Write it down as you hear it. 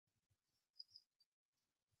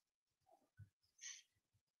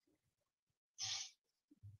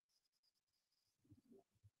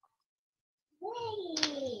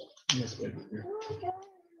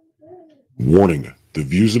Warning: the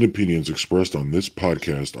views and opinions expressed on this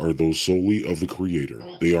podcast are those solely of the creator.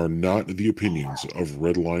 They are not the opinions of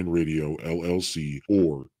Redline Radio LLC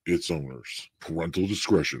or its owners. Parental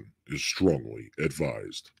discretion is strongly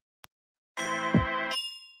advised.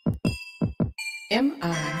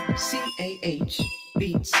 MICAH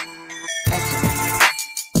Beats.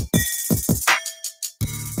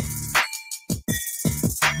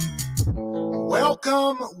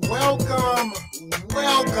 Welcome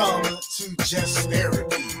to Just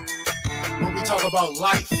Therapy, where we talk about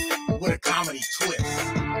life with a comedy twist.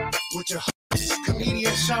 With your hosts,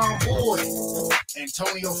 comedian Sean Boyd,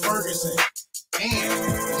 Antonio Ferguson, and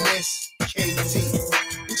Miss KT.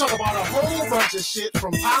 We talk about a whole bunch of shit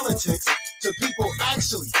from politics to people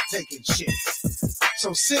actually taking shits.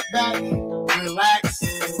 So sit back, relax,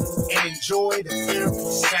 and enjoy the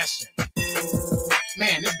therapy session.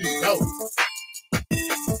 Man, this be dope.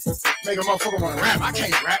 Make a motherfucker want to rap. I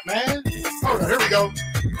can't rap, man. Hold on, here we go.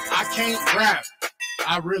 I can't rap.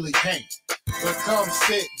 I really can't. But come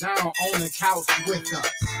sit down on the couch with us.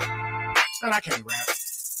 Man, I can't rap.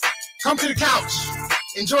 Come to the couch.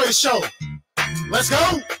 Enjoy the show. Let's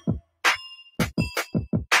go.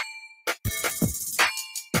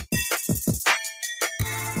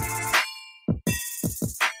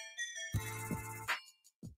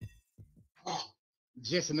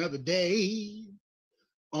 Just another day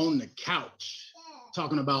on the couch,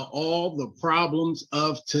 talking about all the problems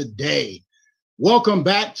of today. Welcome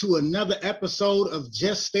back to another episode of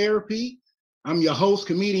Just Therapy. I'm your host,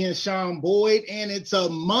 comedian Sean Boyd, and it's a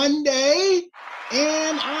Monday,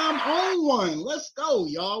 and I'm on one. Let's go,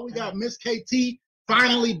 y'all. We got Miss KT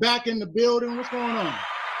finally back in the building. What's going on?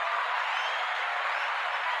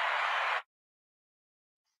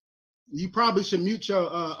 You probably should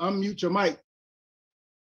unmute your mic.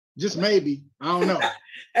 Just maybe. I don't know.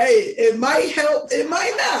 Hey, it might help. It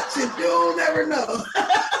might not. You don't never know.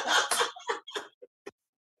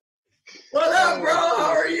 What up, bro?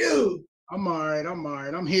 How are you? I'm all right.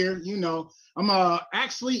 I'm here. You know, I'm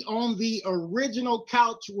actually on the original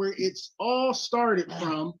couch where it's all started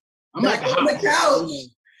from. I'm back on the couch.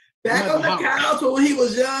 Back on the couch when he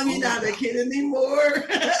was young. He's not a kid anymore.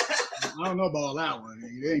 I don't know about all that one.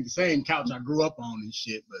 It ain't the same couch I grew up on and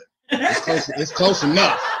shit, but it's close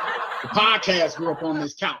enough. The podcast grew up on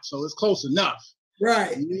this couch, so it's close enough.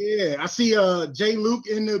 Right. Yeah. I see J. Luke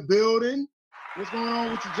in the building. What's going on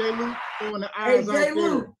with you, J. Luke? Throwing the eyes out there.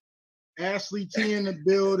 Luke. Ashley T in the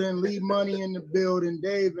building. Lee Money in the building.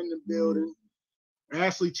 Dave in the building.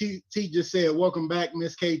 Ashley T just said, welcome back,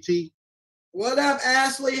 Miss KT. What up,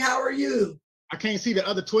 Ashley? How are you? I can't see the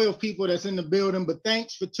other 12 people that's in the building, but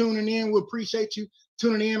thanks for tuning in. We appreciate you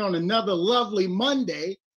tuning in on another lovely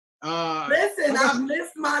Monday. Listen, I've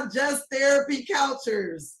missed my Just Therapy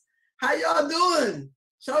couchers. How y'all doing?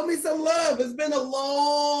 Show me some love. It's been a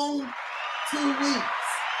long 2 weeks.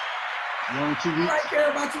 Long 2 weeks. I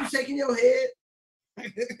care about you shaking your head.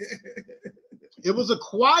 It was a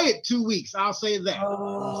quiet 2 weeks, I'll say that.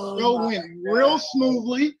 The show went real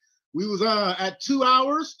smoothly. We was at 2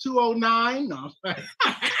 hours, 2:09. No.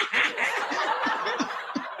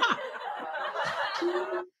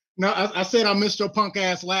 No, I said I missed your punk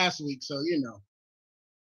ass last week, so you know.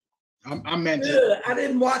 I meant it. I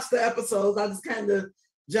didn't watch the episodes. I just kind of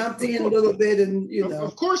jumped in a little bit, and you know.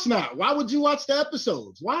 Of course not. Why would you watch the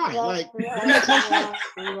episodes? Why? Like,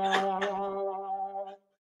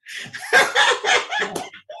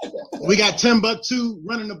 we got Timbuktu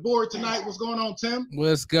running the board tonight. What's going on, Tim?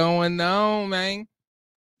 What's going on, man?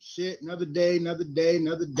 Shit, another day.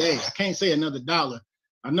 I can't say another dollar.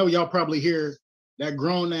 I know y'all probably hear that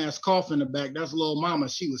grown ass cough in the back. That's little mama.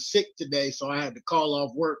 She was sick today, so I had to call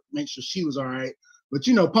off work, make sure she was all right. But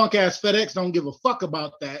you know, punk ass FedEx don't give a fuck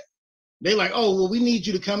about that. They like, oh, well, we need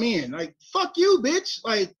you to come in. Like, fuck you, bitch.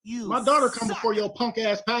 Like, my daughter come before your punk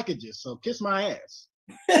ass packages, so kiss my ass.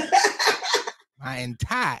 My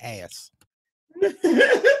entire ass.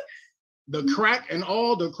 The crack and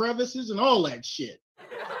all the crevices and all that shit.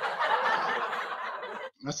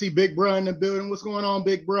 I see Big Bruh in the building. What's going on,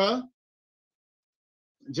 Big Bruh?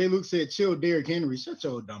 J. Luke said, chill, Derrick Henry. Shut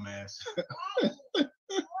your dumb ass.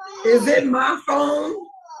 Is it my phone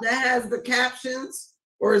that has the captions,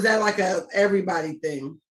 or is that like a everybody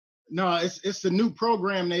thing? No, it's the new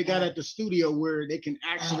program they got at the studio where they can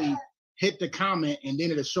actually hit the comment and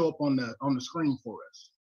then it'll show up on the screen for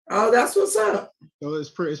us. Oh, that's what's up. So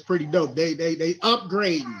it's pretty dope. They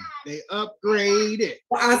upgrading. They upgrade it.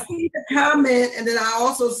 Well, I see the comment, and then I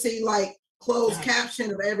also see like closed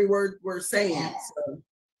caption of every word we're saying. So.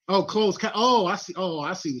 Oh, close. Oh, I see. Oh,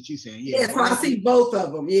 I see what you're saying. Yeah, so I see both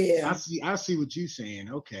of them. Yeah. I see what you're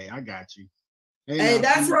saying. Okay, I got you. Hey,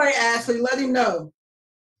 that's right, Ashley. Let him know.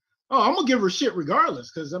 Oh, I'm gonna give her shit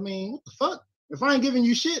regardless, because I mean, what the fuck? If I ain't giving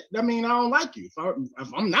you shit, I mean, I don't like you.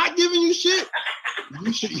 If I'm not giving you shit,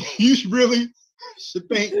 you should really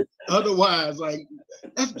think otherwise. Like,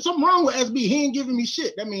 that's something wrong with SB. He ain't giving me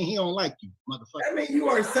shit. That means he don't like you, motherfucker. I mean, you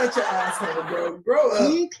are such an asshole, bro. Grow up.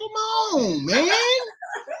 Come on, man.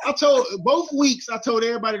 I told both weeks. I told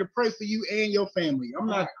everybody to pray for you and your family. I'm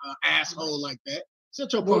not an asshole like that.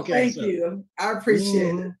 Shut your punk ass up. Thank you. I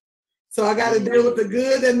appreciate it. So I got to deal with the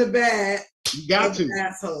good and the bad. You got to.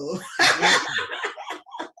 Asshole.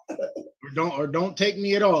 or don't take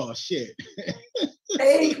me at all. Shit.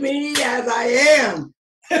 Take me as I am.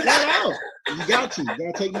 You got to. You got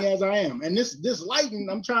to take me as I am. And this lighting,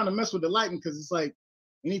 I'm trying to mess with the lighting because it's like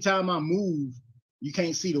anytime I move, you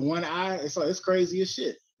can't see the one eye. It's like it's crazy as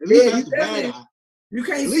shit. At least that's the bad eye. You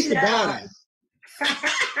can't at least see the that bad eye.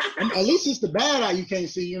 At least it's the bad eye you can't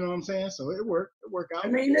see, you know what I'm saying? So it worked out. I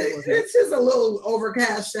mean, it's just a little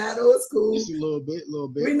overcast shadow. It's cool. Just a little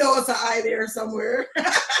bit. We know it's an eye there somewhere.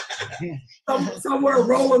 Somewhere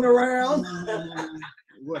rolling around.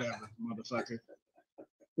 Whatever, motherfucker.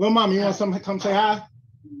 Well, Mom, you want to come say hi?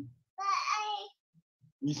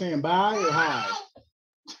 You saying bye or hi?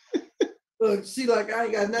 Look, she like, I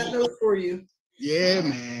ain't got nothing else for you. Yeah,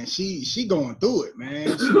 man. She going through it,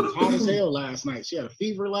 man. She was hot as hell last night. She had a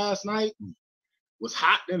fever last night. Was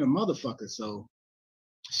hot than a motherfucker. So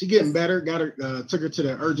she getting better. Got her, took her to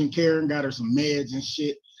the urgent care and got her some meds and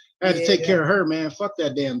shit. I had to take care of her, man. Fuck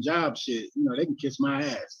that damn job shit. You know, they can kiss my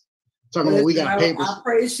ass. Talking about we got papers. I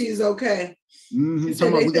pray she's okay. Mm-hmm.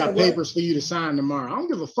 Talking about we got papers for you to sign tomorrow. I don't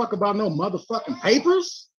give a fuck about no motherfucking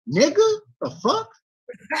papers, nigga. The fuck?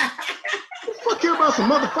 Fuck care about some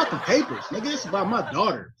motherfucking papers, nigga. It's about my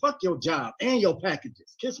daughter. Fuck your job and your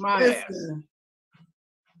packages. Kiss my ass.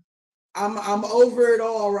 I'm over it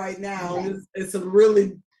all right now. It's a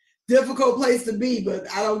really difficult place to be, but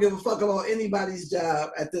I don't give a fuck about anybody's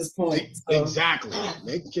job at this point. So. Exactly.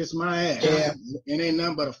 They can kiss my ass. Yeah. It ain't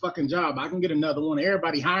nothing but a fucking job. I can get another one.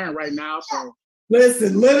 Everybody hiring right now, so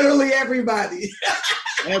listen, literally everybody.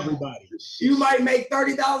 Everybody. You might make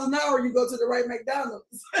 $30 an hour. You go to the right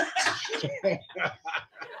McDonald's.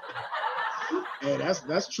 Yeah,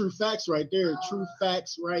 that's true facts right there. True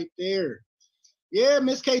facts right there. Yeah,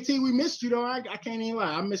 Miss KT, we missed you though. I can't even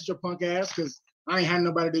lie. I missed your punk ass because I ain't had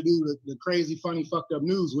nobody to do the crazy, funny, fucked up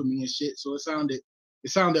news with me and shit. So it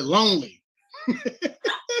sounded lonely.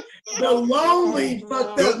 The lonely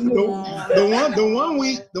fucked up news. The one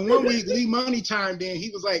week Lee Money chimed in.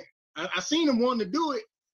 He was like, I seen him wanting to do it.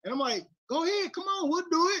 And I'm like, go ahead, come on, we'll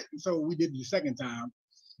do it. And so we did it the second time.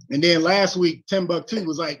 And then last week, Timbuktu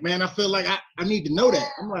was like, man, I feel like I need to know that.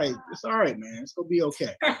 I'm like, it's all right, man. It's going to be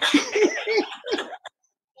okay.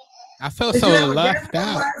 I felt so left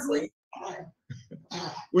out. Last week?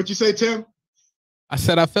 What'd you say, Tim? I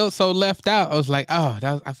said I felt so left out. I was like, oh,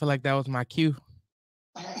 I feel like that was my cue.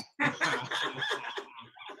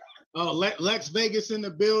 Oh, Lex Vegas in the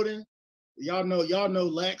building. Y'all know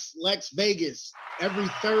Lex Vegas every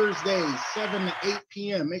Thursday, 7 to 8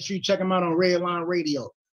 p.m. Make sure you check him out on Redline Radio,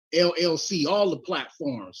 LLC, all the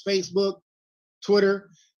platforms, Facebook, Twitter.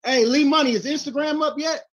 Hey, Lee Money, is Instagram up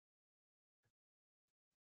yet?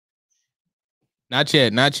 Not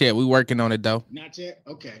yet. We working on it though. Not yet?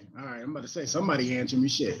 Okay. All right. I'm about to say somebody answer me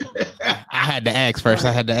shit. I had to ask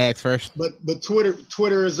first. But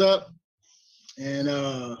Twitter is up. And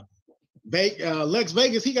Lex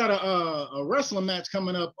Vegas, he got a wrestling match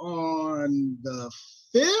coming up on the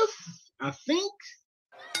 5th, I think.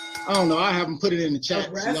 I don't know. I haven't put it in the chat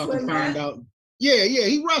so y'all can find out. Yeah,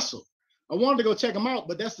 he wrestled. I wanted to go check him out,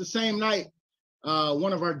 but that's the same night.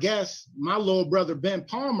 One of our guests, my little brother Ben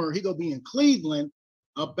Palmer, he gonna be in Cleveland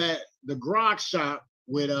up at the Grog Shop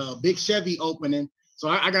with Big Chevy opening. So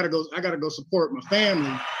I gotta go support my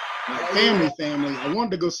family, family. I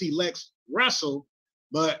wanted to go see Lex wrestle,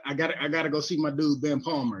 but I gotta go see my dude Ben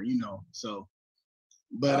Palmer, you know. So,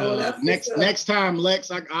 but next time, Lex,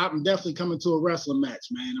 I'm definitely coming to a wrestling match,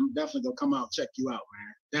 man. I'm definitely gonna come out check you out,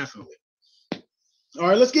 man. Definitely. All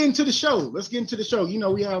right, let's get into the show. You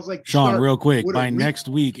know, we have like Sean, real quick. By next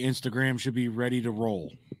week, Instagram should be ready to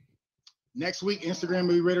roll. Next week, Instagram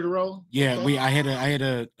will be ready to roll. Yeah, okay. I had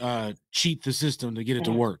to cheat the system to get it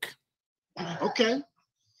to work. Okay,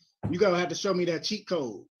 you gotta have to show me that cheat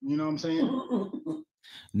code. You know what I'm saying?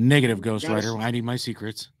 Negative, Ghostwriter. I need my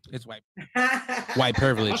secrets. It's white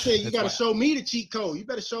privilege. I said you gotta show me the cheat code. You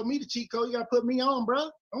better show me the cheat code. You gotta put me on, bro.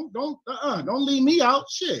 Don't leave me out.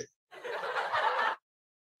 Shit.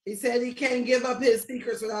 He said he can't give up his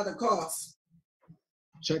secrets without a cost.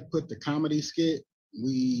 Check put the comedy skit.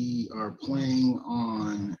 We are playing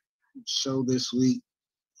on show this week.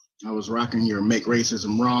 I was rocking your Make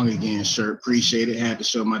Racism Wrong Again shirt. Appreciate it. Had to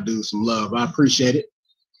show my dude some love. I appreciate it.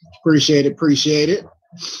 Appreciate it.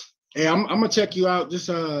 Hey, I'm gonna check you out. Just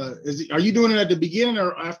are you doing it at the beginning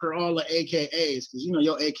or after all the AKAs? Because you know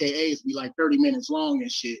your AKAs be like 30 minutes long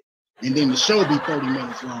and shit, and then the show be 30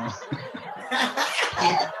 minutes long.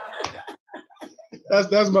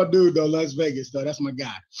 That's my dude though, Las Vegas though. That's my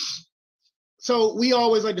guy. So we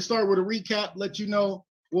always like to start with a recap, let you know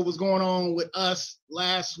what was going on with us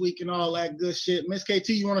last week and all that good shit. Miss KT,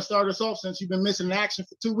 you want to start us off since you've been missing in action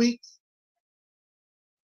for 2 weeks?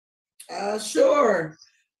 Sure.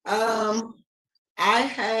 I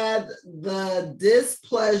had the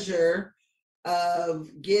displeasure of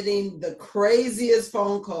getting the craziest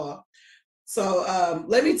phone call. So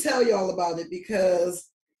let me tell you all about it because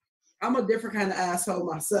I'm a different kind of asshole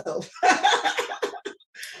myself.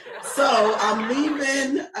 So I'm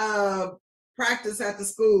leaving practice at the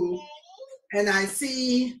school and I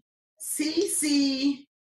see CCFS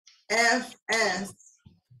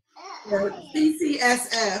or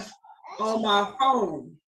CCSF on my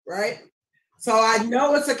phone, right? So I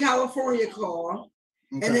know it's a California call,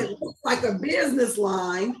 okay, and it looks like a business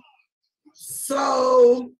line.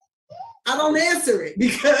 So I don't answer it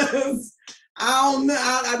because I don't know.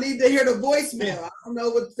 I need to hear the voicemail. I don't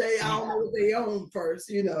know what they own first,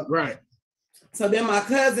 you know. Right. So then my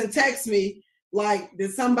cousin texts me like,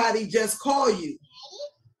 "Did somebody just call you?"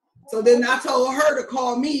 So then I told her to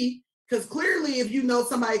call me because clearly, if you know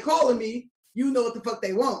somebody calling me, you know what the fuck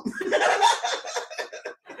they want.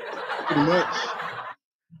 Pretty much.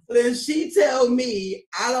 Then she tell me,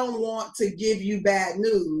 "I don't want to give you bad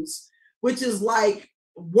news," which is like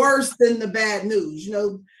worse than the bad news. You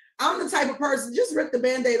know, I'm the type of person, just rip the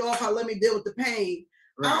Band-Aid off and let me deal with the pain.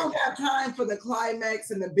 Right. I don't have time for the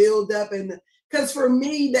climax and the build up, and because for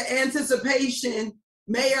me, the anticipation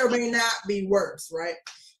may or may not be worse, right?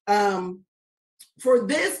 For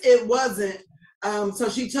this, it wasn't. So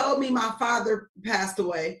she told me my father passed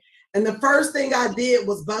away. And the first thing I did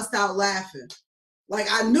was bust out laughing. Like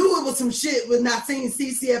I knew it was some shit with not seeing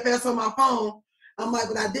CCFS on my phone. I'm like,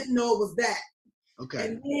 but I didn't know it was that. Okay.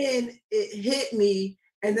 And then it hit me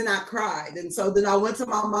and then I cried. And so then I went to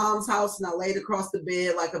my mom's house and I laid across the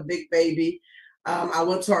bed like a big baby. I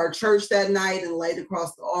went to our church that night and laid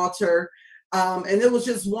across the altar. And it was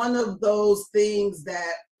just one of those things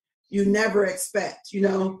that you never expect, you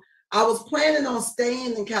know. I was planning on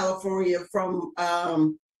staying in California from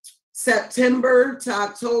September to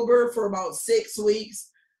October for about 6 weeks,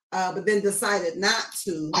 but then decided not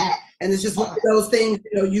to. And it's just one of those things,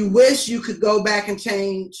 you know, you wish you could go back and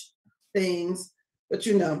change things, but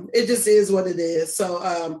you know, it just is what it is. So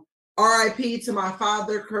RIP to my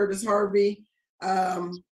father, Curtis Harvey.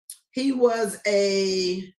 He was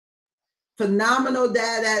a phenomenal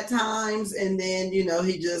dad at times, and then, you know,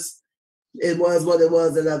 it was what it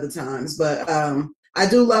was at other times. But I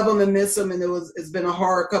do love him and miss him, and it's been a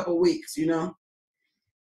hard couple weeks, you know.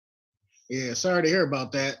 Yeah, sorry to hear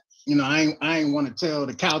about that. You know, I ain't want to tell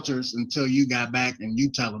the Couchers until you got back and you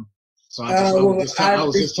tell them. So I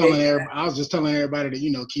was just telling everybody to,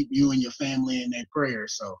 you know, keep you and your family in their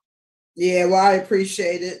prayers. So yeah, well, I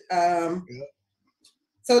appreciate it.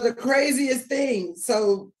 So the craziest thing,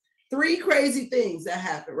 so 3 crazy things that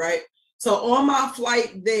happened, right? So on my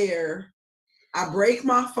flight there, I break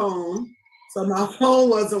my phone. So my phone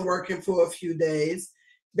wasn't working for a few days.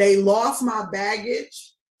 They lost my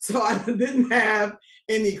baggage. So I didn't have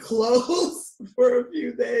any clothes for a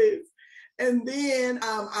few days. And then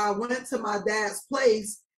I went to my dad's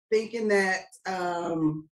place thinking that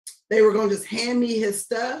they were going to just hand me his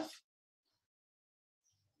stuff.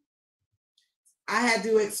 I had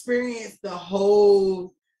to experience the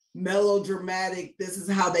whole melodramatic, this is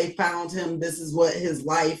how they found him, this is what his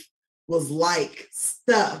life was like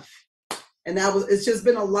stuff. And it's just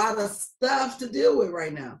been a lot of stuff to deal with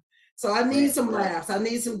right now. So I need some laughs, I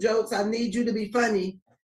need some jokes, I need you to be funny,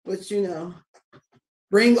 but you know,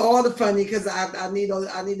 bring all the funny because I need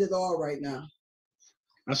it all right now.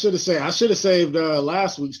 I should have saved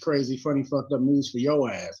last week's crazy, funny, fucked up news for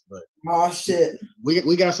your ass, but oh shit,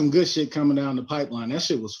 we got some good shit coming down the pipeline. That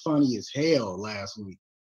shit was funny as hell last week.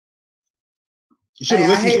 You should have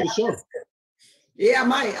listened to the show. Yeah, I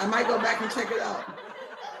might go back and check it out.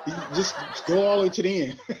 Just go all the way to the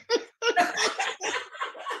end.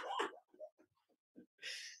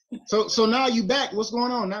 So now you back. What's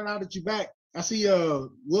going on? Now that you back, I see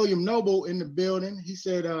William Noble in the building. He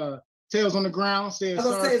said Tails on the ground. Said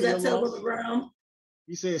sorry for your loss. On the ground?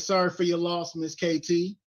 He said sorry for your loss, Miss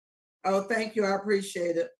KT. Oh, thank you. I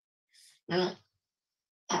appreciate it.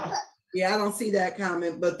 Yeah, I don't see that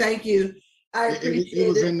comment, but thank you. I appreciate it.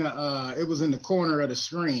 It was in the corner of the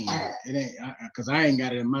screen. It ain't because I ain't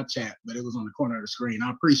got it in my chat, but it was on the corner of the screen.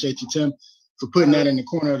 I appreciate you, Tim, for putting that in the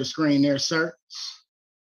corner of the screen there, sir.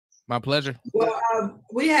 My pleasure. Well,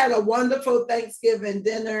 we had a wonderful Thanksgiving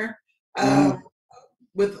dinner.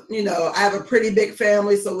 With, I have a pretty big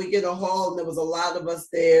family, so we get a hall, and there was a lot of us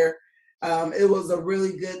there. It was a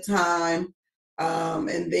really good time.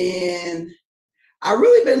 And then I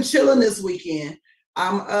really been chilling this weekend.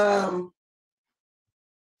 I'm,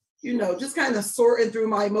 just kind of sorting through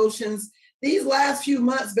my emotions. These last few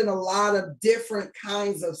months been a lot of different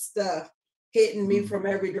kinds of stuff hitting me from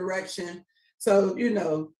every direction. So,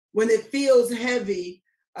 when it feels heavy,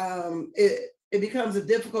 it becomes a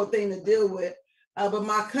difficult thing to deal with. But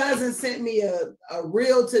my cousin sent me a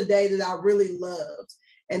reel today that I really loved.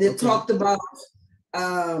 And it talked about,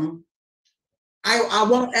 I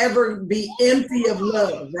won't ever be empty of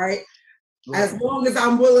love, right? As long as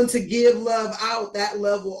I'm willing to give love out, that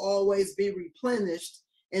love will always be replenished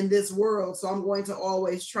in this world. So I'm going to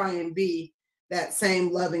always try and be that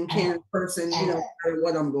same loving, caring person, no matter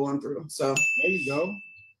what I'm going through. So there you go.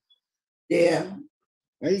 Yeah.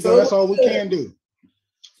 There you go. That's all we can do.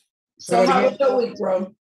 So how was your week,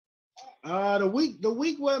 bro? The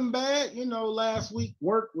week wasn't bad. Last week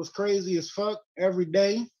work was crazy as fuck every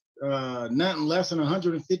day. Nothing less than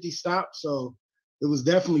 150 stops. So it was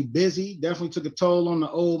definitely busy. Definitely took a toll on the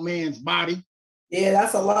old man's body. Yeah,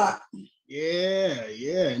 that's a lot. Yeah.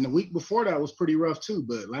 And the week before that was pretty rough too.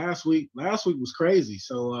 But last week was crazy.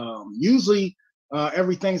 So usually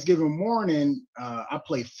every Thanksgiving morning I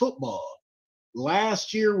play football.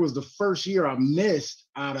 Last year was the first year I missed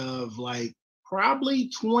out of like probably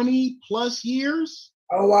 20 plus years.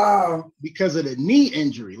 Oh, wow. Because of the knee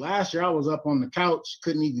injury. Last year I was up on the couch,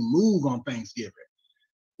 couldn't even move on Thanksgiving.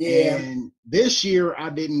 Yeah. And this year I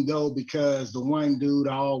didn't go because the one dude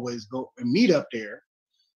I always go and meet up there,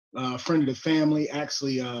 a friend of the family,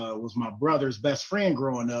 actually was my brother's best friend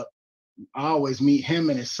growing up. I always meet him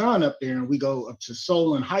and his son up there, and we go up to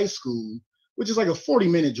Solon High School, which is like a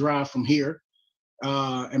 40-minute drive from here.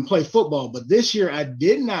 And play football. But this year I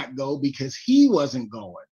did not go because he wasn't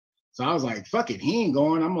going. So I was like, fuck it, he ain't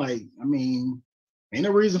going. I'm like, ain't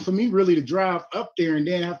no reason for me really to drive up there and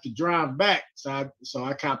then have to drive back. So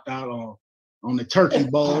I copped out on the Turkey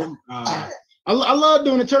Bowl. I love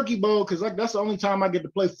doing the Turkey Bowl because that's the only time I get to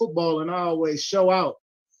play football, and I always show out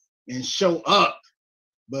and show up.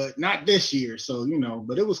 But not this year. So,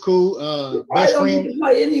 but it was cool. Why don't you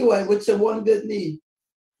play anyway with your one good knee?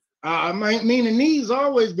 The knee's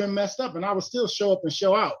always been messed up, and I would still show up and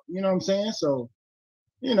show out. You know what I'm saying? So,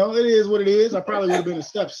 it is what it is. I probably would have been a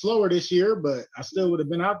step slower this year, but I still would have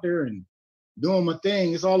been out there and doing my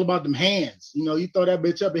thing. It's all about them hands. You throw that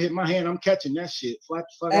bitch up and hit my hand, I'm catching that shit. Flat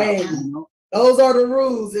out. Those are the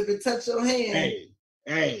rules. If it touch your hand.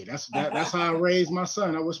 Hey, that's how I raised my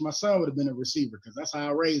son. I wish my son would have been a receiver because that's how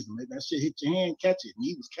I raised him. That shit hit your hand, catch it. And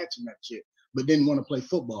he was catching that shit, but didn't want to play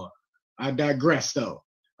football. I digress though.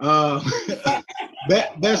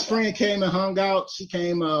 Best friend came and hung out. She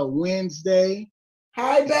came Wednesday.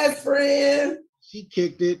 Hi, best friend. She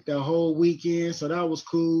kicked it the whole weekend, so that was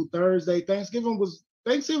cool. Thursday, Thanksgiving was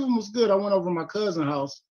good. I went over to my cousin's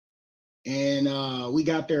house, and we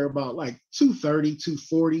got there about like 2:30,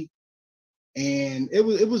 2:40, and it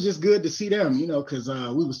was just good to see them, because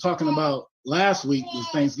we was talking about last week was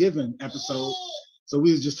Thanksgiving episode, so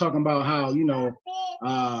we was just talking about how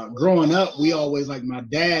growing up, we always like my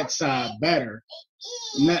dad's side better.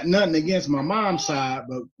 Nothing against my mom's side,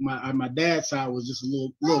 but my dad's side was just a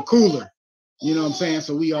little cooler. You know what I'm saying?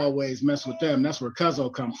 So we always mess with them. That's where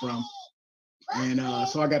Cuzzo come from. And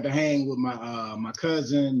so I got to hang with my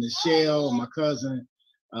cousin, Michelle, my cousin,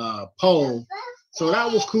 Poe. So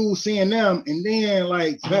that was cool seeing them. And then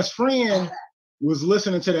best friend was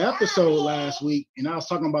listening to the episode last week, and I was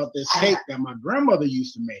talking about this cake that my grandmother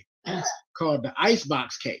used to make called the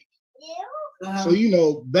icebox cake.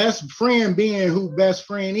 So, best friend being who best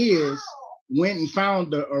friend is, went and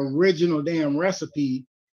found the original damn recipe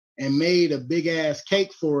and made a big ass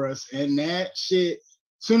cake for us. And that shit, as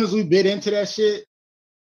soon as we bit into that shit,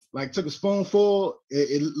 took a spoonful,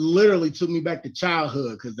 it literally took me back to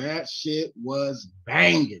childhood because that shit was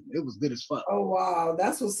banging. It was good as fuck. Oh, wow.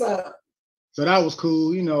 That's what's up. So that was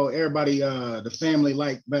cool. Everybody, the family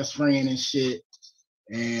liked best friend and shit.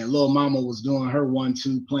 And little mama was doing her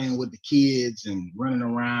 1-2, playing with the kids and running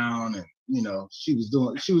around, and she was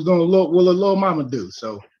doing what little mama do.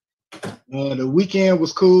 So the weekend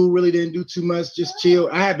was cool. Really didn't do too much, just chill.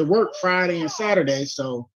 I had to work Friday and Saturday,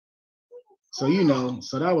 so So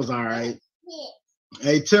so that was all right.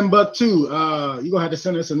 Hey, Timbuktu, you gonna have to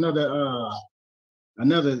send us another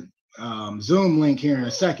Zoom link here in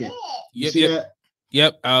a second. You see that?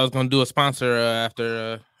 Yep. I was gonna do a sponsor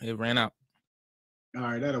after it ran out. All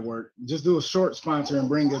right, that'll work. Just do a short sponsor and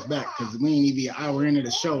bring us back because we ain't even an hour into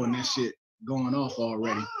the show and that shit going off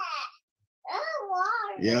already.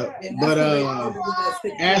 Yep. But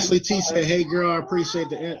Ashley T said, "Hey girl, I appreciate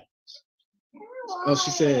the." Oh,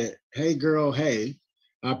 she said, "Hey girl, hey,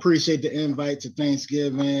 I appreciate the invite to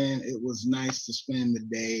Thanksgiving. It was nice to spend the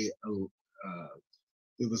day.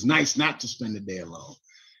 It was nice not to spend the day alone.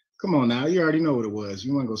 Come on now, you already know what it was.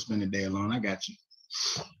 You want to go spend the day alone? I got you."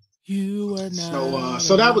 You are not.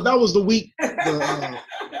 So that was the week. The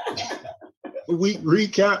week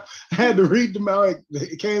recap. I had to read them out.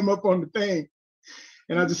 It came up on the thing,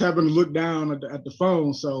 and I just happened to look down at the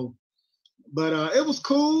phone. So, but it was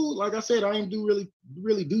cool. Like I said, I didn't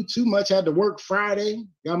really do too much. I had to work Friday.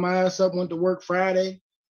 Got my ass up. Went to work Friday.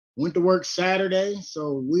 Went to work Saturday.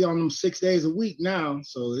 So we on them 6 days a week now.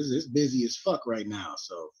 So it's busy as fuck right now.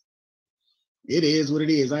 So it is what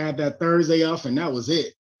it is. I had that Thursday off, and that was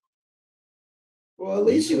it. Well, at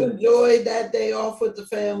least you enjoyed that day off with the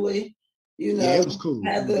family. Yeah, it was cool.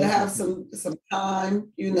 Had to have some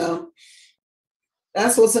time.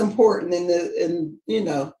 That's what's important in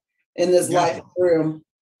this life realm.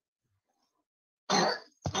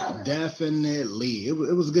 Definitely, it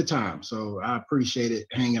was a good time. So I appreciate it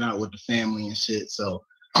hanging out with the family and shit. So,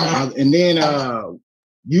 and then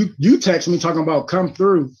you text me talking about come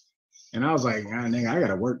through, and I was like, nigga, I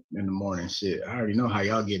gotta work in the morning. Shit, I already know how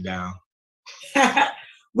y'all get down.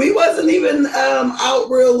 We wasn't even out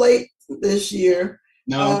real late this year.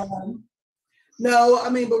 No. No, I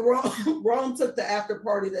mean, but Rome took the after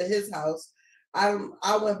party to his house. I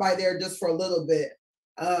went by there just for a little bit.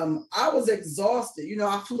 I was exhausted.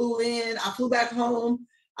 I flew back home.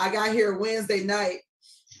 I got here Wednesday night.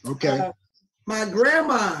 Okay. My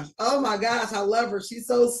grandma, oh my gosh, I love her. She's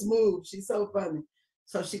so smooth. She's so funny.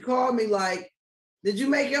 So she called me like, "Did you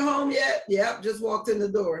make it home yet?" "Yep, just walked in the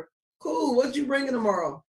door." "Cool, what you bringing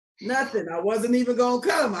tomorrow?" "Nothing. I wasn't even gonna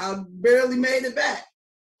come. I barely made it back."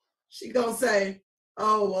 She gonna say,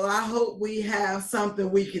 "Oh, well, I hope we have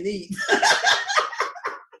something we can eat."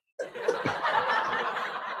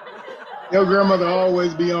 Your grandmother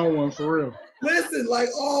always be on one, for real. Listen, like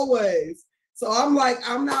always. So I'm like,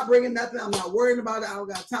 I'm not bringing nothing. I'm not worrying about it. I don't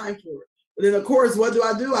got time for it. But then, of course, what do?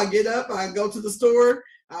 I get up, I go to the store,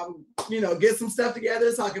 get some stuff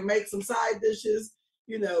together so I can make some side dishes,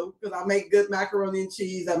 because I make good macaroni and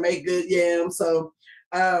cheese. I make good yams. So,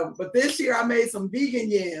 but this year I made some vegan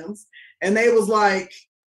yams, and they was like,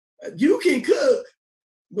 "You can cook,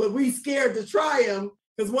 but we scared to try them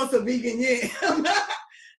because what's a vegan yam?"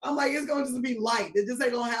 I'm like, it's going to just be light. They just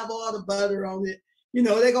ain't going to have all the butter on it. They're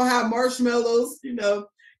going to have marshmallows, because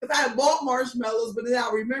I had bought marshmallows, but then I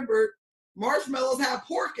remembered marshmallows have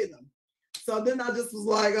pork in them. So then I just was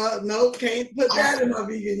like, no, can't put that in my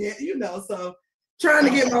vegan yam, so trying to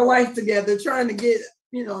get my life together, trying to get,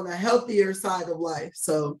 on a healthier side of life.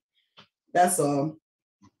 So that's all.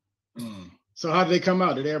 So how did they come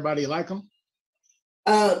out? Did everybody like them?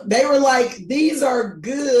 They were like, these are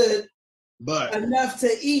good, but enough to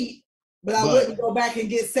eat, but I wouldn't go back and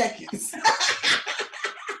get seconds.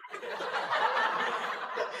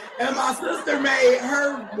 And my sister made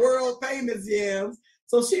her world famous yams.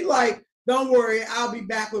 So she like, don't worry, I'll be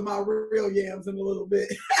back with my real yams in a little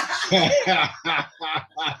bit.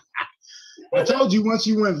 I told you once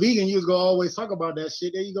you went vegan, you was gonna always talk about that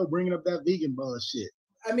shit. There you go, bringing up that vegan bullshit.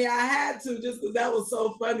 I mean, I had to just because that was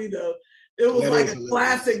so funny though. It was like a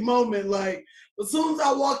classic moment. Like as soon as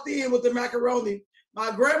I walked in with the macaroni,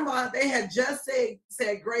 my grandma, they had just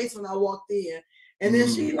said grace when I walked in. And then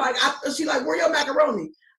she like, where your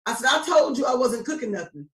macaroni? I said, I told you I wasn't cooking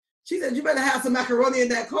nothing. She said, you better have some macaroni in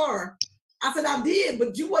that car. I said, I did,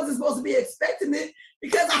 but you wasn't supposed to be expecting it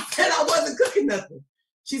because I said I wasn't cooking nothing.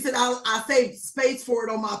 She said, I saved space for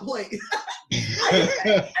it on my plate. I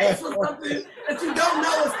saved space for something that you don't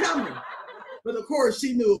know is coming. But of course,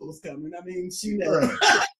 she knew it was coming. I mean, she knew.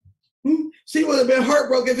 She would have been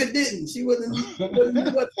heartbroken if it didn't. She wouldn't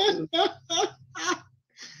know what to do.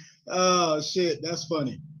 Oh, shit. That's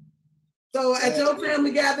funny. So at your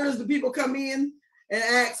family gatherings, do people come in and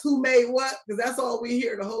ask who made what? Because that's all we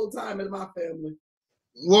hear the whole time in my family.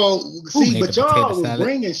 Well, see, but y'all was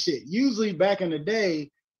bringing shit. Usually back in the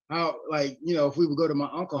day, if we would go to my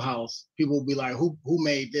uncle's house, people would be like, who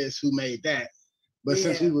made this? Who made that? But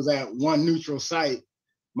since we was at one neutral site,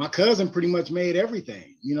 my cousin pretty much made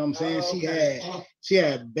everything. You know what I'm saying? Okay. She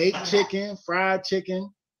had baked chicken, fried chicken.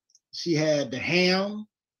 She had the ham.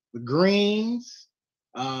 the greens.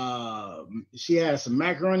 She had some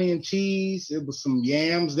macaroni and cheese. It was some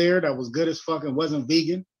yams there that was good as fuck and wasn't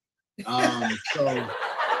vegan. So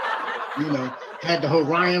had the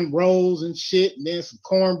Hawaiian rolls and shit, and then some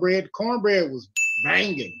cornbread. The cornbread was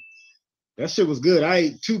banging. That shit was good. I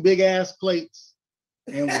ate 2 big ass plates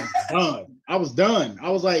and was done. I was done. I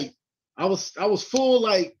was like, I was full,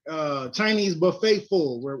 like Chinese buffet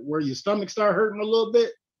full, where your stomach start hurting a little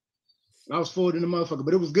bit. I was full in the motherfucker,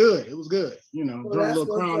 but it was good. It was good. Drink a little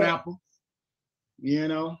Crown Apple.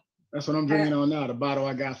 That's what I'm drinking on now. The bottle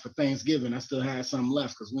I got for Thanksgiving, I still had some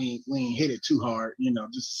left because we ain't hit it too hard.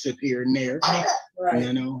 Just sip here and there.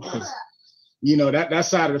 Right. That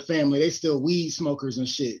side of the family, they still weed smokers and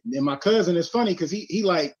shit. And my cousin is funny because he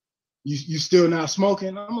like, you still not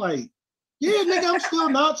smoking? I'm like, yeah, nigga, I'm still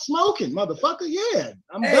not smoking, motherfucker. Yeah,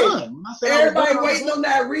 I'm done. I said, everybody waiting on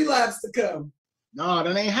that relapse to come. No,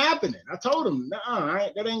 that ain't happening. I told him,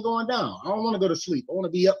 that ain't going down. I don't want to go to sleep. I want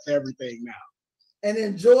to be up for everything now. And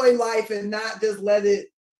enjoy life and not just let it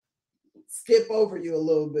skip over you a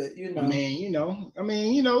little bit, I mean,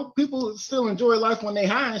 people still enjoy life when they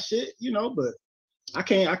high and shit, but I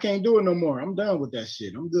can't do it no more. I'm done with that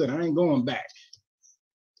shit. I'm good. I ain't going back.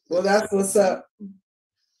 Well, that's what's up.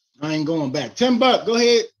 I ain't going back. $10, go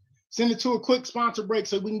ahead. Send it to a quick sponsor break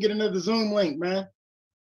so we can get another Zoom link, man.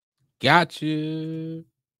 Gotcha.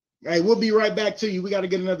 Hey, we'll be right back to you. We got to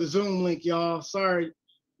get another Zoom link, y'all. Sorry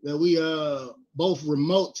that we both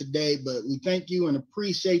remote today, but we thank you and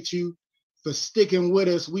appreciate you for sticking with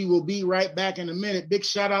us. We will be right back in a minute. Big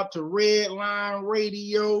shout out to Redline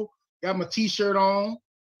Radio. Got my t-shirt on.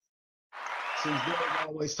 Since they're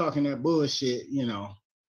always talking that bullshit,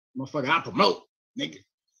 motherfucker, I promote, nigga.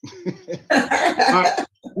 All right,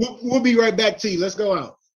 we'll be right back to you. Let's go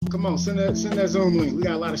out. Come on, send that Zoom link. We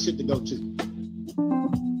got a lot of shit to go to.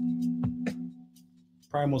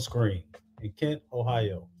 Primal Screen in Kent,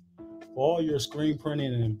 Ohio. For all your screen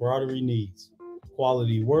printing and embroidery needs.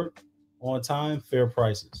 Quality work, on time, fair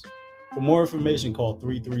prices. For more information, call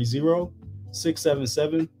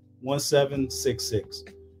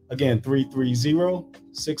 330-677-1766. Again,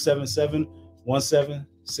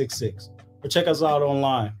 330-677-1766. Or check us out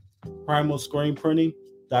online,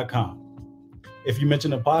 primalscreenprinting.com. If you mention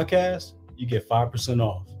the podcast, you get 5%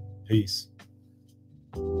 off. Peace.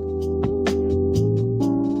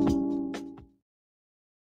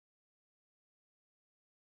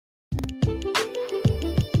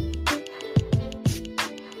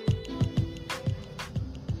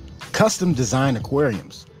 Custom Design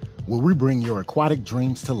Aquariums, where we bring your aquatic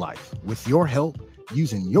dreams to life. With your help,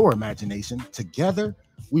 using your imagination, together,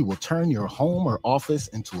 we will turn your home or office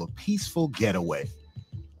into a peaceful getaway.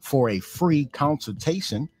 For a free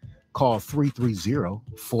consultation, call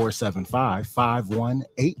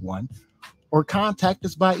 330-475-5181 or contact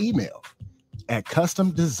us by email at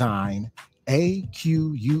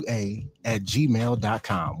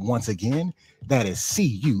customdesignaqua@gmail.com. Once again, that is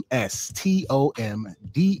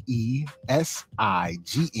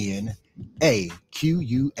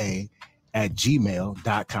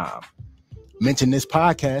customdesignaaqua@gmail.com. Mention this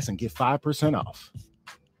podcast and get 5% off.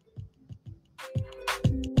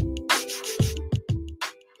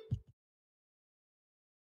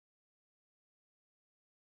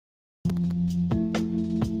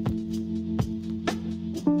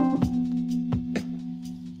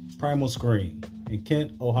 Primal Screen in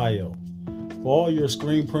Kent, Ohio. For all your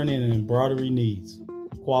screen printing and embroidery needs.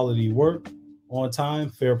 Quality work, on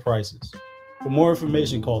time, fair prices. For more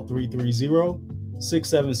information, call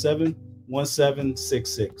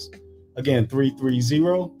 330-677-1766. Again,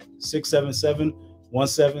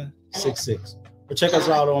 330-677-1766. Or check us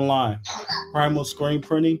out online,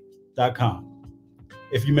 primalscreenprinting.com.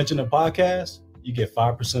 If you mention the podcast, you get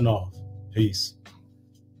 5% off. Peace.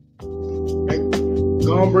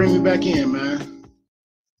 Go on, bring me back in, man.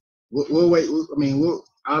 We'll wait.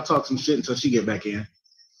 I'll talk some shit until she get back in.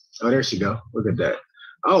 Oh, there she go. Look at that.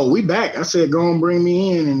 Oh, we back. I said, go and bring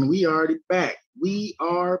me in, and we already back. We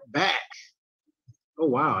are back. Oh,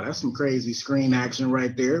 wow. That's some crazy screen action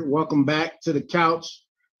right there. Welcome back to the couch.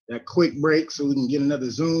 That quick break so we can get another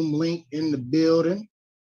Zoom link in the building.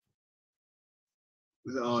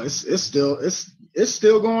 Oh, it's still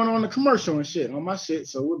going on the commercial and shit on my shit,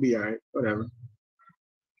 so we'll be all right. Whatever.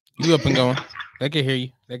 You up and going. They can hear you.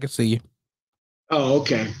 They can see you. Oh,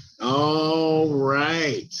 okay. All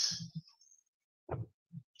right.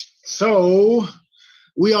 So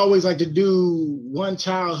we always like to do one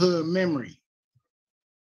childhood memory.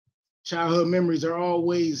 Childhood memories are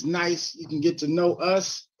always nice. You can get to know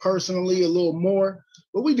us personally a little more,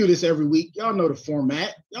 but we do this every week. Y'all know the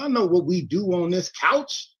format. Y'all know what we do on this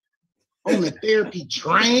couch. on the therapy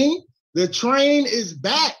train. The train is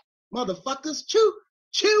back, motherfuckers.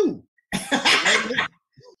 Chew.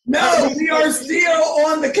 No, we are still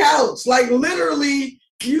on the couch. Like literally,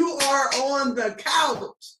 you are on the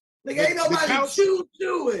couch. Like ain't nobody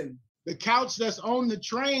chewing. The couch that's on the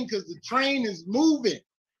train, because the train is moving.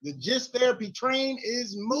 The Gist Therapy train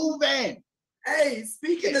is moving. Hey,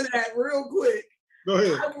 speaking of that, real quick. Go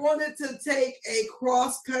ahead. I wanted to take a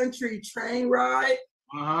cross-country train ride.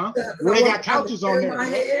 Where they got couches on there. My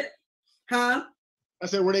head. Huh? I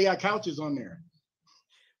said, where they got couches on there.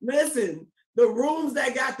 Listen, the rooms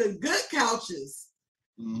that got the good couches,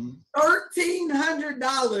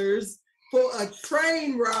 $1,300 for a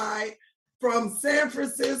train ride from San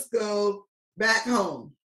Francisco back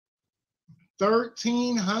home.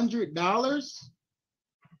 $1,300?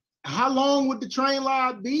 How long would the train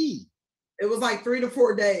ride be? It was like 3 to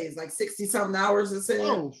 4 days, like 60-something hours. It said.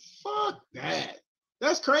 Oh, fuck that.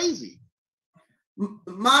 That's crazy.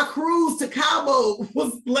 My cruise to Cabo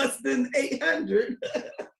was less than 800.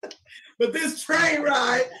 But this train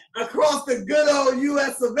ride across the good old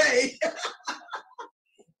US of A,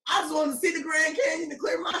 I just wanted to see the Grand Canyon to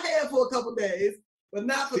clear my head for a couple days, but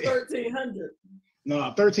not for 1,300. No,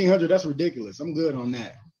 1,300, that's ridiculous. I'm good on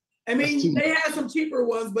that. I mean, they had some cheaper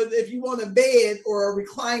ones, but if you want a bed or a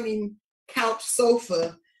reclining couch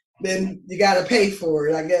sofa, then you got to pay for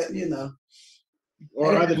it, I guess, you know.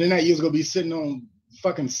 Or other than that, you're going to be sitting on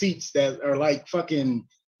fucking seats that are like fucking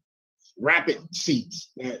rapid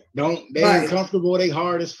seats that they ain't comfortable, they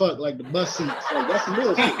hard as fuck, like the bus seats. Like, that's the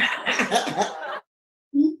real shit.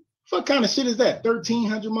 What kind of shit is that?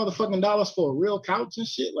 $1,300 motherfucking dollars for a real couch and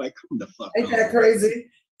shit? Like, come the fuck Ain't that crazy?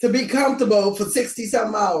 To be comfortable for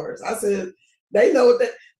 60-something hours. I said, they know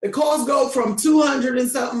that the costs go from 200 and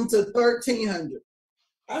something to 1,300.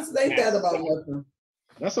 I said, ain't that about nothing?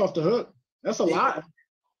 That's off the hook. That's a lot.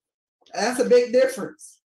 That's a big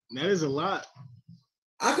difference. That is a lot.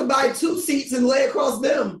 I could buy 2 seats and lay across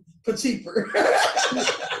them for cheaper.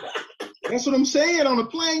 That's what I'm saying. On a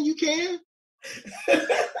plane, you can.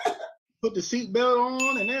 Put the seatbelt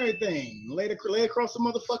on and everything. Lay across the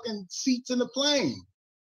motherfucking seats in the plane.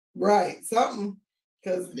 Right, something.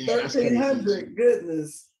 Because 1,300,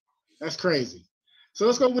 goodness. That's crazy. So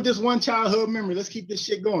let's go with this one childhood memory. Let's keep this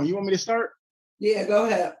shit going. You want me to start? Yeah, go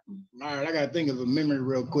ahead. All right, I got to think of a memory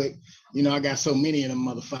real quick. You know, I got so many of them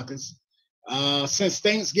motherfuckers. Since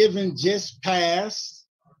Thanksgiving just passed,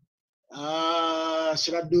 should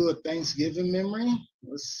I do a Thanksgiving memory?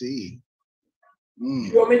 Let's see.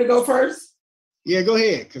 You want me to go first? Yeah, go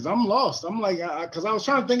ahead, because I'm lost. I'm like, because I was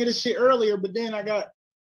trying to think of this shit earlier, but then I got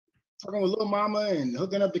talking with Lil Mama and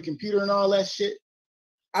hooking up the computer and all that shit.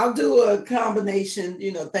 I'll do a combination,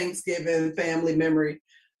 you know, Thanksgiving family memory.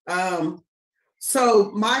 So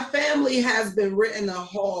my family has been Rittner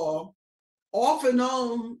Hall off and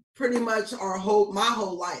on pretty much my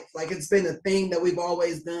whole life. Like it's been a thing that we've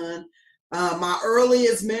always done. My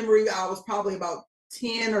earliest memory, I was probably about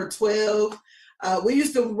 10 or 12. We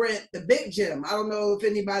used to rent the Big Gym. I don't know if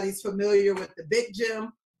anybody's familiar with the Big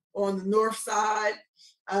Gym on the north side.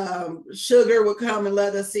 Sugar would come and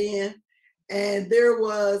let us in. And there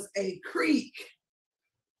was a creek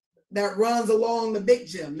that runs along the Big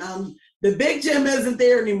Gym. Now, the Big Gym isn't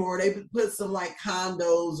there anymore. They put some like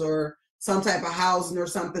condos or some type of housing or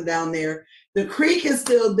something down there. The creek is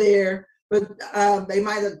still there, but they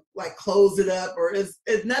might have like closed it up, or it's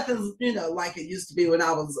nothing, you know, like it used to be when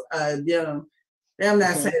I was young. Damn,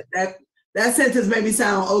 that sentence made me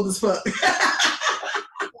sound old as fuck.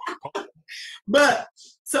 But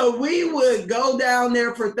so we would go down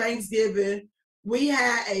there for Thanksgiving. We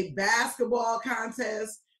had a basketball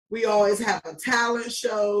contest. We always have a talent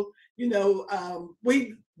show. You know,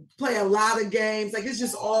 we play a lot of games. Like it's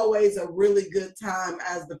just always a really good time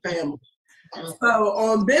as the family. So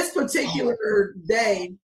on this particular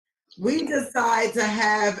day, we decide to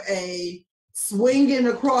have a swinging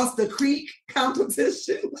across the creek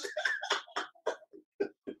competition.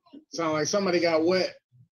 Sound like somebody got wet.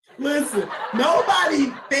 Listen,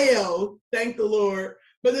 nobody fell, thank the Lord.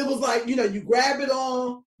 But it was like, you know, you grab it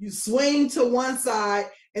on, you swing to one side,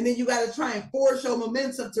 and then you got to try and force your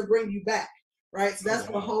momentum to bring you back, right? So that's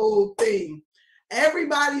the whole thing.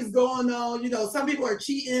 Everybody's going on, you know, some people are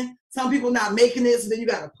cheating, some people not making it, so then you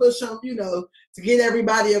got to push them, you know, to get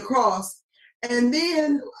everybody across. And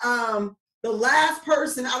then the last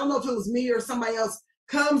person, I don't know if it was me or somebody else,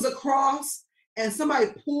 comes across and somebody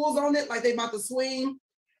pulls on it like they about to swing,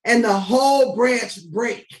 and the whole branch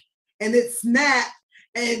break and it snapped.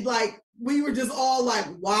 And like, we were just all like,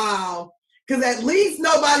 wow. Because at least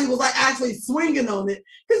nobody was like actually swinging on it.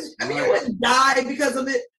 Because I mean, you wouldn't die because of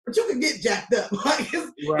it, but you can get jacked up. Like,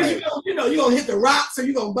 Right. you're gonna hit the rocks, or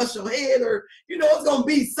you're gonna bust your head, or it's gonna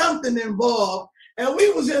be something involved. And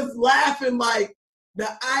we was just laughing like the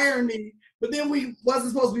irony, but then we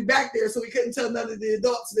wasn't supposed to be back there, so we couldn't tell none of the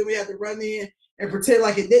adults. So then we had to run in and pretend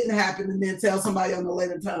like it didn't happen, and then tell somebody on the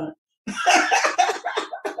later time.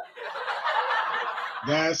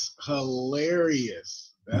 That's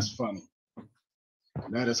hilarious. That's funny.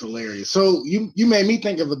 That is hilarious. So you made me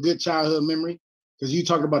think of a good childhood memory, because you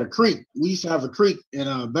talked about a creek. We used to have a creek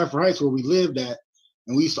in Bedford Heights where we lived at,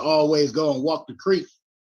 and we used to always go and walk the creek.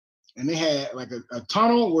 And they had like a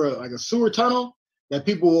tunnel, like a sewer tunnel that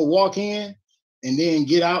people would walk in and then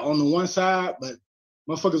get out on the one side, but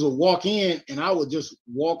motherfuckers would walk in and I would just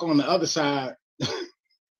walk on the other side.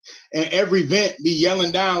 And every vent be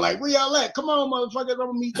yelling down like, "Where y'all at? Come on, motherfuckers! I'm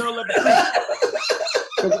gonna meet y'all at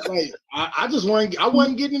the creek." Like I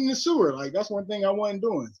wasn't getting in the sewer. Like that's one thing I wasn't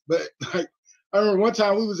doing. But like I remember one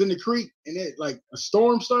time we was in the creek and it like a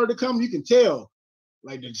storm started to come. You can tell,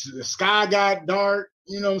 like the sky got dark.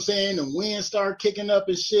 You know what I'm saying? The wind started kicking up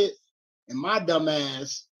and shit. And my dumb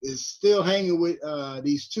ass is still hanging with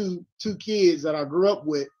these two kids that I grew up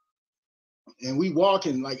with, and we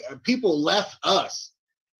walking like people left us.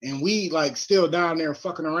 And we like still down there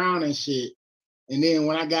fucking around and shit. And then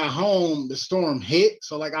when I got home, the storm hit.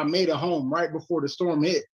 So like I made it home right before the storm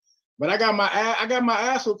hit. But I got my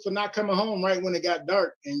ass whooped for not coming home right when it got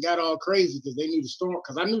dark and got all crazy because they knew the storm,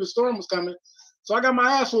 because I knew the storm was coming. So I got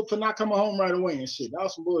my ass whooped for not coming home right away and shit. That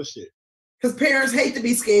was some bullshit. Because parents hate to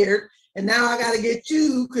be scared. And now I got to get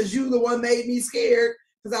you because you the one made me scared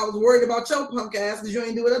because I was worried about your punk ass because you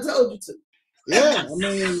ain't do what I told you to. Yeah, I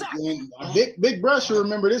mean, Big Bruh should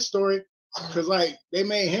remember this story because like they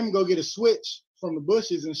made him go get a switch from the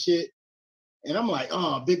bushes and shit, and I'm like,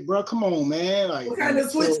 "Oh, Big Bruh, come on, man!" Like, what kind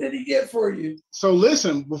of switch did he get for you? So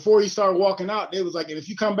listen, before he started walking out, they was like, "And if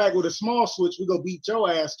you come back with a small switch, we go beat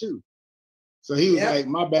your ass too." So he was like,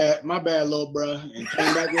 "My bad, little bruh," and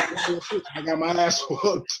came back with the switch. I got my ass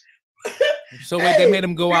whooped. So wait, they made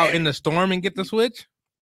him go out in the storm and get the switch?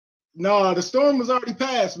 No, the storm was already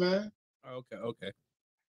passed, man. Okay.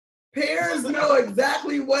 Parents know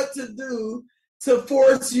exactly what to do to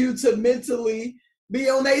force you to mentally be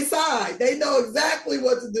on their side. They know exactly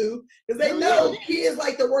what to do because they know kids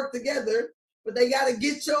like to work together, but they got to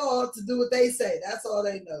get y'all to do what they say. That's all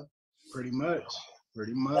they know. Pretty much.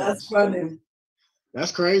 That's funny.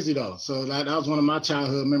 That's crazy though. So that was one of my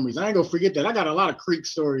childhood memories. I ain't gonna forget that. I got a lot of creek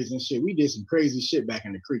stories and shit. We did some crazy shit back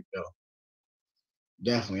in the creek though.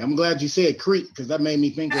 Definitely. I'm glad you said creek because that made me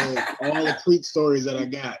think of all the creek stories that I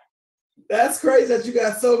got. That's crazy that you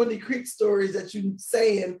got so many creek stories that you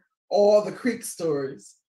saying all the creek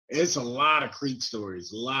stories. It's a lot of creek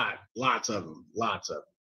stories. Lots of them.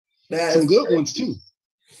 That's some good ones too.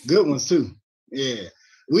 Good ones too. Yeah.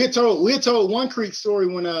 We had told one creek story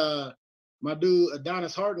when my dude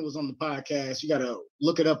Adonis Harden was on the podcast. You gotta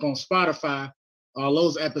look it up on Spotify. All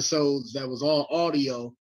those episodes that was all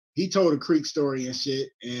audio. He told a creek story and shit,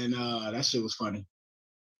 and that shit was funny.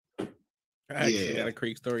 I actually got a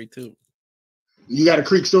creek story too. You got a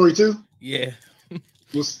creek story too? Yeah.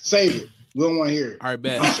 We'll save it. We don't want to hear it. All right,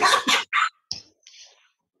 bet.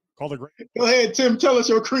 Go ahead, Tim. Tell us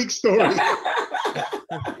your creek story.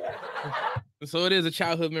 So it is a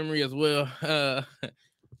childhood memory as well.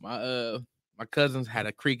 My cousins had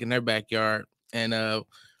a creek in their backyard, and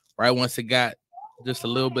right once it got just a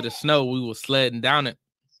little bit of snow, we were sledding down it.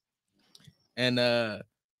 And it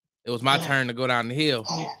was my turn to go down the hill.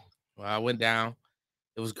 Well, I went down.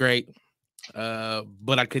 It was great,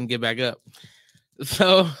 but I couldn't get back up.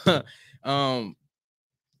 So my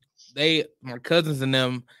cousins and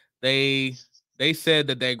them, they said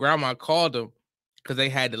that their grandma called them because they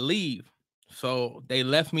had to leave. So they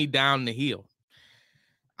left me down the hill.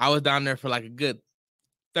 I was down there for like a good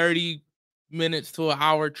 30 minutes to an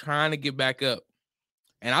hour trying to get back up.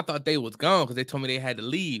 And I thought they was gone because they told me they had to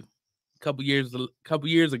leave. A couple years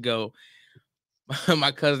ago,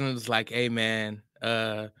 my cousin was like, "Hey man,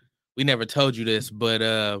 we never told you this,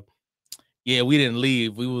 but yeah, we didn't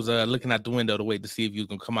leave. We was looking out the window to wait to see if you was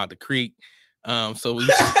gonna come out the creek. So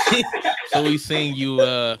we seen you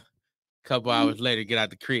a couple hours later get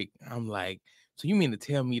out the creek." I'm like, "So you mean to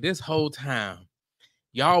tell me this whole time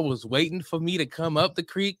y'all was waiting for me to come up the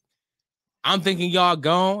creek? I'm thinking y'all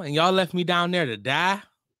gone and y'all left me down there to die?"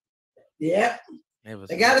 Yep.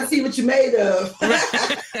 They got to see what you made of.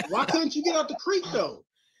 Why couldn't you get out the creek though?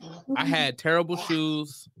 I had terrible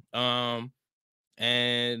shoes, and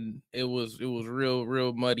it was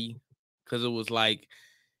real muddy because it was like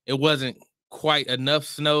it wasn't quite enough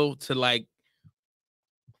snow to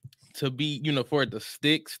be for it to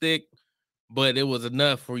stick, but it was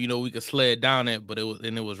enough for we could sled down it. But it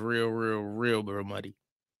was real muddy.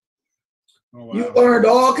 Oh, wow. You learned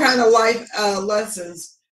all kind of life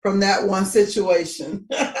lessons from that one situation.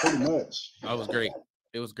 Pretty much. That was great.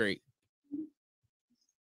 It was great.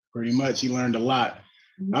 Pretty much. He learned a lot.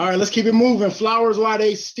 All right, let's keep it moving. Flowers while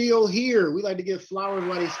they still here. We like to give flowers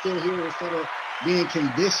while they still here instead of being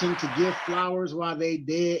conditioned to give flowers while they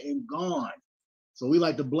dead and gone. So we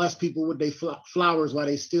like to bless people with their flowers while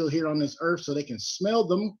they still here on this earth so they can smell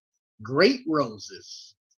them great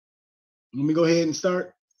roses. Let me go ahead and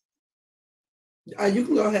start. You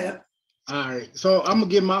can go ahead. All right. So I'm going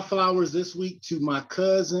to give my flowers this week to my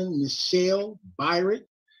cousin, Michelle Byron.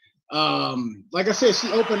 Like I said,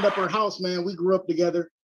 she opened up her house, man. We grew up together.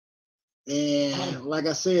 And like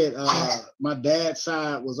I said, my dad's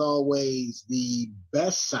side was always the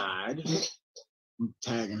best side. I'm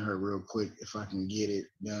tagging her real quick if I can get it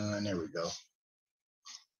done. There we go.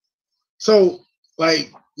 So,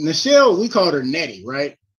 like, Michelle, we called her Nettie,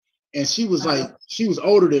 right? And she was she was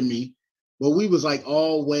older than me, but we was like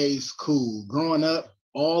always cool. Growing up,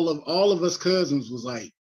 all of us cousins was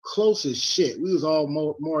like close as shit. We was all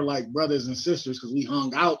more like brothers and sisters because we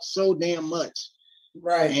hung out so damn much.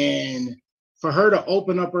 Right. And for her to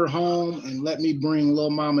open up her home and let me bring little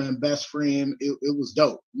mama and best friend, it was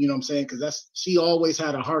dope. You know what I'm saying? Because she always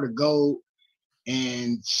had a heart of gold.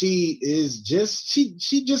 And she is just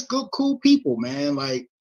she just good, cool people, man. Like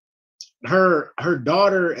her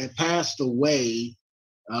daughter had passed away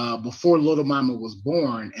before little mama was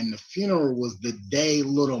born, and the funeral was the day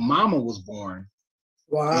little mama was born.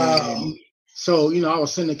 Wow. And so, I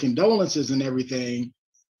was sending condolences and everything,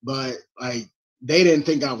 but like they didn't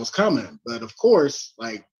think I was coming. But of course,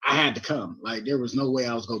 like I had to come. Like there was no way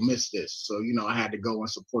I was gonna miss this. So, I had to go and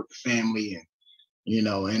support the family, and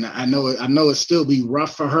and I know it still be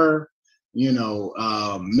rough for her,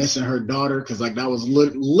 missing her daughter, because like that was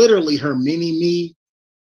literally her mini me.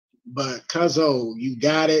 But Cuzzo, you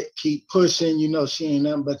got it. Keep pushing. She ain't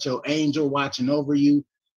nothing but your angel watching over you.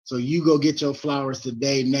 So you go get your flowers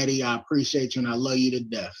today, Nettie. I appreciate you and I love you to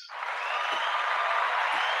death.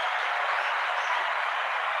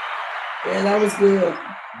 Yeah, that was good.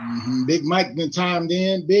 Mm-hmm. Big Mike been chimed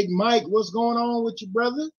in. Big Mike, what's going on with you,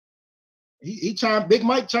 brother? Big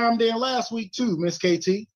Mike chimed in last week too, Miss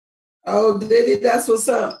KT. Oh, did he? That's what's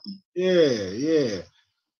up. Yeah.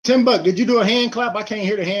 Tim Buck, did you do a hand clap? I can't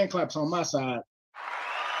hear the hand claps on my side.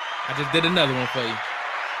 I just did another one for you.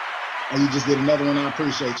 Oh, you just did another one. I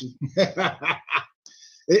appreciate you.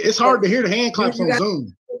 It's hard to hear the hand claps on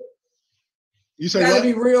Zoom. You say gotta what?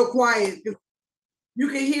 Be real quiet. You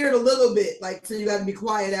can hear it a little bit, so you got to be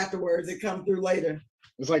quiet afterwards. It come through later.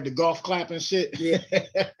 It's like the golf clap and shit. Yeah.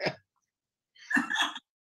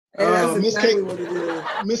 That's exactly what it is.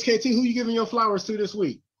 Miss KT, who you giving your flowers to this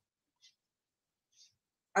week?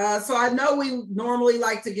 So I know we normally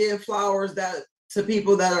like to give flowers to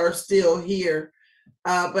people that are still here,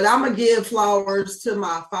 but I'm gonna give flowers to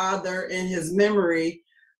my father in his memory,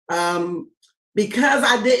 because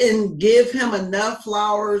I didn't give him enough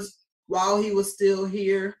flowers while he was still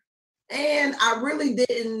here, and I really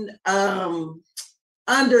didn't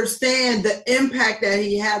understand the impact that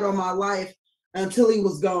he had on my life until he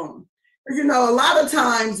was gone. Because a lot of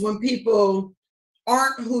times when people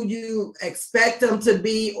aren't who you expect them to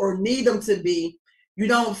be or need them to be, you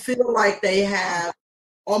don't feel like they have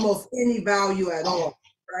almost any value at all,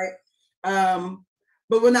 right?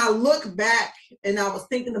 But when I look back and I was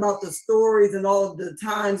thinking about the stories and all of the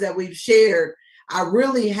times that we've shared, I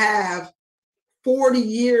really have 40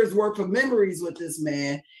 years worth of memories with this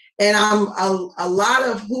man. And a lot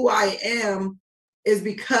of who I am is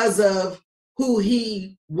because of who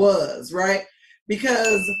he was, right?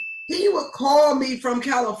 Because he would call me from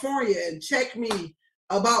California and check me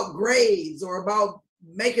about grades or about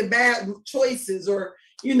making bad choices, or,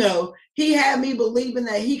 he had me believing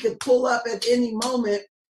that he could pull up at any moment,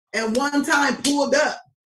 and one time pulled up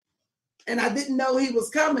and I didn't know he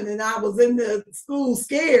was coming, and I was in the school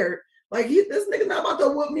scared. Like, this nigga not about to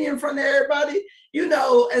whoop me in front of everybody,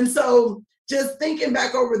 and so just thinking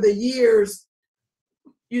back over the years,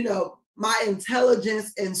 my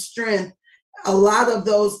intelligence and strength, a lot of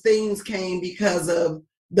those things came because of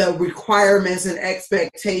the requirements and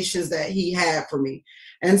expectations that he had for me.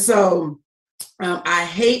 And so I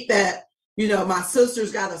hate that, my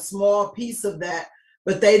sisters got a small piece of that,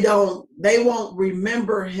 but they won't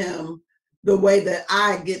remember him the way that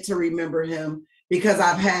I get to remember him, because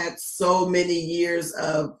I've had so many years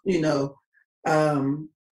of,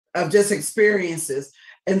 of just experiences.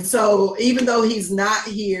 And so even though he's not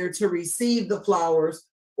here to receive the flowers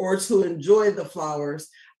or to enjoy the flowers,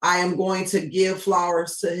 I am going to give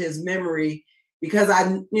flowers to his memory because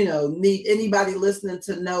I, need anybody listening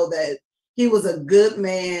to know that he was a good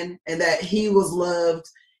man and that he was loved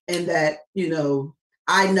and that,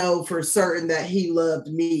 I know for certain that he loved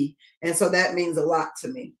me. And so that means a lot to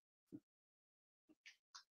me.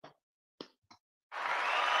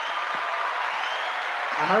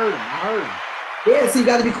 I heard him. Yeah, so you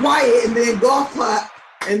got to be quiet and then golf clap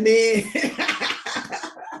and then,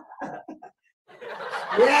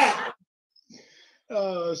 yeah.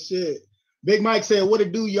 Oh, shit. Big Mike said, what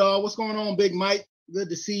it do, y'all? What's going on, Big Mike? Good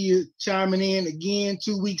to see you chiming in again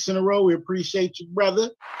 2 weeks in a row. We appreciate you, brother.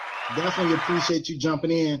 Definitely appreciate you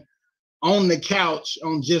jumping in on the couch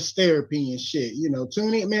on Just Therapy and shit.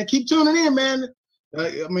 Tune in, man. Keep tuning in, man.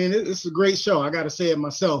 It's a great show. I got to say it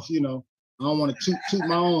myself, I don't want to toot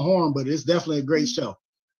my own horn, but it's definitely a great show.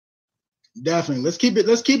 Definitely. Let's keep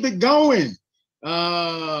it going.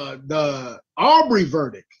 The Arbery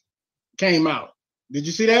verdict came out. Did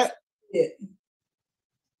you see that? Yeah.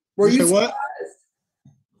 Were you what?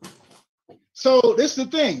 So this is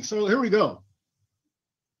the thing. So here we go.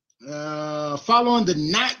 Following the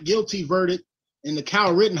not guilty verdict in the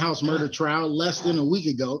Kyle Rittenhouse murder trial less than a week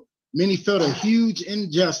ago, many felt a huge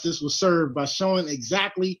injustice was served by showing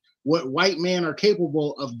exactly what white men are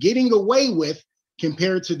capable of getting away with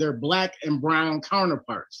compared to their black and brown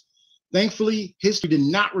counterparts. Thankfully, history did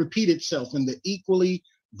not repeat itself in the equally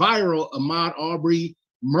viral Ahmaud Arbery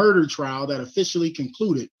murder trial that officially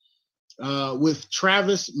concluded with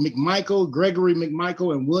Travis McMichael, Gregory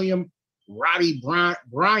McMichael, and William Roddy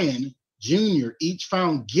Bryan Jr. each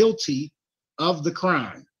found guilty of the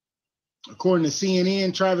crime. According to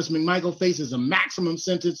CNN, Travis McMichael faces a maximum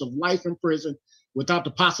sentence of life in prison without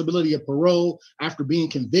the possibility of parole after being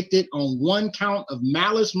convicted on 1 count of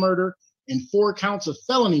malice murder and 4 counts of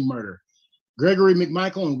felony murder. Gregory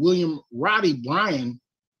McMichael and William Roddy Bryan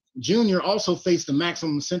Jr. also faced the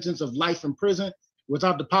maximum sentence of life in prison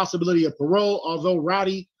without the possibility of parole, although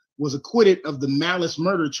Roddy was acquitted of the malice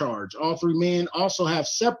murder charge. All 3 men also have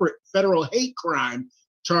separate federal hate crime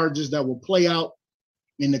charges that will play out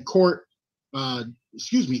in court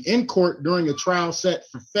during a trial set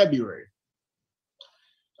for February.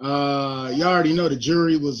 You already know the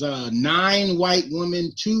jury was 9 white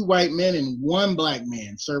women, 2 white men, and 1 black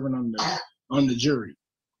man serving on the jury.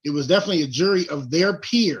 It was definitely a jury of their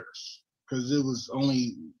peers because it was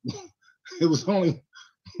only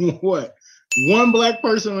what? 1 black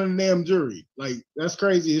person on the damn jury. Like, that's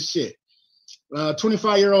crazy as shit.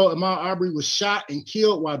 25-year-old Ahmaud Arbery was shot and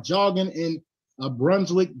killed while jogging in a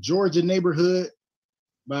Brunswick, Georgia neighborhood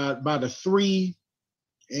by the 3.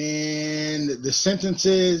 And the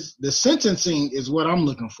sentencing is what I'm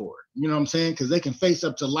looking for. You know what I'm saying? Because they can face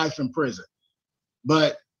up to life in prison.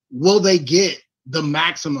 But will they get the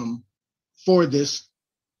maximum for this?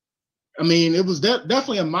 It was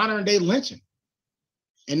definitely a modern day lynching.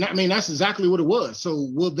 And that's exactly what it was. So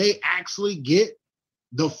will they actually get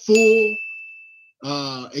the full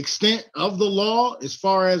extent of the law as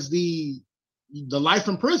far as the life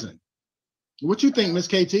in prison? What you think, Miss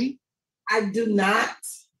KT? I do not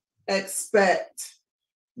expect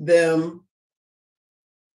them.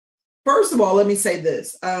 First of all, let me say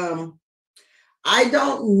this. I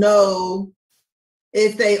don't know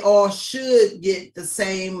if they all should get the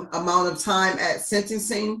same amount of time at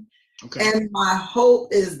sentencing. Okay. And my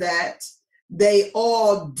hope is that they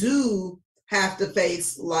all do have to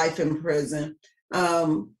face life in prison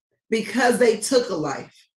because they took a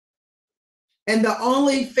life. And the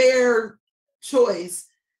only fair choice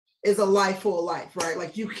is a life for a life, right?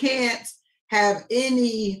 Like, you can't have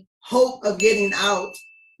any hope of getting out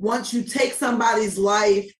once you take somebody's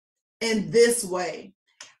life in this way.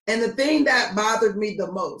 And the thing that bothered me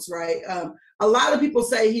the most, right? A lot of people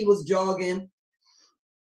say he was jogging.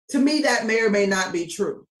 To me, that may or may not be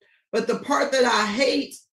true. But the part that I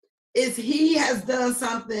hate is he has done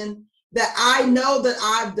something that I know that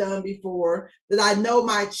I've done before, that I know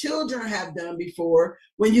my children have done before.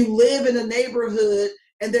 When you live in a neighborhood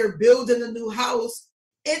and they're building a new house,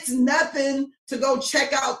 it's nothing to go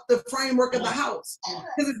check out the framework of the house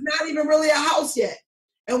because it's not even really a house yet.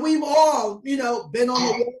 And we've all, been on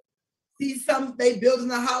the road, see they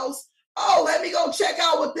building a house. Oh, let me go check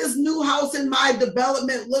out what this new house in my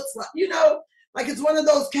development looks like. Like, it's one of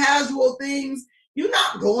those casual things. You're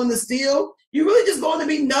not going to steal. You're really just going to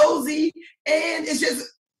be nosy. And it's just,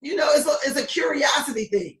 it's a curiosity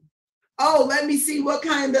thing. Oh, let me see what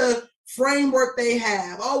kind of framework they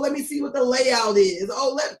have. Oh, let me see what the layout is.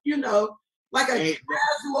 Oh, like a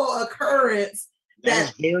casual occurrence.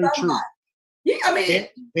 That's very true. Yeah,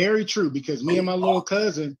 very true, because me and my little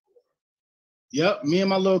cousin, Yep, me and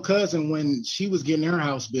my little cousin, when she was getting her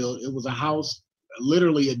house built, it was a house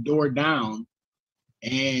literally a door down,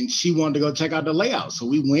 and she wanted to go check out the layout. So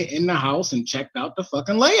we went in the house and checked out the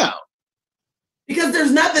fucking layout. Because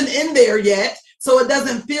there's nothing in there yet, so it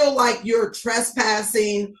doesn't feel like you're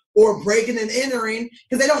trespassing or breaking and entering,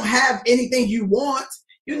 because they don't have anything you want.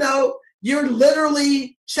 You know, you're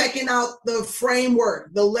literally checking out the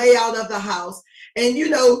framework, the layout of the house, and you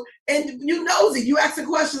know, and you nosy, you asking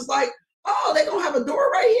questions like, oh, they gonna have a door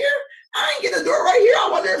right here? I ain't get a door right here. I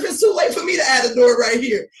wonder if it's too late for me to add a door right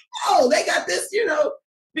here. Oh, they got this, you know,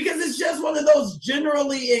 because it's just one of those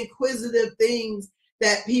generally inquisitive things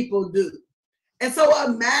that people do. And so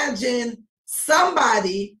imagine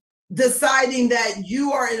somebody deciding that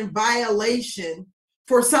you are in violation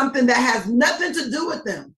for something that has nothing to do with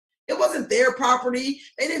them. It wasn't their property.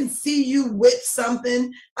 They didn't see you with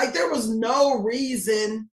something. Like, there was no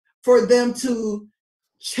reason for them to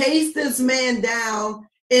chase this man down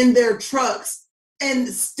in their trucks and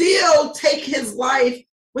still take his life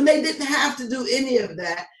when they didn't have to do any of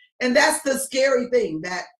that. And that's the scary thing,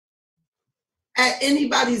 that at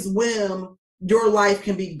anybody's whim, your life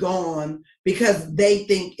can be gone because they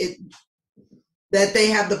think that they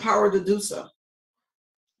have the power to do so.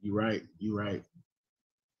 You're right. You're right.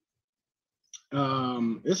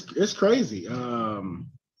 It's crazy.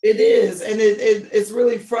 It is, and it's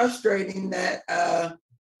really frustrating that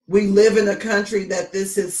we live in a country that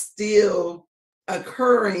this is still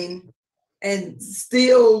occurring and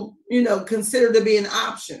still, you know, considered to be an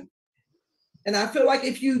option. And I feel like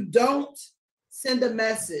if you don't send a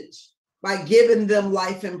message by giving them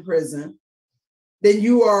life in prison, then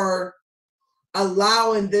you are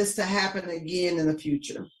allowing this to happen again in the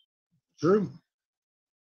future. True.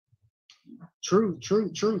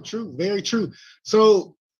 Very true.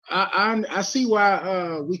 So I see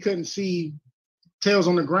why we couldn't see Tails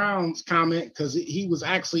on the Ground's comment, because he was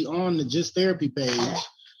actually on the Just Therapy page,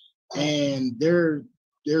 and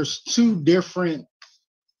there's two different,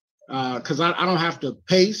 because I don't have to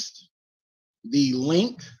paste the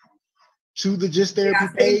link to the Just Therapy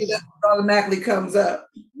page. It automatically comes up.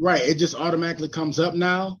 Right, it just automatically comes up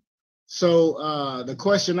now. So the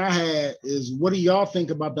question I had is, what do y'all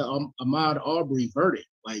think about the Ahmaud Arbery verdict?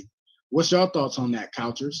 Like, what's y'all thoughts on that,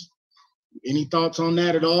 Couchers? Any thoughts on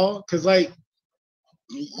that at all? Because, like,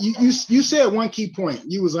 you said one key point.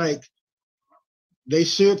 You was like, they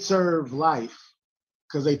should serve life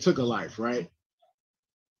because they took a life, right?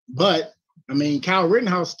 But, I mean, Kyle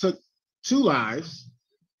Rittenhouse took 2 lives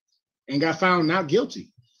and got found not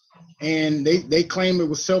guilty. And they claim it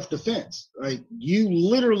was self-defense. Like, you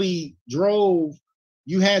literally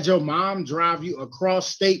you had your mom drive you across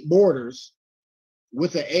state borders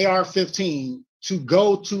with an AR-15 to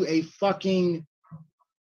go to a fucking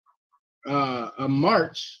a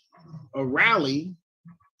march, a rally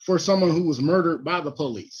for someone who was murdered by the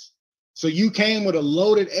police. So you came with a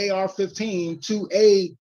loaded AR-15 to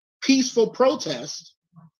a peaceful protest.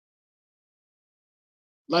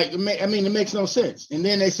 Like, I mean, it makes no sense. And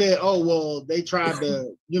then they said, oh, well, they tried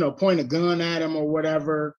to, you know, point a gun at him or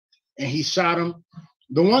whatever, and he shot him.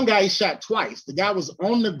 The one guy he shot twice. The guy was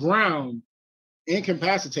on the ground,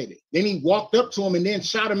 incapacitated. Then he walked up to him and then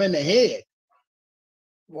shot him in the head.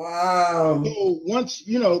 Wow. So once,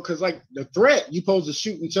 you know, because like the threat, you're supposed to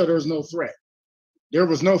shoot until there was no threat. There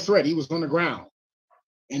was no threat. He was on the ground.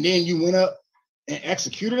 And then you went up and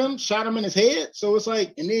executed him, shot him in his head. So it's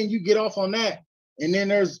like, and then you get off on that. And then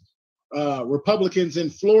there's Republicans in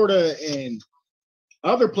Florida and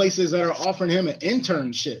other places that are offering him an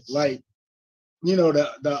internship. Like, you know,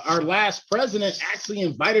 our last president actually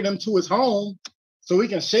invited him to his home so he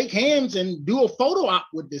can shake hands and do a photo op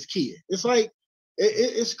with this kid. It's like,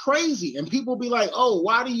 it's crazy. And people be like, oh,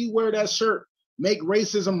 why do you wear that shirt? Make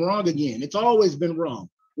racism wrong again. It's always been wrong.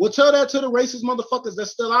 Well, tell that to the racist motherfuckers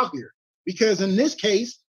that's still out here. Because in this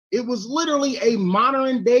case, it was literally a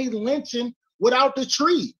modern day lynching without the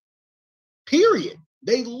tree, period.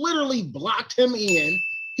 They literally blocked him in.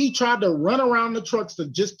 He tried to run around the trucks to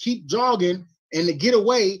just keep jogging and to get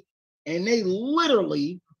away. And they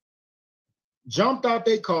literally jumped out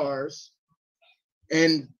their cars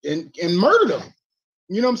and murdered him.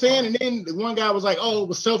 You know what I'm saying? And then the one guy was like, oh, it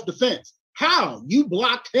was self-defense. How? You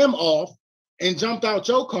blocked him off and jumped out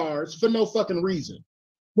your cars for no fucking reason.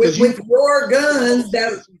 With your guns,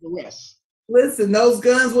 listen, those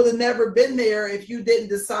guns would have never been there if you didn't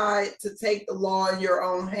decide to take the law in your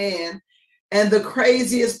own hand. And the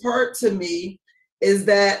craziest part to me is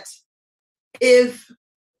that if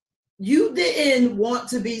you didn't want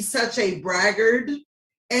to be such a braggart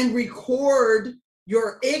and record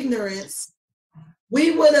your ignorance,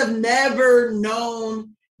 we would have never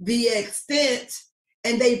known the extent,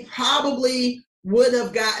 and they probably would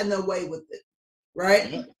have gotten away with it,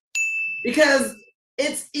 right? Because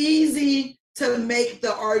it's easy to make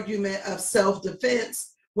the argument of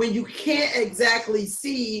self-defense when you can't exactly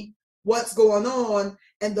see what's going on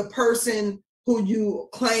and the person who you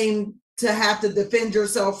claim to have to defend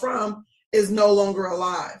yourself from is no longer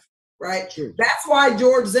alive, right? True. That's why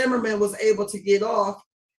George Zimmerman was able to get off,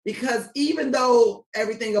 because even though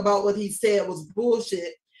everything about what he said was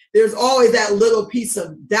bullshit, there's always that little piece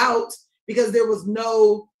of doubt because there was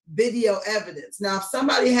no video evidence. Now, if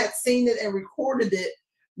somebody had seen it and recorded it,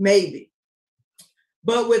 maybe.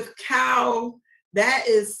 But with Cal, that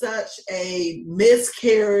is such a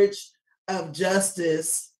miscarriage of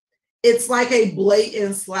justice. It's like a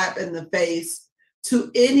blatant slap in the face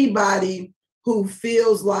to anybody who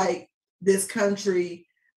feels like this country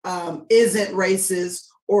isn't racist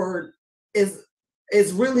or is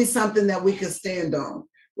really something that we can stand on,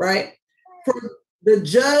 right? For the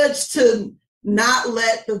judge to not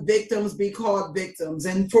let the victims be called victims,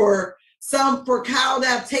 and for Cal to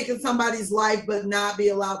have taken somebody's life but not be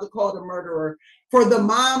allowed to call the murderer, for the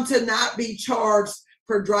mom to not be charged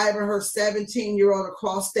for driving her 17-year-old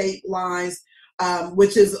across state lines,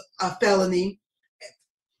 which is a felony.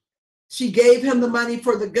 She gave him the money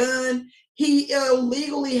for the gun. He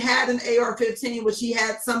illegally had an AR-15, which he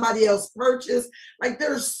had somebody else purchase. Like,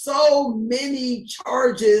 there's so many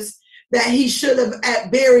charges that he should have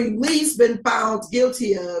at very least been found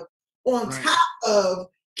guilty of, on top of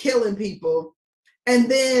killing people.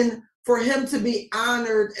 And then for him to be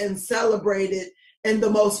honored and celebrated in the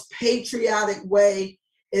most patriotic way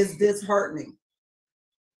is disheartening.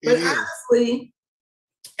 But honestly,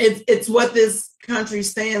 it's what this country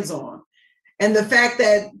stands on. And the fact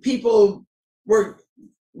that people were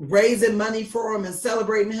raising money for him and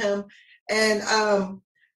celebrating him. And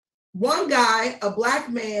one guy, a black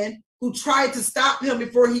man, who tried to stop him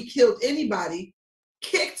before he killed anybody,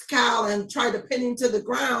 kicked Kyle and tried to pin him to the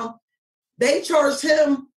ground. They charged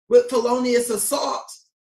him with felonious assault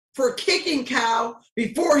for kicking Kyle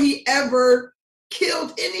before he ever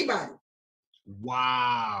killed anybody.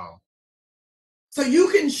 Wow. So you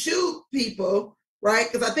can shoot people,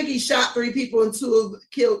 right? Because I think he shot 3 people and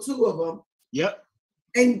killed 2 of them. Yep.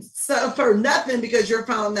 And suffer nothing because you're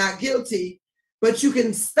found not guilty. But you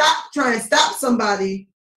can try and stop somebody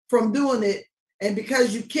from doing it, and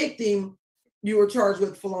because you kicked him, you were charged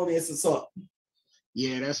with felonious assault.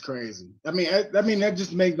 Yeah, that's crazy. I mean, that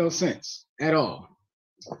just makes no sense at all.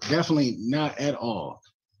 Definitely not at all.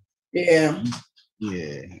 Yeah.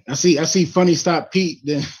 Yeah. I see Funny Stop Pete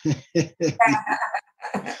then.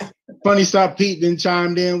 Funny Stop Pete then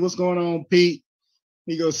chimed in. What's going on, Pete?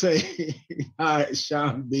 He go say, hi,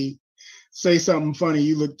 Sean B. Say something funny.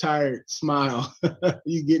 You look tired. Smile.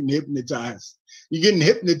 You getting hypnotized. You're getting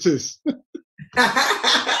hypnotist.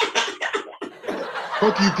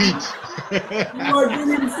 Fuck you, Pete. You are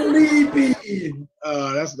getting sleepy.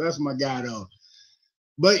 That's my guy though.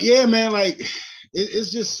 But yeah, man, like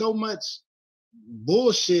it's just so much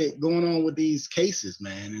bullshit going on with these cases,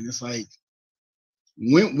 man. And it's like,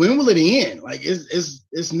 when will it end? Like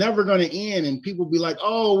it's never gonna end. And people be like,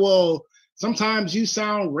 oh well, sometimes you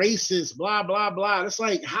sound racist, blah blah blah. It's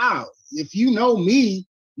like, how? If you know me,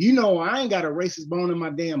 you know I ain't got a racist bone in my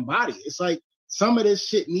damn body. It's like some of this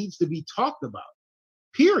shit needs to be talked about,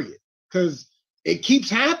 period. Because it keeps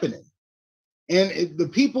happening. And the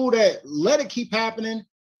people that let it keep happening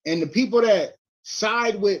and the people that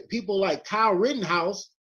side with people like Kyle Rittenhouse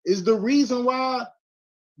is the reason why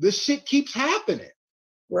the shit keeps happening.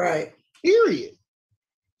 Right. Period.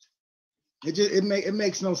 It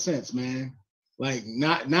makes no sense, man. Like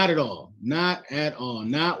not at all. Not at all.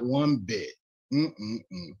 Not one bit. And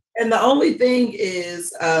the only thing is,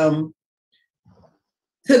 to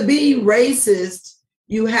be racist,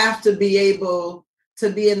 you have to be able to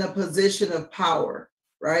be in a position of power,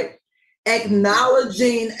 right?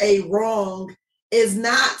 Acknowledging a wrong is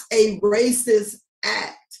not a racist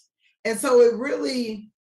act. And so it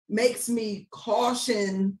really makes me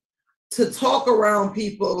caution to talk around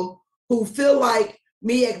people who feel like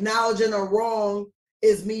me acknowledging a wrong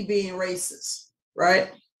is me being racist,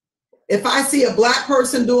 right? If I see a black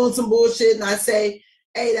person doing some bullshit and I say,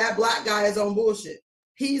 hey, that black guy is on bullshit,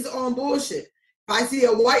 he's on bullshit. If I see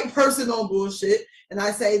a white person on bullshit and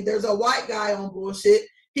I say there's a white guy on bullshit,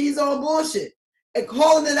 he's on bullshit. And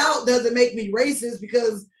calling it out doesn't make me racist,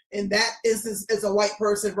 because in that instance, it's a white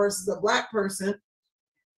person versus a black person.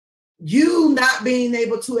 You not being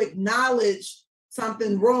able to acknowledge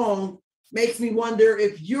something wrong makes me wonder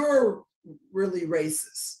if you're really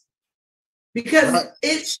racist. Because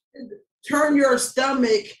it should turn your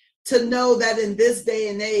stomach to know that in this day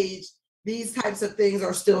and age, these types of things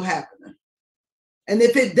are still happening. And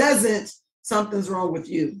if it doesn't, something's wrong with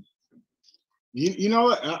you. You know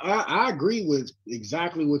what? I agree with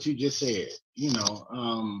exactly what you just said, you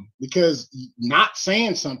know, because not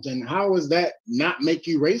saying something, how does that not make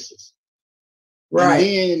you racist? Right. And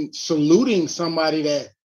then saluting somebody that,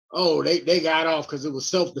 oh, they got off because it was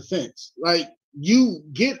self-defense. Like, you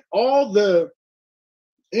get all the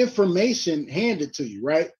information handed to you,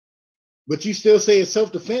 right? But you still say it's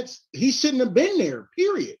self-defense. He shouldn't have been there,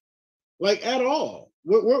 period. Like, at all.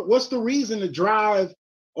 What's the reason to drive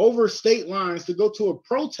over state lines to go to a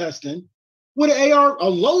protesting with a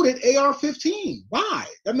loaded AR-15? Why?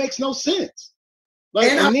 That makes no sense.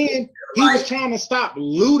 Like, and then he was trying to stop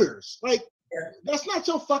looters. Like, that's not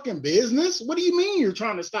your fucking business. What do you mean you're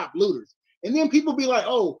trying to stop looters? And then people be like,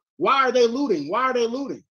 oh, why are they looting? Why are they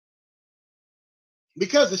looting?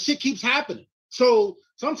 Because the shit keeps happening. So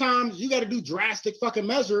sometimes you got to do drastic fucking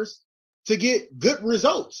measures to get good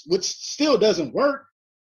results, which still doesn't work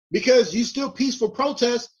because you still peaceful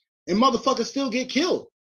protest and motherfuckers still get killed.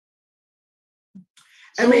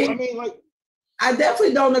 So, I mean, like, I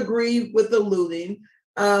definitely don't agree with the looting.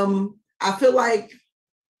 I feel like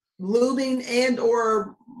looting and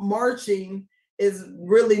or marching is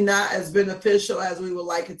really not as beneficial as we would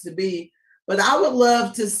like it to be. But I would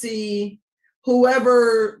love to see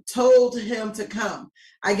whoever told him to come.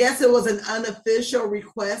 I guess it was an unofficial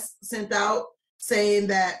request sent out saying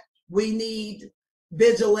that we need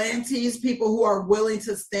vigilantes, people who are willing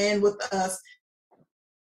to stand with us,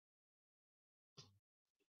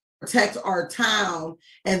 protect our town.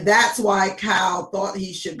 And that's why Kyle thought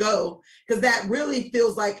he should go, because that really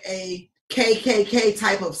feels like a KKK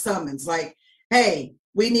type of summons. Like, hey,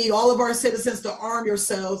 we need all of our citizens to arm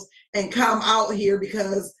yourselves and come out here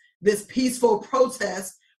because this peaceful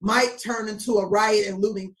protest might turn into a riot and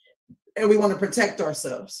looting, and we want to protect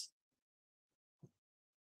ourselves.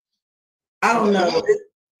 I don't know.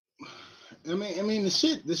 I mean, the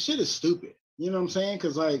shit is stupid. You know what I'm saying?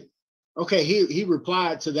 Because, like, okay, he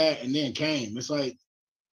replied to that and then came. It's like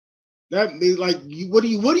that. Like, what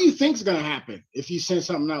do you think's gonna happen if you send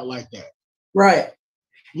something out like that? Right.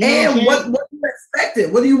 You know and what you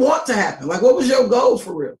expected? What do you want to happen? Like, what was your goal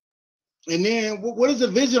for real? And then what is a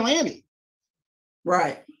vigilante?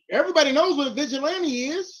 Right. Everybody knows what a vigilante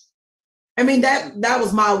is. I mean, that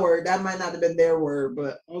was my word. That might not have been their word,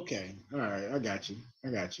 but okay. All right. I got you.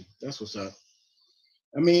 That's what's up.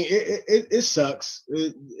 I mean, it sucks.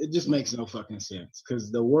 It just makes no fucking sense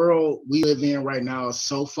because the world we live in right now is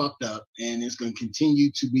so fucked up, and it's going to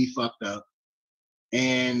continue to be fucked up.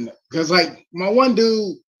 And because, like, my one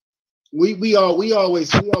dude, we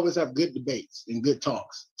always have good debates and good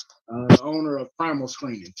talks. The owner of Primal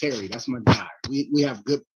Screening, Terry, that's my guy. We have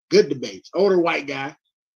good debates. Older white guy,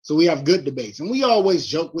 so we have good debates, and we always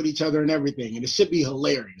joke with each other and everything, and it should be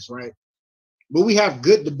hilarious, right? But we have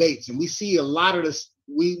good debates, and we see a lot of this.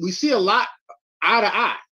 We see a lot eye to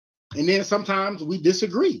eye, and then sometimes we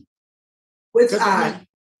disagree. Which eye?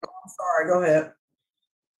 I'm sorry. Go ahead.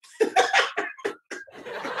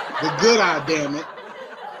 The good eye, damn it.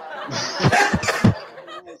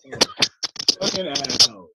 Fucking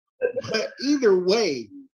asshole. But either way,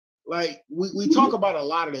 like, we talk about a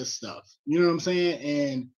lot of this stuff. You know what I'm saying?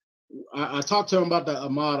 And I talked to him about the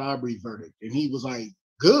Ahmaud Arbery verdict, and he was like,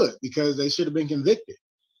 good, because they should have been convicted.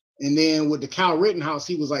 And then with the Kyle Rittenhouse,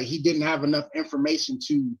 he was like, he didn't have enough information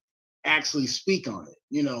to actually speak on it,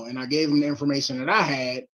 you know, and I gave him the information that I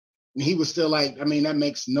had, and he was still like, I mean, that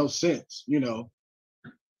makes no sense, you know.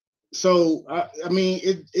 So, I mean,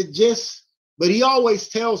 it just, but he always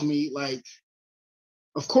tells me, like,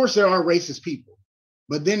 of course there are racist people,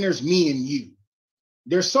 but then there's me and you.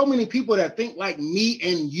 There's so many people that think like me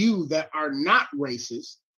and you that are not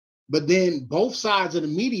racist, but then both sides of the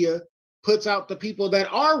media puts out the people that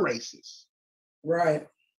are racist. Right.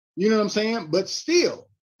 You know what I'm saying? But still,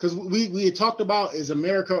 because we had talked about, is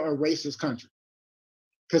America a racist country?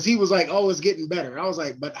 Because he was like, oh, it's getting better. I was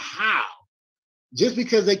like, but how? Just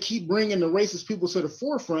because they keep bringing the racist people to the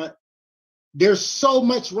forefront, there's so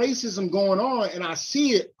much racism going on, and I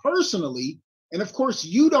see it personally. And of course,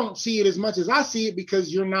 you don't see it as much as I see it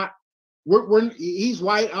because you're not, he's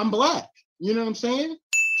white, I'm black. You know what I'm saying?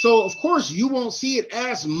 So of course you won't see it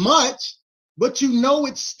as much, but you know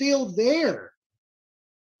it's still there.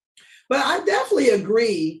 But I definitely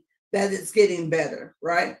agree that it's getting better,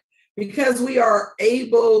 right? Because we are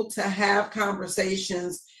able to have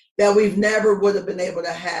conversations that we've never would have been able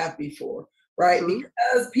to have before, right? Mm-hmm.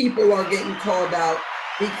 Because people are getting called out,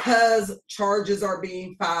 because charges are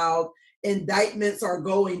being filed, indictments are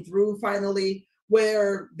going through finally,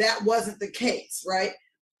 where that wasn't the case, right?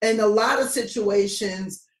 in a lot of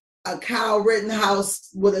situations, a Kyle Rittenhouse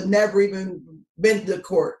would have never even been to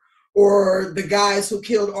court, or the guys who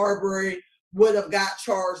killed Arbery would have got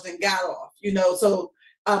charged and got off, So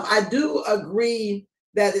I do agree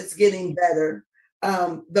that it's getting better.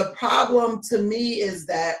 The problem to me is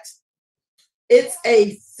that it's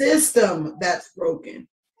a system that's broken.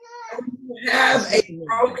 You have a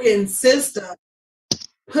broken system.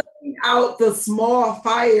 Putting out the small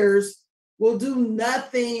fires will do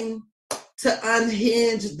nothing to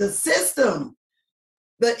unhinge the system.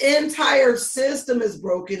 The entire system is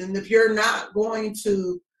broken. And if you're not going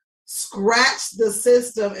to scratch the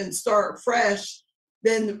system and start fresh,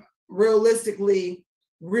 then realistically,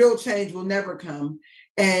 real change will never come.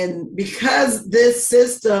 And because this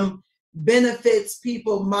system benefits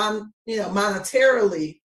people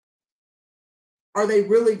monetarily, are they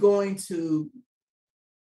really going to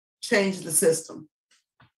change the system?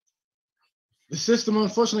 The system,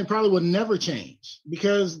 unfortunately, probably will never change,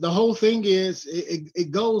 because the whole thing is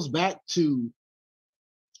it goes back to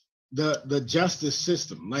the justice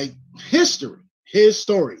system, like history, his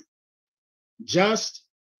story, just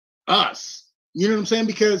us. You know what I'm saying?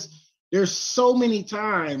 Because there's so many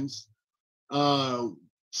times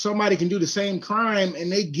somebody can do the same crime and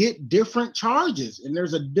they get different charges and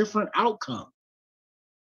there's a different outcome.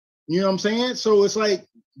 You know what I'm saying? So it's like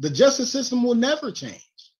the justice system will never change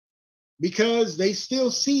because they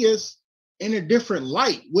still see us in a different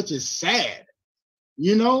light, which is sad.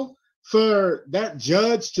 For that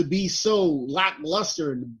judge to be so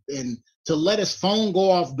lackluster and to let his phone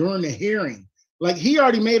go off during the hearing, like he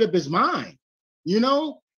already made up his mind,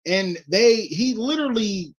 and he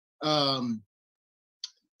literally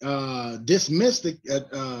dismissed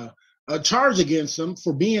a charge against him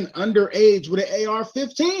for being underage with an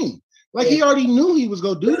AR-15. Like he already knew he was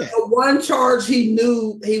going to do that. The one charge he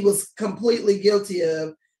knew he was completely guilty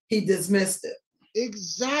of, he dismissed it.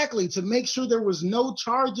 Exactly, to make sure there was no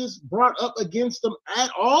charges brought up against them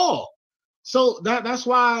at all. So that's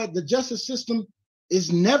why the justice system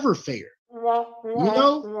is never fair. But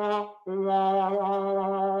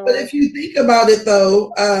if you think about it,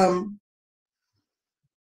 though,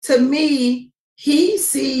 to me, he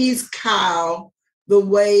sees Kyle the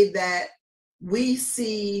way that we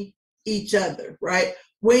see each other, right?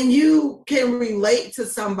 When you can relate to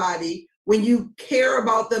somebody, when you care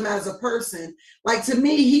about them as a person, like to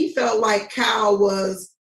me, he felt like Kyle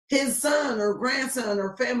was his son or grandson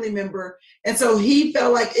or family member. And so he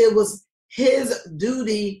felt like it was his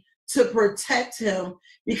duty to protect him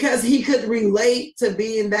because he could relate to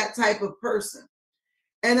being that type of person.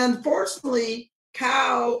 And unfortunately,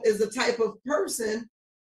 Kyle is the type of person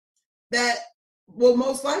that will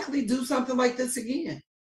most likely do something like this again.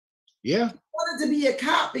 Yeah. He wanted to be a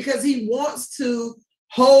cop because he wants to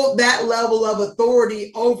hold that level of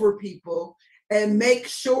authority over people and make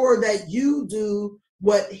sure that you do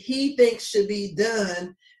what he thinks should be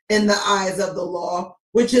done in the eyes of the law,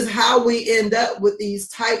 which is how we end up with these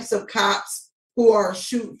types of cops who are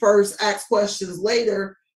shoot first, ask questions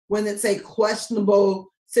later when it's a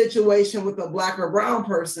questionable situation with a Black or brown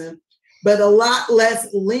person, but a lot less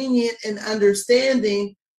lenient and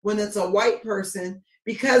understanding when it's a white person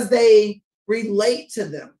because they relate to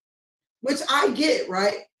them, which I get,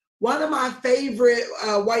 right? One of my favorite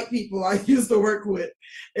white people I used to work with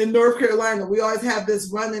in North Carolina, we always have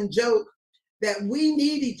this running joke that we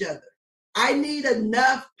need each other. I need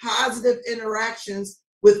enough positive interactions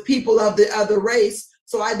with people of the other race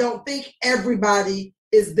so I don't think everybody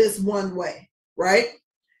is this one way, right?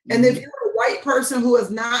 Mm-hmm. And if you're a white person who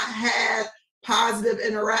has not had positive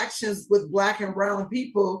interactions with Black and brown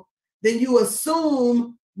people, then you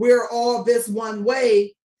assume we're all this one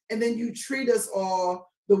way, and then you treat us all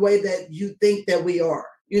the way that you think that we are.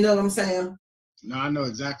 You know what I'm saying? No, I know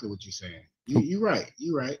exactly what you're saying. You're right.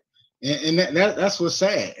 You're right. And that's what's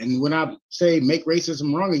sad. And when I say make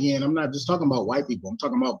racism wrong again, I'm not just talking about white people. I'm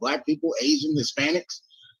talking about Black people, Asian, Hispanics,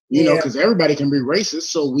 you know, because everybody can be racist.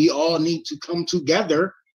 So we all need to come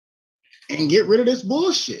together and get rid of this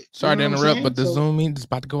bullshit. Sorry to interrupt, but the Zoom meeting is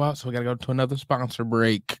about to go out, so we got to go to another sponsor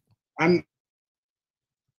break.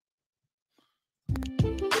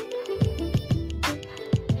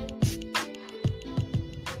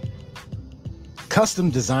 Custom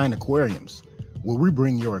Design Aquariums, where we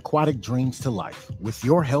bring your aquatic dreams to life. With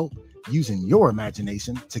your help, using your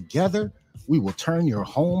imagination, together, we will turn your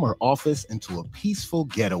home or office into a peaceful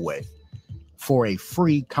getaway. For a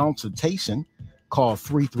free consultation, call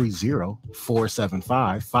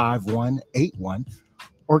 330-475-5181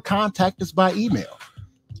 or contact us by email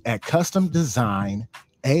at customdesign@gmail.com.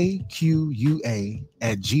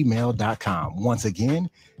 CUSTOMDESIGN@gmail.com. Once again,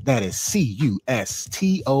 that is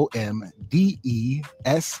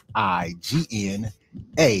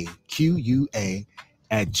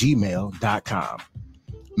CUSTOMDESIGNAQUA@gmail.com.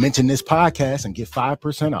 Mention this podcast and get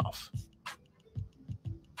 5% off.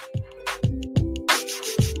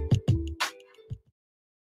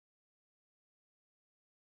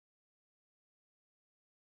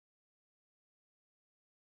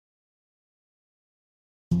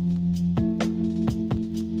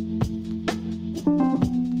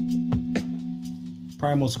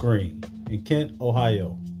 Primal Screen in Kent,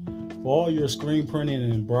 Ohio. For all your screen printing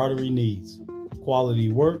and embroidery needs,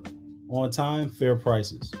 quality work, on time, fair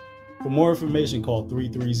prices. For more information, call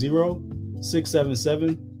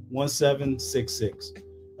 330-677-1766.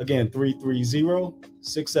 Again,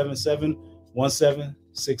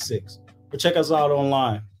 330-677-1766. Or check us out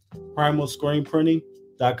online,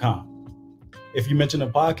 primalscreenprinting.com. If you mention a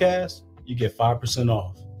podcast, you get 5%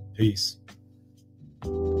 off. Peace.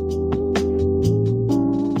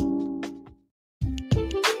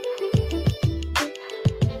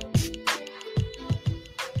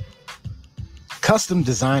 Custom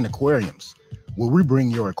Design Aquariums, where we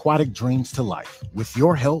bring your aquatic dreams to life. With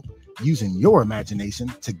your help, using your imagination,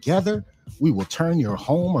 together, we will turn your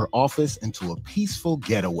home or office into a peaceful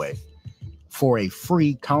getaway. For a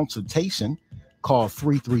free consultation, call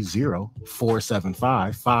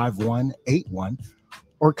 330-475-5181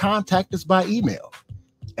 or contact us by email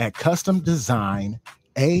at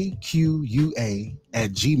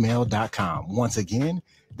customdesignaqua@gmail.com. Once again,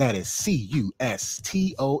 that is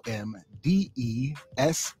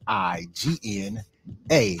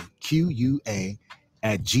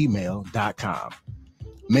CUSTOMDESIGNAQUA@gmail.com.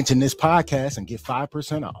 Mention this podcast and get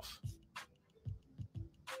 5% off.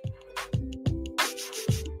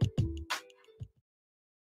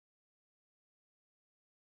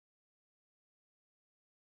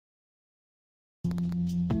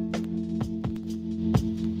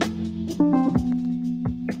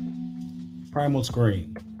 Primal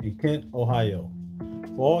Screen in Kent, Ohio.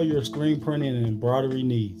 For all your screen printing and embroidery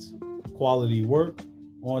needs, quality work,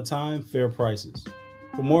 on time, fair prices.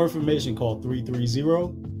 For more information, call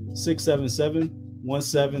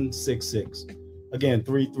 330-677-1766. Again,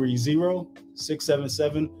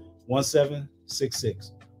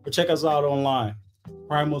 330-677-1766. Or check us out online,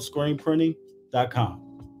 primalscreenprinting.com.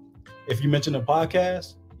 If you mention a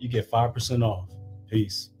podcast, you get 5% off.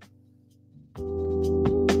 Peace.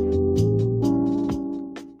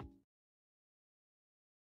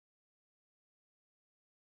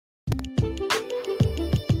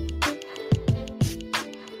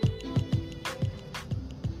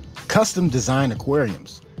 Custom Design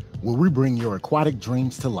Aquariums, where we bring your aquatic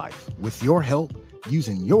dreams to life. With your help,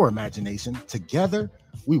 using your imagination, together,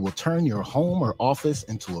 we will turn your home or office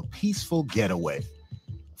into a peaceful getaway.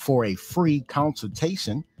 For a free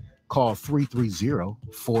consultation, call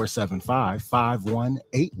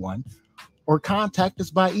 330-475-5181 or contact us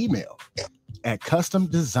by email at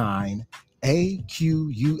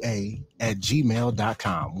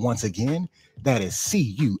customdesignaqua@gmail.com. Once again, that is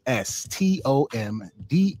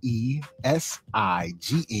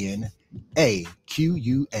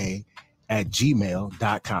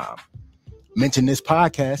CUSTOMDESIGNAQUA@gmail.com. Mention this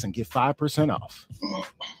podcast and get 5% off.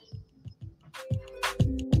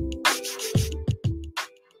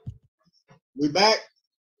 We back.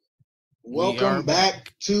 Welcome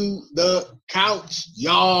back to the couch,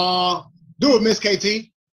 y'all. Do it, Miss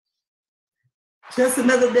KT. Just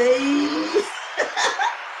another day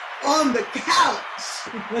on the couch.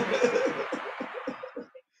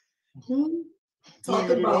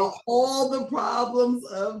 Talking about all the problems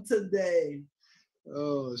of today.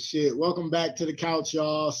 Oh, shit. Welcome back to the couch,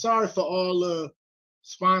 y'all. Sorry for all the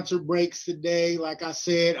sponsor breaks today. Like I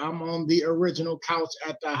said, I'm on the original couch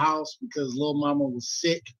at the house because Lil Mama was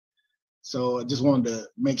sick. So I just wanted to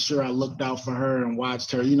make sure I looked out for her and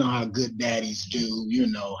watched her. You know how good daddies do. You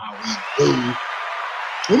know how we do.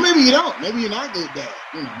 Well, maybe you don't. Maybe you're not good dad.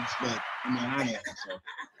 You know, but I mean, I am. So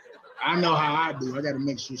I know how I do. I got to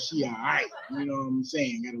make sure she all right. You know what I'm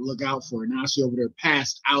saying? Got to look out for her. Now she over there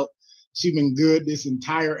passed out. She been good this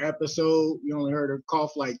entire episode. You only heard her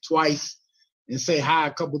cough like twice and say hi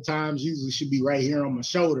a couple times. Usually she'd be right here on my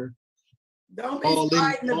shoulder. Don't be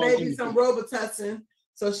sliding the baby some Robitussin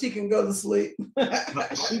so she can go to sleep.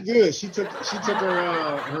 She good. She took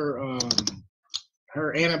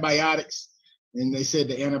her antibiotics, and they said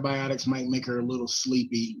the antibiotics might make her a little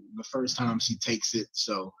sleepy the first time she takes it.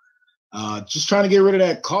 So just trying to get rid of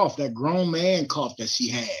that cough, that grown man cough that she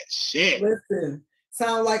had. Shit. Listen,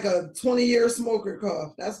 sound like a 20-year smoker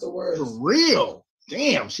cough. That's the worst. For real.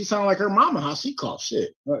 Damn, she sounded like her mama. How she called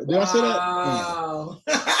shit. Did I say that? Wow.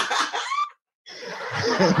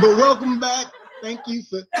 But welcome back. Thank you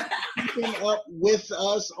for keeping up with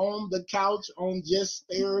us on the couch on Just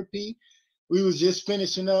Therapy. We was just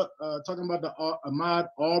finishing up talking about the Ahmaud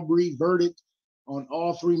Arbery verdict on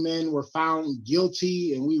all three men were found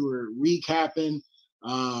guilty, and we were recapping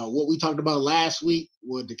what we talked about last week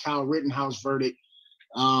with the Kyle Rittenhouse verdict.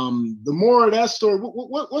 The moral of that story.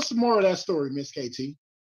 What's the moral of that story, Miss KT?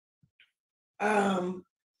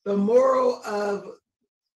 The moral of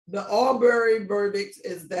the Arbery verdict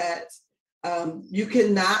is that you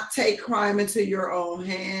cannot take crime into your own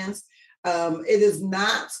hands. It is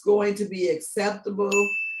not going to be acceptable.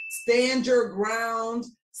 Stand your ground.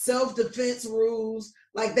 Self-defense rules,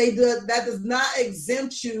 like they do, that does not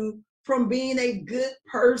exempt you from being a good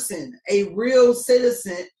person, a real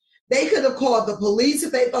citizen. They could have called the police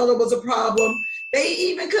if they thought it was a problem. They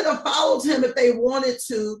even could have followed him if they wanted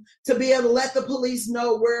to be able to let the police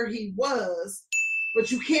know where he was. But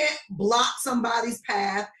you can't block somebody's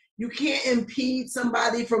path. You can't impede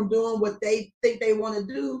somebody from doing what they think they want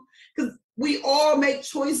to do, because we all make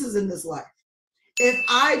choices in this life. If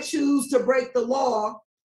I choose to break the law,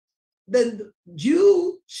 then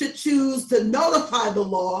you should choose to notify the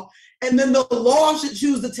law, and then the law should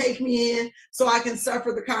choose to take me in so I can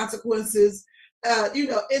suffer the consequences, in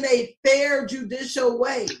a fair judicial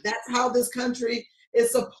way. That's how this country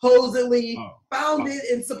is supposedly founded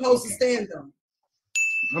and supposed to stand on.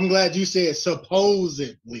 I'm glad you said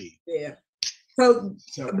supposedly. Yeah. So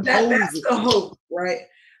that's the hope, right?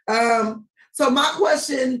 So my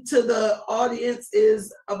question to the audience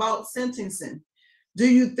is about sentencing. Do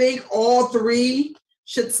you think all three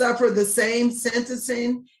should suffer the same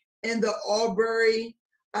sentencing in the Arbery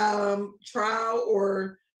trial,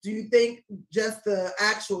 or do you think just the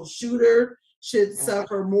actual shooter should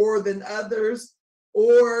suffer more than others,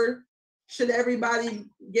 or should everybody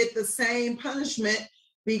get the same punishment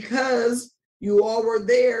because you all were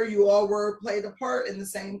there, you all were played a part in the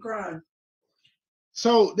same crime?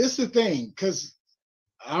 So this is the thing, because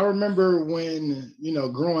I remember when,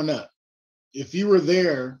 growing up, if you were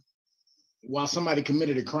there while somebody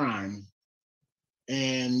committed a crime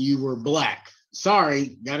and you were Black,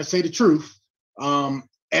 sorry, got to say the truth,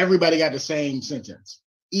 everybody got the same sentence,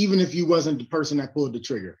 even if you wasn't the person that pulled the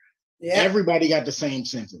trigger. Yeah. Everybody got the same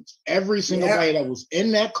sentence. Every single body that was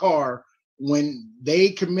in that car when they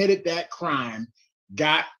committed that crime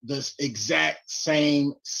got the exact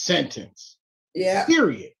same sentence. Yeah.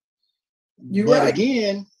 Period. But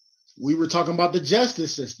again, we were talking about the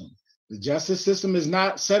justice system. The justice system is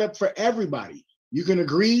not set up for everybody. You can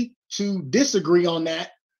agree to disagree on that,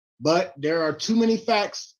 but there are too many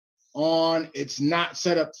facts on it's not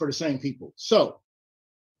set up for the same people. So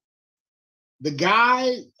the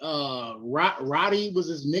guy, Roddy was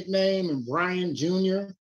his nickname, and Brian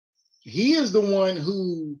Jr., he is the one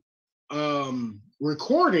who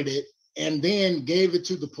recorded it and then gave it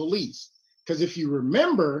to the police. Because if you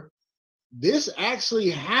remember, this actually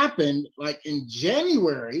happened like in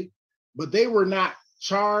January, but they were not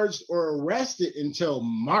charged or arrested until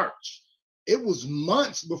March. It was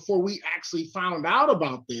months before we actually found out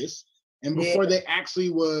about this and before they actually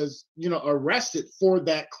was, arrested for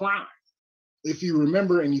that crime. If you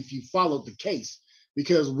remember and if you followed the case,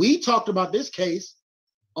 because we talked about this case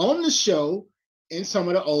on the show in some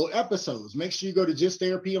of the old episodes. Make sure you go to Just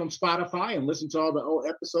Therapy on Spotify and listen to all the old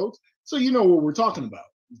episodes so you know what we're talking about.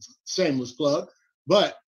 Shameless plug.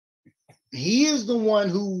 But he is the one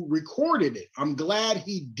who recorded it. I'm glad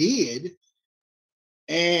he did.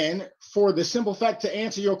 And for the simple fact, to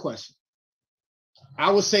answer your question,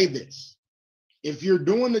 I would say this. If you're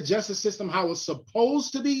doing the justice system how it's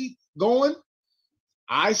supposed to be going,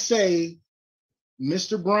 I say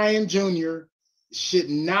Mr. Brian Jr. should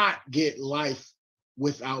not get life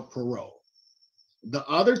without parole. The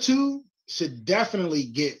other two should definitely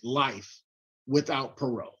get life without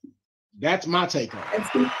parole. That's my take on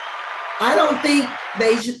it. I don't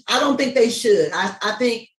think they should. I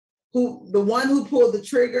think the one who pulled the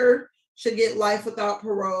trigger should get life without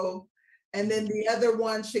parole, and then the other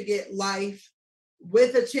one should get life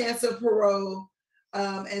with a chance of parole,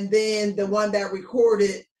 and then the one that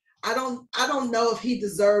recorded, I don't know if he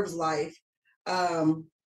deserves life,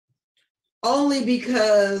 only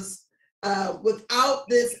because without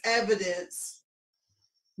this evidence,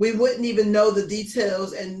 we wouldn't even know the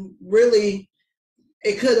details, and really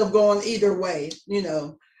it could have gone either way,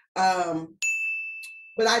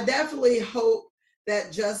 but I definitely hope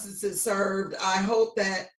that justice is served. I hope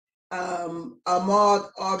that Ahmaud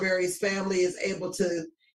Arbery's family is able to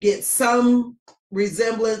get some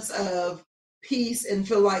resemblance of peace and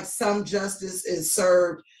feel like some justice is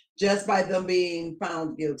served just by them being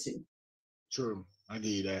found guilty. True. I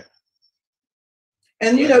give you that.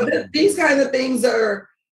 And, these kind of things are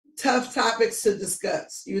tough topics to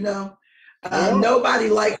discuss, Nobody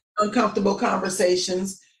likes uncomfortable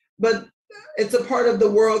conversations, but it's a part of the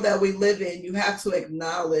world that we live in. You have to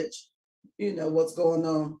acknowledge, what's going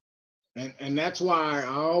on. And that's why I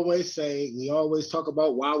always say, we always talk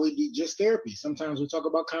about why we do Just Therapy. Sometimes we talk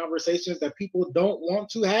about conversations that people don't want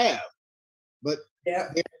to have, but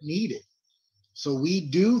they're needed. So we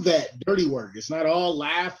do that dirty work. It's not all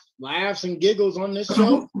laughs and giggles on this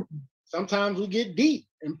show. Sometimes we get deep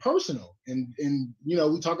and personal, and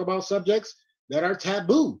we talk about subjects that are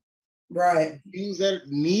taboo, right? Things that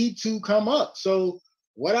need to come up. So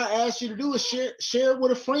what I ask you to do is share it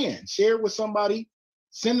with a friend, share it with somebody,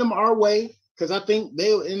 send them our way, because I think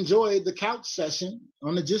they'll enjoy the couch session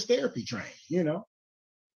on the Just Therapy train. You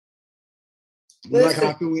like how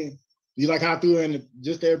I threw in the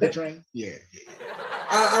Just Therapy train? Yeah.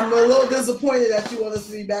 I'm a little disappointed that you want us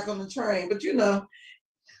to be back on the train, but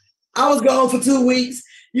I was gone for 2 weeks.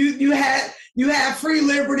 You had free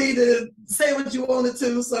liberty to say what you wanted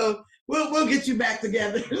to, so we'll get you back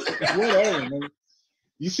together. Whatever, man.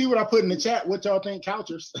 You see what I put in the chat? What y'all think,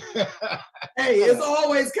 couchers? Hey, it's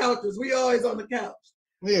always couchers. We always on the couch.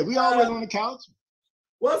 Yeah, we always on the couch.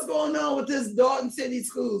 What's going on with this Dalton City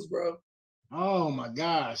schools, bro? Oh my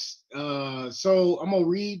gosh. So I'm gonna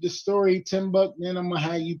read the story, Tim Buck, then I'm gonna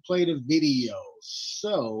have you play the video.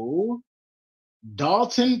 So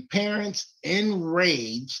Dalton parents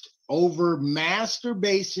enraged over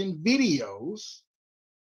masturbation videos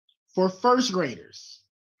for first graders.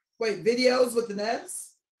 Wait, videos with an S?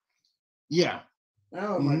 Yeah.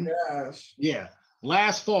 Oh my gosh. Yeah.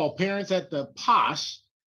 Last fall, parents at the posh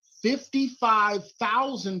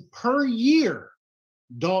 $55,000 per year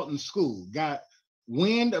Dalton School got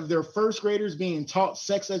wind of their first graders being taught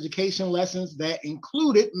sex education lessons that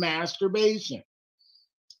included masturbation.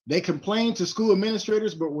 They complained to school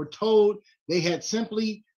administrators, but were told they had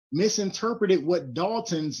simply misinterpreted what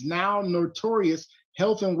Dalton's now notorious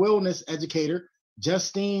health and wellness educator,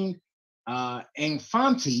 Justine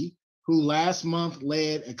Infante, who last month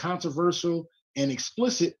led a controversial and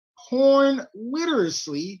explicit porn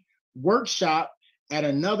literacy workshop at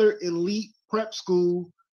another elite prep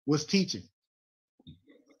school, was teaching.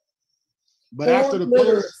 But porn after the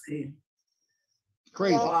literacy.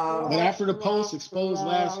 Crazy. Wow. But after the post exposed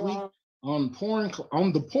last week on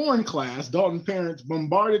the porn class, Dalton parents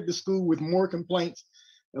bombarded the school with more complaints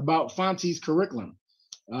about Fante's curriculum.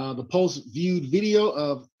 The post viewed video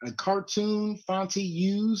of a cartoon Fante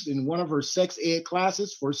used in one of her sex ed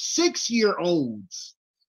classes for 6-year-olds,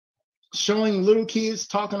 showing little kids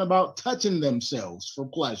talking about touching themselves for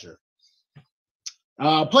pleasure.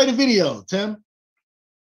 Play the video, Tim.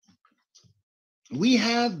 We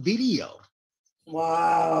have video.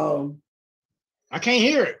 Wow. I can't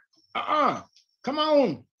hear it. Come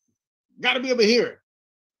on. Got to be able to hear it.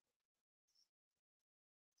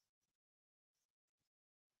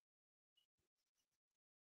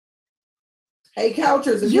 Hey,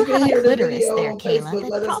 Couchers, if you can have hear a clitoris the there, Kayla, Facebook,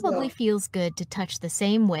 that probably feels good to touch the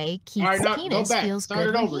same way Keith's penis feels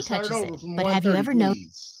good when he touches it. But have you ever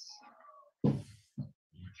noticed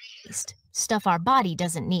stuff our body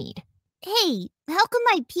doesn't need? Hey, how come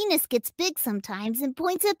my penis gets big sometimes and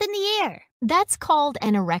points up in the air? That's called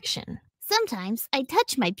an erection. Sometimes I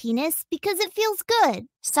touch my penis because it feels good.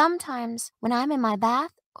 Sometimes when I'm in my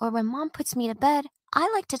bath or when Mom puts me to bed, I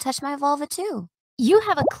like to touch my vulva too. You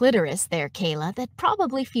have a clitoris there, Kayla, that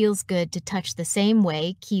probably feels good to touch the same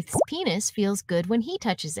way Keith's penis feels good when he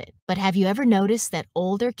touches it. But have you ever noticed that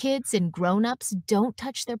older kids and grown-ups don't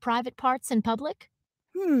touch their private parts in public?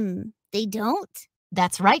 They don't?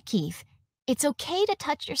 That's right, Keith. It's okay to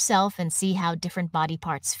touch yourself and see how different body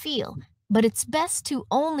parts feel, but it's best to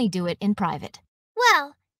only do it in private.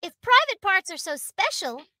 Well, if private parts are so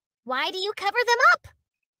special, why do you cover them up?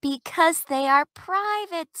 Because they are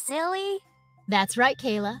private, silly. That's right,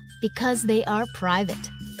 Kayla, because they are private.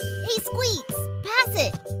 Hey, Squeaks, pass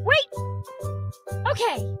it. Wait.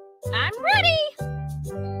 Okay, I'm ready.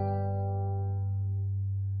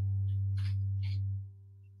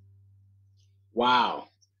 Wow.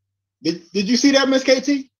 Did you see that, Miss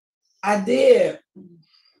KT? I did.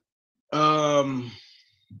 All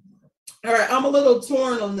right, I'm a little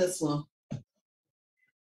torn on this one.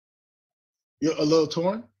 You're a little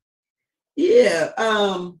torn? Yeah.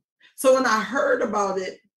 So when I heard about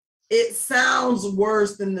it, it sounds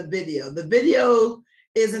worse than the video. The video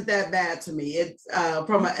isn't that bad to me. It's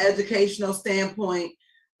from an educational standpoint.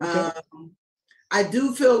 Okay. I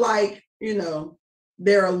do feel like,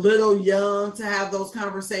 they're a little young to have those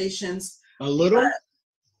conversations. A little?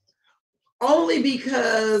 Only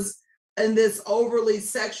because in this overly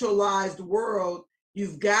sexualized world,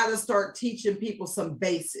 you've got to start teaching people some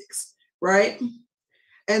basics, right?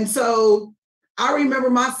 And so I remember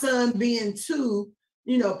my son being 2,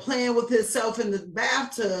 playing with himself in the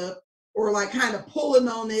bathtub or like kind of pulling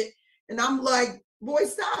on it. And I'm like, boy,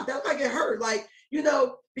 stop. That's like it hurt. Like,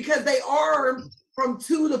 because they are from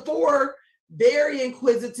 2 to 4, very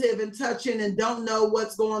inquisitive and touching and don't know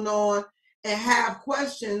what's going on and have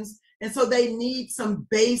questions. And so they need some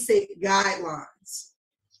basic guidelines.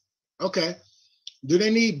 Okay. Do they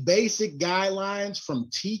need basic guidelines from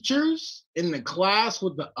teachers in the class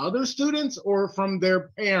with the other students or from their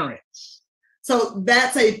parents? So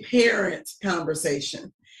that's a parent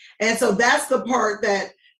conversation. And so that's the part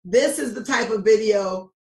that this is the type of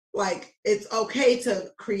video, like it's okay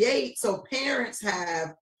to create so parents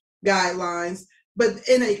have guidelines, but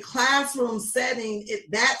in a classroom setting,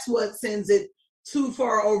 that's what sends it too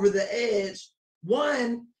far over the edge.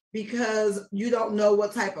 One, because you don't know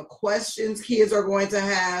what type of questions kids are going to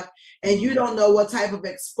have, and you don't know what type of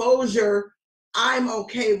exposure I'm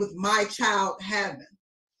okay with my child having,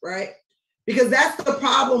 right? Because that's the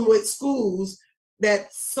problem with schools,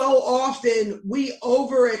 that so often we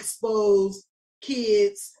overexpose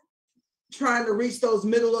kids trying to reach those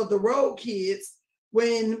middle of the road kids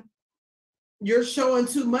when you're showing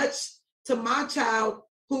too much to my child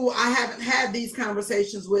who I haven't had these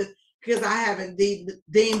conversations with because I haven't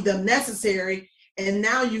deemed them necessary. And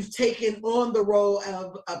now you've taken on the role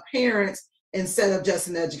of a parent instead of just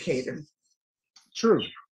an educator. True.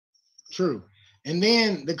 And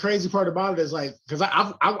then the crazy part about it is like, because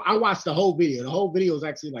I watched the whole video. The whole video is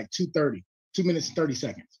actually like 2 minutes and 30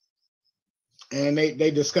 seconds. And they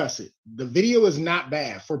discuss it. The video is not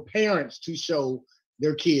bad for parents to show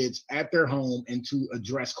their kids at their home and to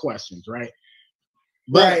address questions, right?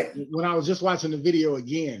 But when I was just watching the video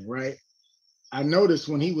again, right, I noticed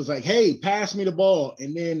when he was like, hey, pass me the ball.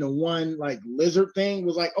 And then the one like lizard thing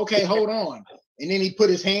was like, okay, hold on. And then he put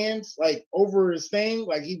his hands like over his thing,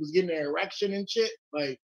 like he was getting an erection and shit.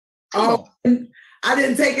 Like, I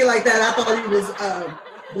didn't take it like that. I thought he was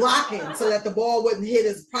blocking so that the ball wouldn't hit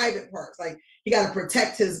his private parts. Like he got to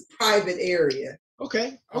protect his private area.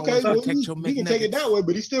 Okay. Well, he can take it that way,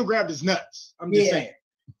 but he still grabbed his nuts. I'm just saying.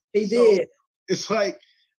 He did. It's like,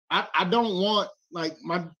 I don't want, like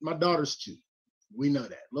my daughter's 2. We know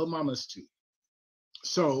that. Little mama's 2.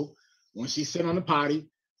 So when she sit on the potty,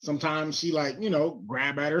 sometimes she like,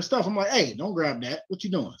 grab at her stuff. I'm like, hey, don't grab that. What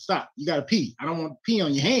you doing? Stop. You got to pee. I don't want to pee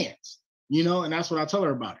on your hands, and that's what I tell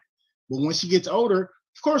her about it. But when she gets older,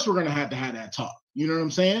 of course, we're going to have that talk. You know what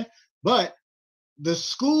I'm saying? But the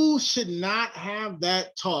school should not have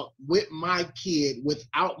that talk with my kid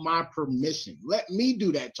without my permission. Let me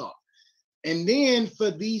do that talk. And then for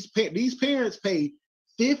these parents pay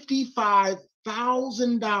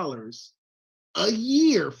 $55,000 a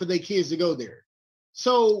year for their kids to go there.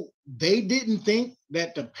 So they didn't think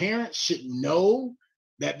that the parents should know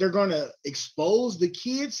that they're going to expose the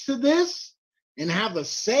kids to this and have a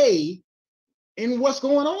say in what's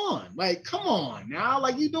going on. Like, come on now,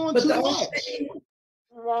 like you're doing too much.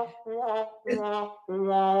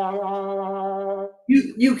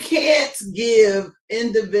 You can't give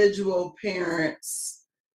individual parents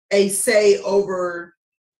a say over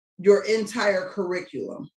your entire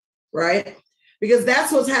curriculum, right? Because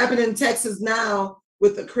that's what's happening in Texas now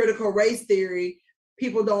with the critical race theory.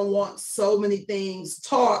 People don't want so many things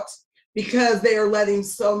taught because they are letting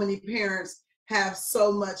so many parents have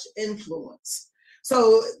so much influence.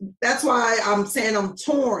 So that's why I'm saying I'm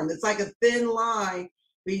torn. It's like a thin line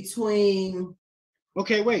between.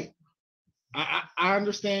 Okay, wait. I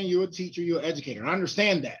understand you're a teacher, you're an educator. I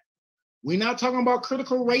understand that. We're not talking about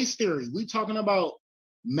critical race theory. We're talking about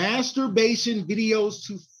masturbation videos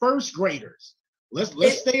to first graders.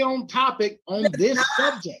 Let's stay on topic on this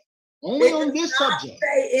subject. Only on this subject.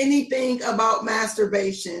 Say anything about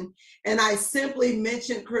masturbation, and I simply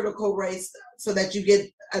mentioned critical race so that you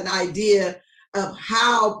get an idea of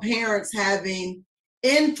how parents having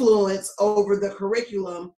influence over the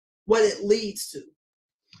curriculum, what it leads to.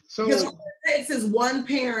 So because what it takes is one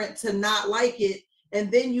parent to not like it,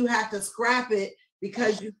 and then you have to scrap it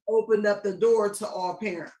because you opened up the door to all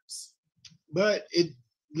parents. But it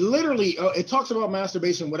literally, it talks about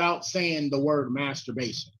masturbation without saying the word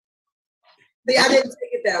masturbation. See, I didn't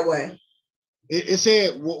take it that way. It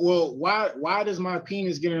said, well, why does my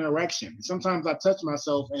penis get an erection? Sometimes I touch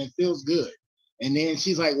myself and it feels good. And then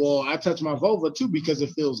she's like, well, I touch my vulva too because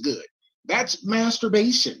it feels good. That's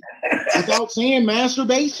masturbation. Without saying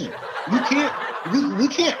masturbation. We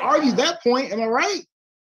can't argue that point. Am I right?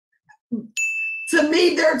 to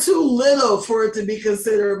me, they're too little for it to be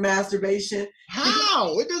considered masturbation.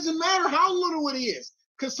 How? It doesn't matter how little it is.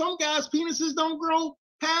 Because some guys' penises don't grow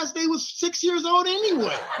past they was 6 years old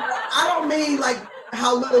anyway. I don't mean like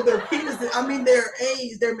how little their penis is. I mean their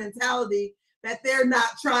age, their mentality, that they're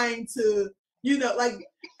not trying to, you know, like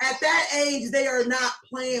at that age, they are not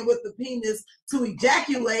playing with the penis to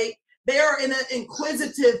ejaculate. They are in an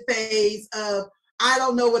inquisitive phase of, I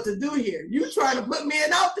don't know what to do here. You trying to put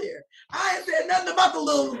men out there. I ain't said nothing about the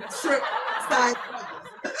little shrimp side.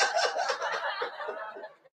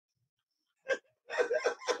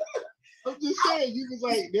 I'm just saying, you was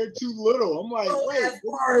like, they're too little. I'm like, wait. As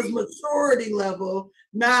far as maturity level,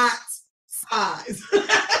 not size.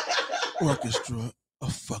 Orchestra of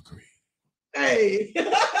fuckery. Hey.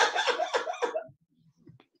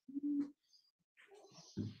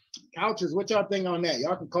 Couches, what y'all think on that?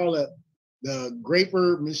 Y'all can call it the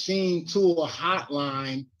Graper Machine Tool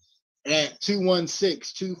hotline at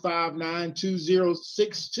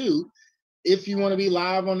 216-259-2062 if you want to be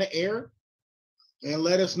live on the air and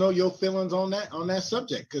let us know your feelings on that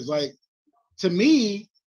subject. Because like, to me,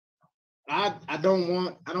 I don't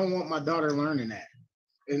want my daughter learning that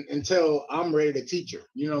until I'm ready to teach her.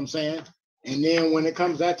 You know what I'm saying? And then when it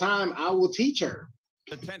comes that time, I will teach her.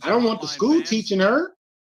 I don't want the school teaching her.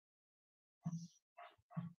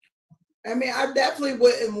 I mean, I definitely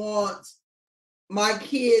wouldn't want my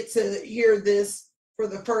kid to hear this for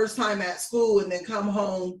the first time at school and then come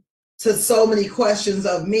home to so many questions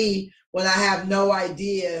of me when I have no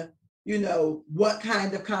idea, you know, what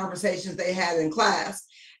kind of conversations they had in class.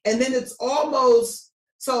 And then it's almost,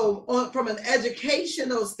 so from an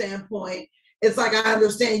educational standpoint, it's like, I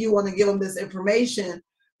understand you want to give them this information,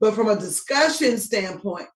 but from a discussion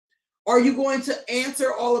standpoint, are you going to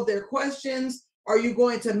answer all of their questions? Are you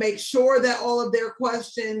going to make sure that all of their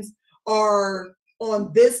questions are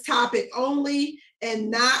on this topic only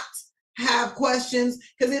and not have questions?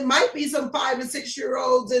 Because it might be some 5 and 6 year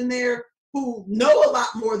olds in there who know a lot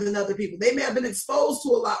more than other people. They may have been exposed to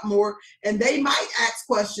a lot more, and they might ask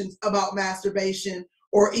questions about masturbation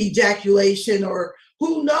or ejaculation, or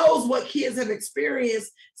who knows what kids have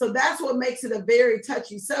experienced. So that's what makes it a very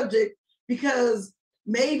touchy subject, because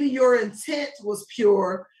maybe your intent was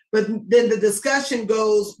pure, but then the discussion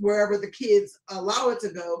goes wherever the kids allow it to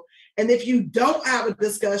go. And if you don't have a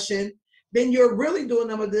discussion, then you're really doing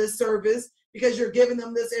them a disservice, because you're giving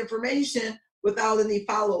them this information without any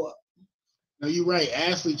follow-up. No, you're right.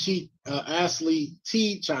 Ashley T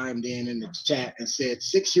chimed in the chat and said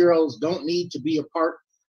 6-year-olds don't need to be a part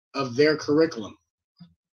of their curriculum.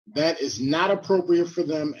 That is not appropriate for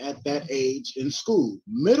them at that age in school.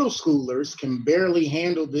 Middle schoolers can barely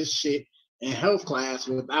handle this shit in health class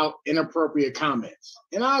without inappropriate comments.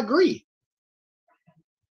 And I agree.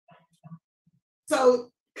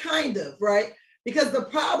 So kind of, right? Because the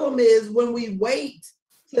problem is when we wait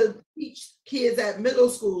to teach kids at middle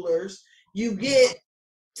schoolers, you get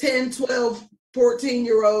 10, 12,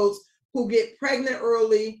 14-year-olds who get pregnant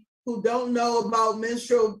early, who don't know about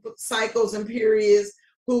menstrual cycles and periods,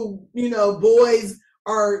 who, you know, boys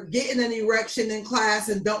are getting an erection in class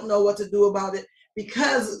and don't know what to do about it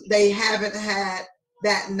because they haven't had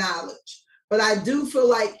that knowledge. But I do feel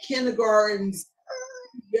like kindergarten's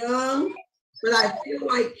young, but I feel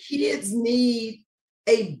like kids need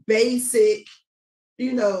a basic,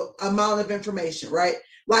 you know, amount of information, right?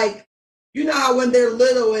 Like, you know how when they're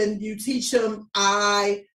little and you teach them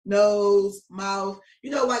eye, nose, mouth, you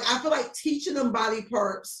know, like I feel like teaching them body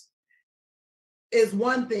parts is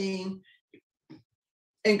one thing,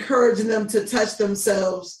 encouraging them to touch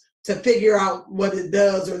themselves to figure out what it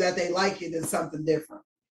does or that they like it is something different.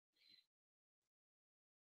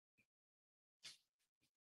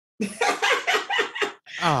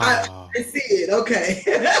 I see it. Okay.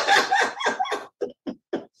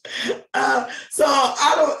 So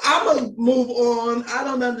I'm gonna move on. I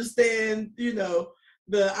don't understand, you know,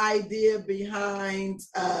 the idea behind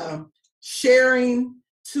sharing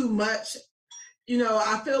too much. You know,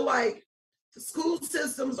 I feel like school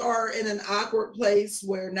systems are in an awkward place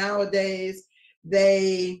where nowadays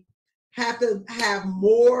they have to have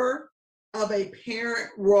more of a parent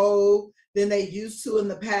role than they used to in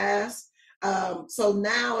the past. So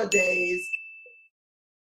nowadays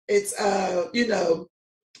it's, you know,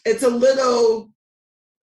 it's a little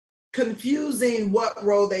confusing what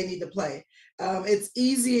role they need to play. It's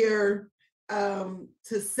easier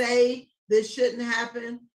to say this shouldn't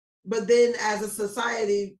happen, but then as a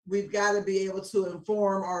society, we've got to be able to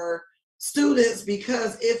inform our students,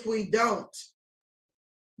 because if we don't,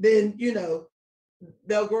 then, you know,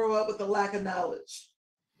 they'll grow up with a lack of knowledge.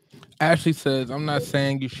 Ashley says, I'm not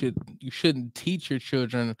saying you shouldn't teach your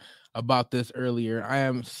children about this earlier. I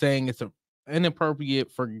am saying it's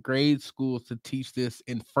inappropriate for grade schools to teach this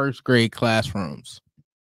in first grade classrooms.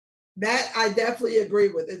 That I definitely agree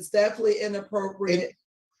with. It's definitely inappropriate.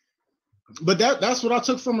 But that's what I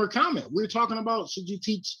took from her comment. We're talking about, should you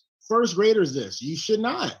teach first graders this? You should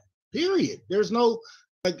not. Period. There's no,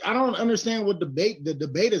 like, I don't understand what the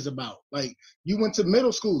debate is about. Like, you went to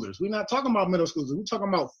middle schoolers. We're not talking about middle schoolers. We're talking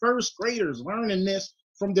about first graders learning this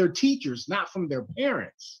from their teachers, not from their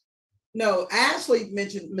parents. No, Ashley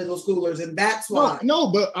mentioned middle schoolers, and that's why.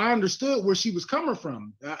 No, but I understood where she was coming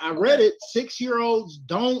from. I read it. 6-year-olds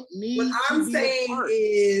don't need. What I'm saying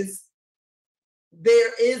is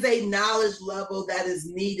there is a knowledge level that is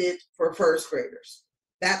needed for first graders.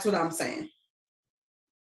 That's what I'm saying.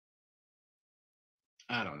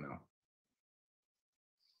 I don't know.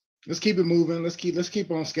 Let's keep it moving. Let's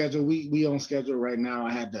keep on schedule. We on schedule right now.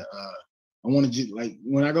 I had to I wanted you, like,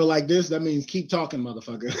 when I go like this, that means keep talking,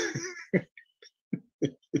 motherfucker.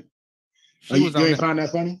 You ain't find that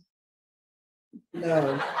funny?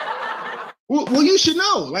 No. Well, you should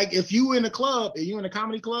know. Like, if you in a club, and you in a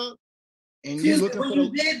comedy club, and you looking when for you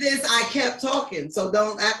did this, I kept talking. So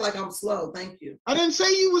don't act like I'm slow. Thank you. I didn't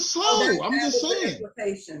say you was slow. I'm just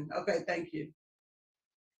saying. Okay, thank you.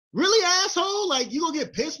 Really, asshole? Like, you gonna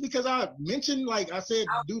get pissed because I mentioned, like I said,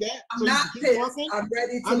 do that? I'm not pissed. I'm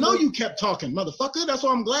ready to. I know you kept talking, motherfucker. That's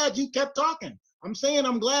why I'm glad you kept talking. I'm saying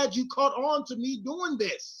I'm glad you caught on to me doing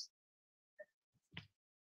this.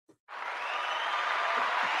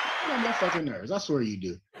 Get on my fucking nerves. I swear you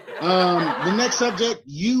do. The next subject,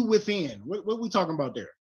 you within. What we talking about there?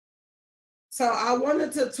 So I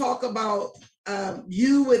wanted to talk about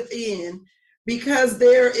you within, because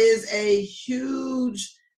there is a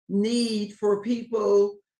huge need for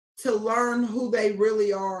people to learn who they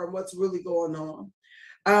really are and what's really going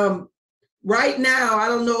on. Right now, I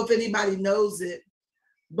don't know if anybody knows it,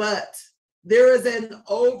 but there is an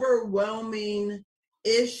overwhelming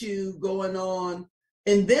issue going on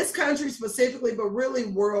in this country specifically, but really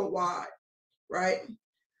worldwide, right?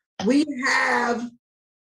 We have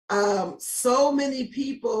so many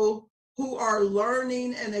people who are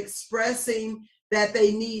learning and expressing that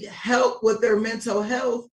they need help with their mental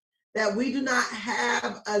health, that we do not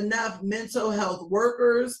have enough mental health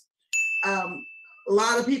workers. A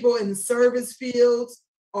lot of people in service fields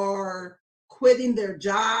are quitting their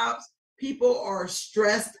jobs. People are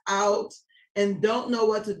stressed out and don't know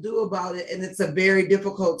what to do about it, and it's a very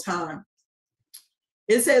difficult time.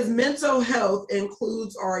 It says mental health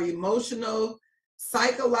includes our emotional,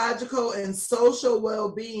 psychological, and social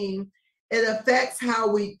well-being. It affects how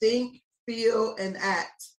we think, feel, and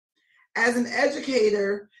act. As an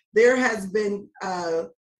educator, there has been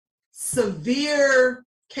severe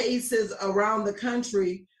cases around the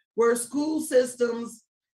country where school systems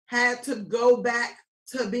had to go back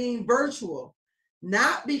to being virtual,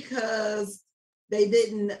 not because they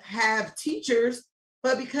didn't have teachers,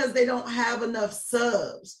 but because they don't have enough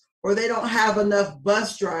subs, or they don't have enough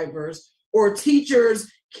bus drivers, or teachers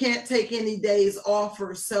can't take any days off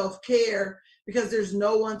for self-care because there's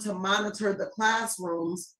no one to monitor the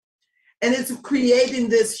classrooms. And it's creating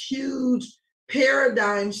this huge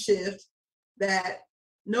paradigm shift that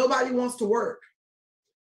nobody wants to work.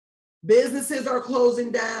 Businesses are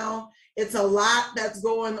closing down. It's a lot that's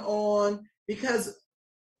going on because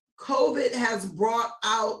COVID has brought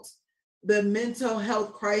out the mental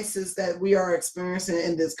health crisis that we are experiencing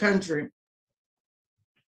in this country.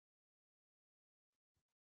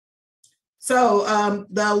 So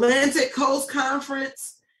the Atlantic Coast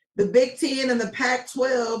Conference, the Big Ten, and the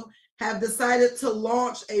Pac-12 have decided to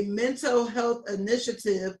launch a mental health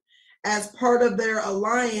initiative as part of their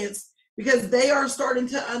alliance, because they are starting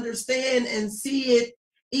to understand and see it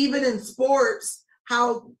even in sports,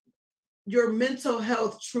 how your mental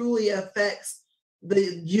health truly affects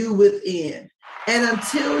the you within. And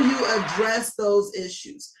until you address those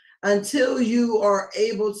issues, until you are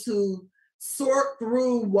able to sort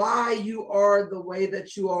through why you are the way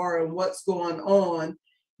that you are and what's going on,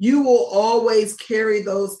 you will always carry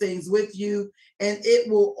those things with you, and it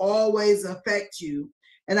will always affect you.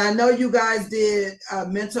 And I know you guys did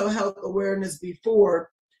mental health awareness before,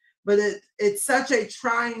 but it's such a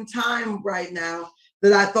trying time right now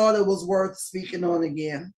that I thought it was worth speaking on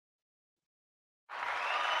again.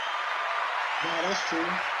 Yeah, that's true.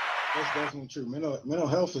 That's definitely true. Mental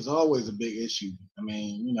health is always a big issue. I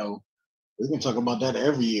mean, you know, we can talk about that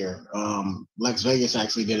every year. Lex Vegas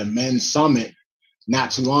actually did a men's summit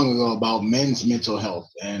not too long ago about men's mental health,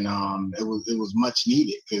 and it was much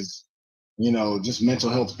needed, because, you know, just mental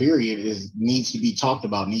health period needs to be talked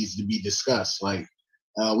about, needs to be discussed. Like,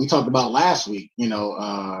 we talked about last week.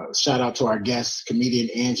 Shout out to our guest, comedian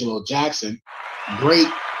Angelo Jackson. Great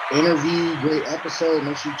interview, great episode.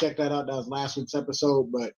 Make sure you check that out. That was last week's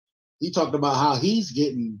episode. But he talked about how he's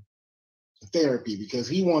getting therapy because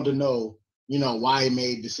he wanted to know, why he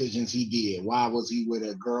made decisions he did. Why was he with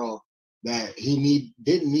a girl that he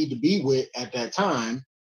didn't need to be with at that time?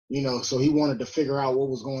 So he wanted to figure out what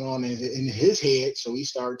was going on in his head. So he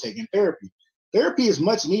started taking therapy. Therapy is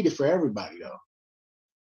much needed for everybody, though.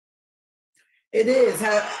 It is.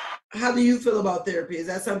 How do you feel about therapy? Is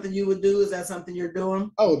that something you would do? Is that something you're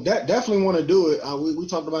doing? Oh, definitely want to do it. We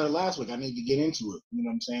talked about it last week. I need to get into it. You know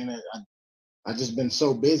what I'm saying? I just been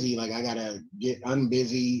so busy. Like I gotta get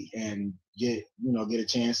unbusy and get a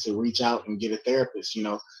chance to reach out and get a therapist.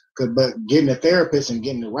 But getting a therapist and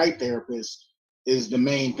getting the right therapist is the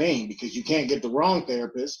main thing, because you can't get the wrong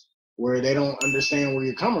therapist where they don't understand where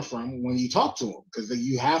you're coming from when you talk to them, because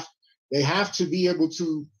they have to be able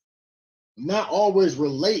to not always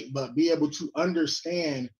relate, but be able to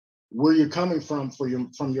understand where you're coming from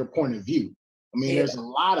your point of view. I mean, There's a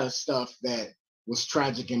lot of stuff that was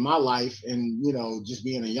tragic in my life, and just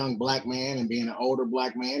being a young Black man and being an older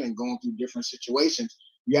Black man and going through different situations,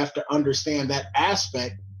 you have to understand that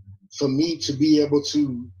aspect for me to be able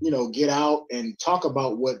to, get out and talk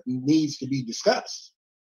about what needs to be discussed.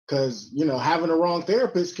 Because, having a wrong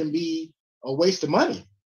therapist can be a waste of money.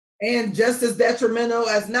 And just as detrimental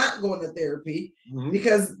as not going to therapy,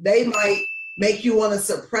 because they might make you want to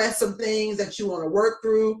suppress some things that you want to work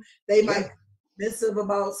through. They might be dismissive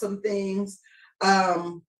about some things.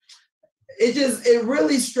 It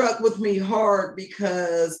really struck with me hard,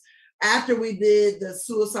 because after we did the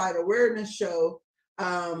suicide awareness show,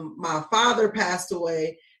 my father passed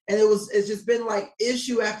away, and it's just been like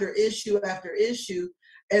issue after issue after issue.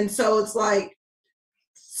 And so it's like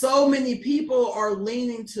so many people are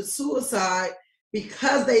leaning to suicide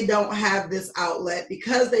because they don't have this outlet,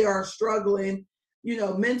 because they are struggling,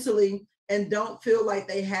 mentally, and don't feel like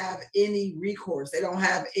they have any recourse. They don't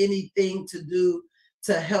have anything to do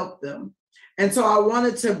to help them. And so I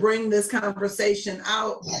wanted to bring this conversation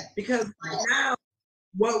out, because right now,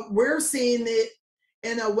 what we're seeing it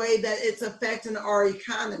in a way that it's affecting our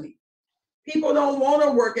economy. People don't want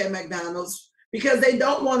to work at McDonald's because they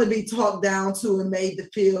don't want to be talked down to and made to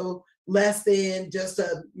feel less than just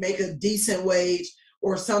to make a decent wage,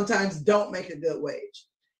 or sometimes don't make a good wage.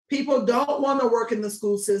 People don't want to work in the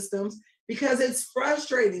school systems because it's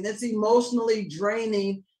frustrating. It's emotionally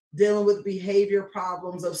draining, dealing with behavior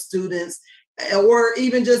problems of students, or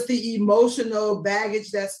even just the emotional baggage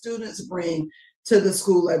that students bring to the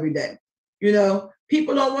school every day.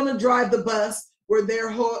 People don't want to drive the bus where they're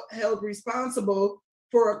held responsible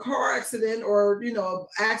for a car accident or,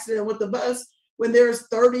 accident with the bus when there's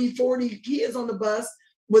 30, 40 kids on the bus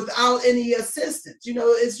without any assistance.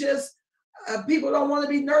 It's just people don't want to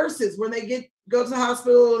be nurses when they go to the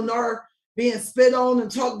hospital and are being spit on and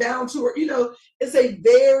talked down to, or, it's a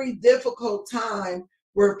very difficult time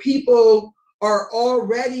where people are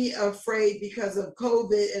already afraid because of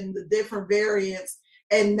COVID and the different variants.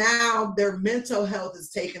 And now their mental health is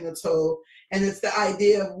taking a toll. And it's the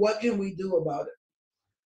idea of what can we do about it?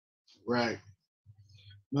 Right.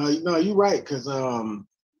 No, you're right. Because,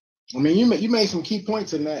 you made some key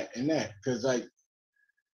points in that. Because,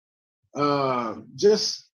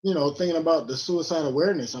 just, thinking about the suicide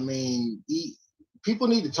awareness, people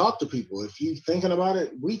need to talk to people. If you're thinking about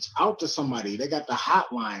it, reach out to somebody. They got the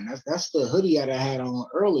hotline. That's the hoodie that I had on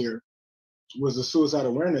earlier, was the suicide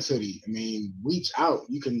awareness hoodie. Reach out.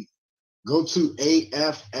 You can go to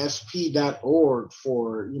afsp.org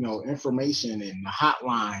for, information and the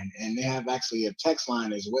hotline, and they have actually a text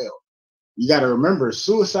line as well. You got to remember,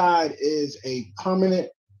 suicide is a permanent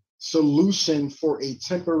solution for a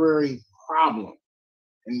temporary problem.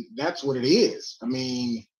 And that's what it is.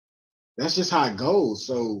 That's just how it goes.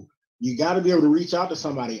 So you got to be able to reach out to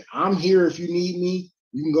somebody. I'm here if you need me.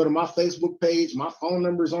 You can go to my Facebook page. My phone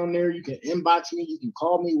number's on there. You can inbox me. You can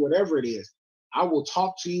call me, whatever it is. I will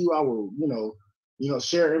talk to you. I will,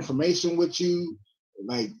 share information with you.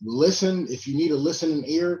 Listen if you need a listening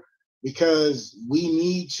ear, because we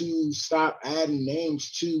need to stop adding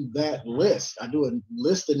names to that list. I do a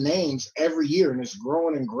list of names every year, and it's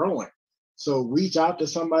growing and growing. So reach out to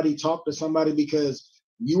somebody, talk to somebody, because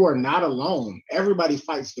you are not alone. Everybody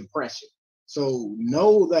fights depression. So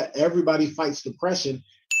know that everybody fights depression,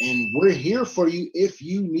 and we're here for you if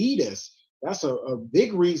you need us. That's a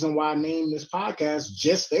big reason why I named this podcast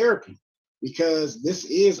Just Therapy, because this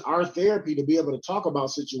is our therapy to be able to talk about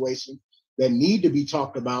situations that need to be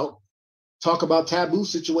talked about, talk about taboo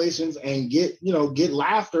situations, and get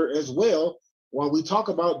laughter as well while we talk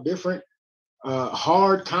about different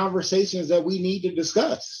hard conversations that we need to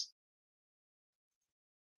discuss.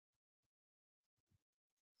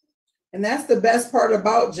 And that's the best part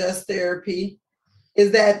about Just Therapy,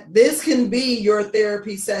 is that this can be your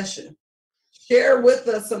therapy session. Share with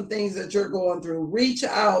us some things that you're going through. Reach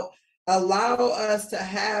out. Allow us to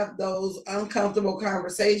have those uncomfortable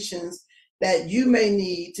conversations that you may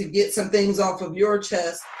need to get some things off of your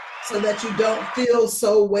chest, so that you don't feel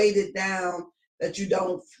so weighted down, that you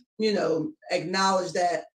don't, acknowledge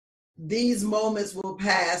that these moments will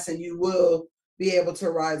pass and you will be able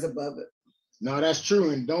to rise above it. No, that's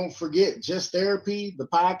true. And don't forget, Just Therapy, the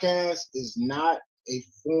podcast, is not a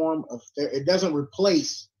form of therapy. It doesn't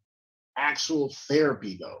replace actual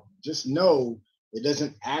therapy, though. Just know it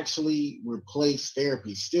doesn't actually replace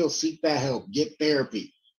therapy. Still seek that help. Get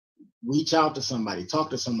therapy. Reach out to somebody.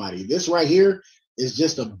 Talk to somebody. This right here is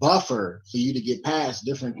just a buffer for you to get past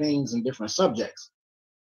different things and different subjects.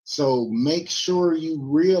 So make sure you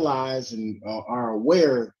realize and are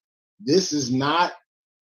aware this is not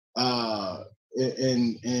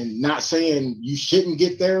and not saying you shouldn't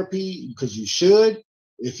get therapy, because you should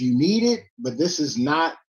if you need it, but this is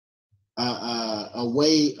not a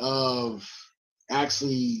way of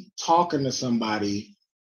actually talking to somebody.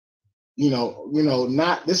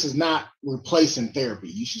 This is not replacing therapy.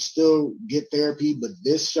 You should still get therapy, but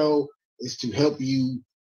this show is to help you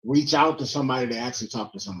reach out to somebody to actually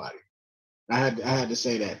talk to somebody. I had to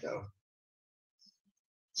say that, though,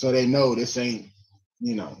 so they know this ain't,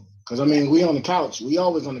 because we on the couch. We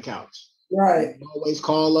always on the couch. Right. Always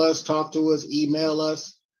call us, talk to us, email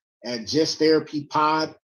us at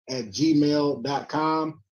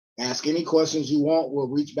justtherapypod@gmail.com. Ask any questions you want. We'll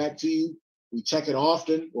reach back to you. We check it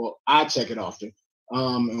often. Well, I check it often.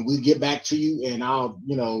 And we get back to you, and I'll,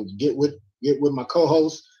 get with my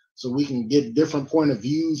co-host so we can get different point of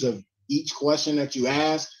views of each question that you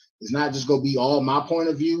ask. It's not just going to be all my point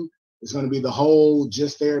of view. It's going to be the whole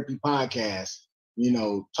Just Therapy podcast,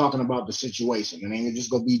 talking about the situation. And ain't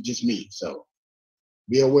just going to be just me. So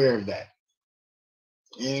be aware of that.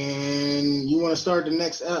 And you want to start the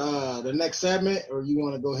next segment, or you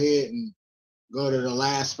want to go ahead and go to the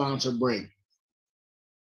last sponsor break?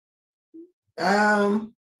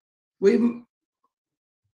 We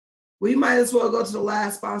might as well go to the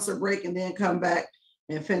last sponsor break and then come back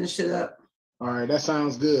and finish it up. All right, that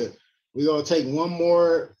sounds good. We're going to take one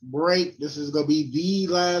more break. This is going to be the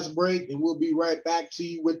last break, and we'll be right back to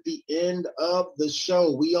you with the end of the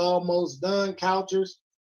show. We almost done, Couchers,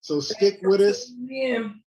 so stick with us. Yeah.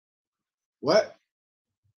 What?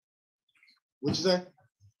 What'd you say?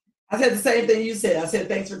 I said the same thing you said. I said,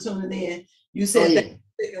 thanks for tuning in. You said, thanks for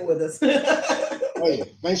sticking with us. Oh, yeah.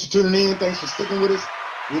 Thanks for tuning in. Thanks for sticking with us.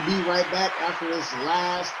 We'll be right back after this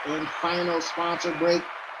last and final sponsor break.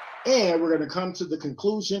 And we're going to come to the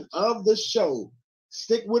conclusion of the show.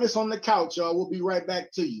 Stick with us on the couch, y'all. We'll be right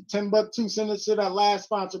back to you. $10 send us to that last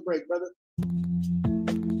sponsor break, brother.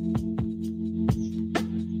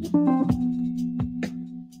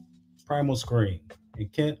 Primal Screen in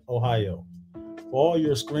Kent, Ohio. For all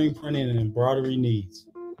your screen printing and embroidery needs.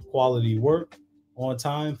 Quality work, on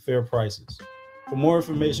time, fair prices. For more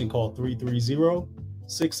information, call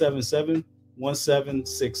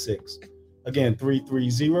 330-677-1766. Again,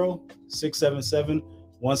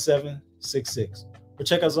 330-677-1766. Or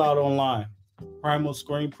check us out online,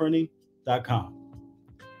 primalscreenprinting.com.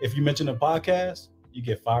 If you mention a podcast, you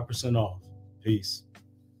get 5% off. Peace.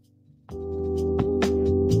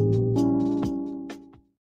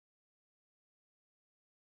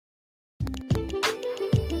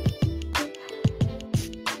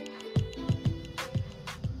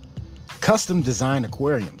 Custom Design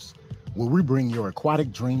Aquariums, where we bring your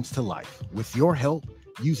aquatic dreams to life. With your help,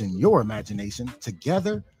 using your imagination,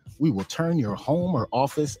 together, we will turn your home or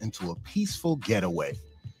office into a peaceful getaway.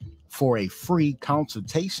 For a free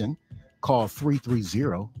consultation, call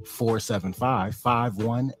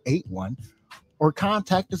 330-475-5181 or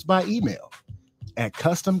contact us by email at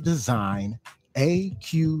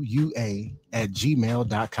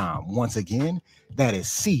customdesignaqua@gmail.com. Once again, that is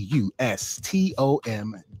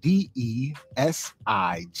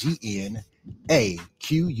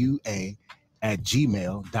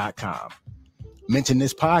customdesignaqua@gmail.com. Mention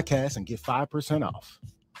this podcast and get 5% off.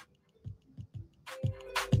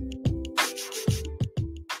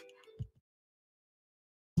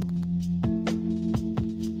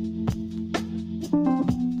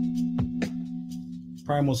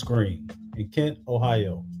 Primal Screen in Kent,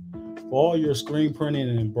 Ohio. For all your screen printing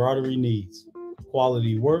and embroidery needs.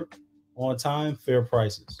 Quality work, on time, fair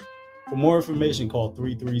prices. For more information, call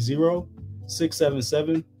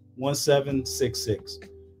 330-677-1766.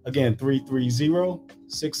 Again,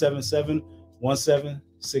 330-677-1766.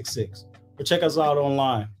 1766. Or check us out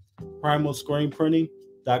online,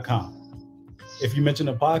 primalscreenprinting.com. If you mention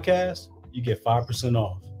the podcast, you get 5%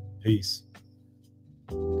 off. Peace.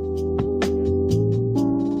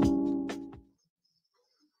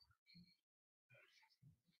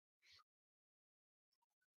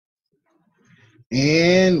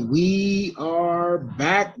 And we are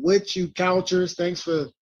back with you, Couchers. Thanks for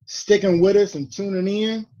sticking with us and tuning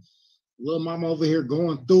in. Little mama over here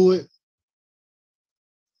going through it.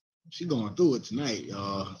 She going through it tonight,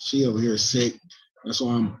 y'all. She over here sick. That's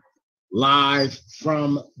why I'm live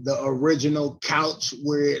from the original couch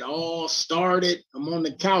where it all started. I'm on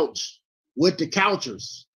the couch with the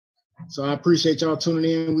Couchers. So I appreciate y'all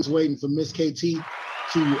tuning in. We was waiting for Miss KT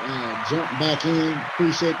to jump back in.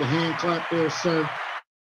 Appreciate the hand clap there, sir.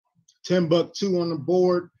 $10 on the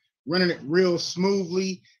board, running it real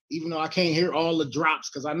smoothly, even though I can't hear all the drops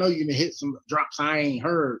because I know you're gonna hit some drops I ain't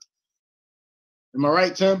heard. Am I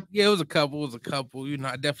right, Tim? Yeah, it was a couple. You know,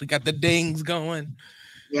 I definitely got the dings going.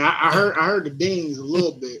 Yeah, I heard the dings a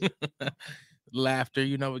little bit. Laughter,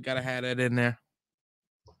 you know, we gotta have that in there.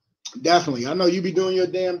 Definitely. I know you be doing your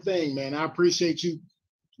damn thing, man. I appreciate you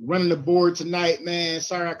running the board tonight, man.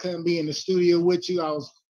 Sorry I couldn't be in the studio with you.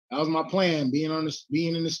 That was my plan, being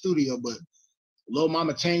in the studio, but Lil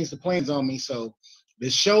Mama changed the plans on me. So the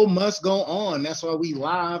show must go on. That's why we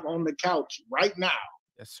live on the couch right now.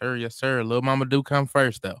 Yes, sir. Yes, sir. Lil Mama do come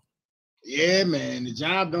first, though. Yeah, man. The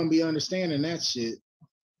job don't be understanding that shit.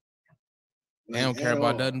 They don't care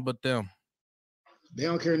about nothing but them. They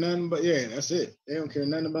don't care nothing but, yeah, that's it. They don't care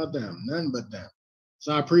nothing about them. Nothing but them.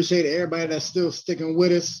 So I appreciate everybody that's still sticking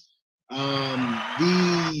with us.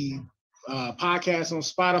 The podcast on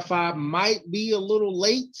Spotify might be a little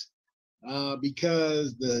late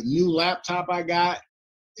because the new laptop I got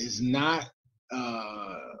is not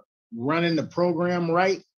running the program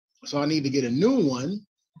right. So I need to get a new one.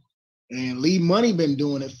 And Lee Money been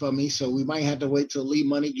doing it for me. So we might have to wait till Lee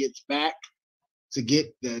Money gets back to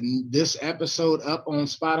get this episode up on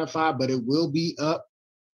Spotify, but it will be up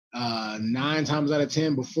 9 times out of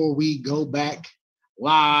 10 before we go back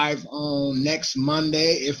live on next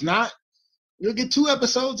Monday. If not, you'll get 2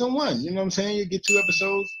 episodes in one. You know what I'm saying? You'll get 2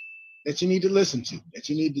 episodes that you need to listen to, that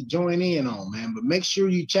you need to join in on, man. But make sure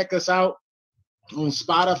you check us out on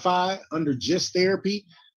Spotify under Just Therapy,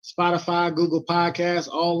 Spotify, Google Podcasts,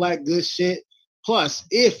 all that good shit. Plus,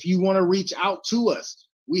 if you want to reach out to us,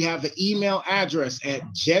 we have the email address at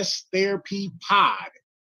justtherapypod.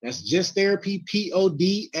 That's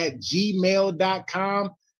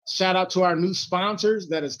justtherapypod@gmail.com. Shout out to our new sponsors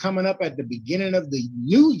that is coming up at the beginning of the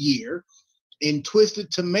new year in Twisted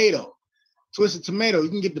Tomato. Twisted Tomato, you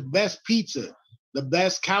can get the best pizza, the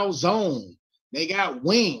best calzone. They got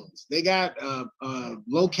wings. They got a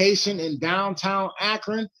location in downtown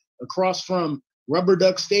Akron across from Rubber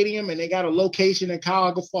Duck Stadium, and they got a location in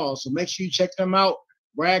Cuyahoga Falls. So make sure you check them out.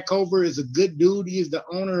 Brad Cover is a good dude. He is the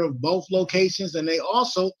owner of both locations, and they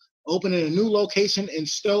also opening a new location in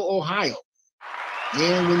Stowe, Ohio.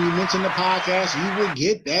 And when you mention the podcast, you will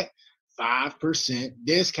get that 5%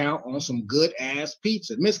 discount on some good ass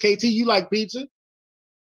pizza. Miss KT, you like pizza?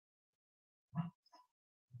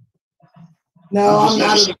 No,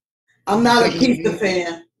 I'm not a pizza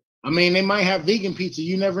fan. I mean, they might have vegan pizza.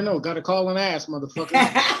 You never know. Got to call and ask, motherfucker.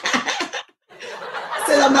 I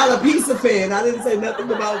said I'm not a pizza fan. I didn't say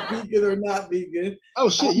nothing about vegan or not vegan. Oh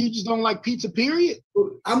shit, you just don't like pizza, period?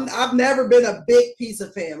 I've never been a big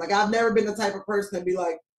pizza fan. Like I've never been the type of person to be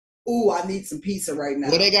like, ooh, I need some pizza right now.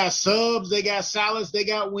 Well, they got subs, they got salads, they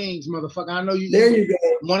got wings, motherfucker. I know you. There you go.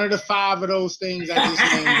 One of the 5 of those things I just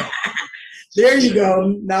named. There you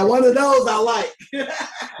go. Now one of those I like.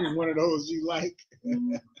 One of those you like.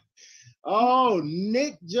 Oh,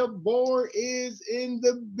 Nick Jabor is in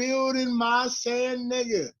the building, my sand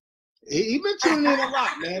nigga. He been tuning in a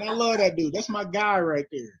lot, man. I love that dude. That's my guy right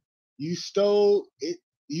there. You stole it.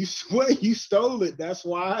 You swear you stole it. That's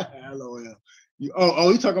why. LOL. You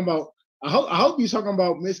talking about? I hope you're talking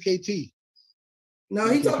about Miss KT. No,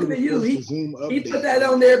 he talking to you. He put that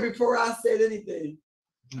on there before I said anything.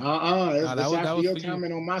 That's after your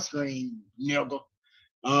comment on my screen, nigga.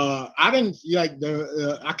 I didn't like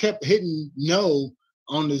I kept hitting no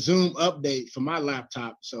on the Zoom update for my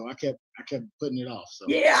laptop, so I kept putting it off. So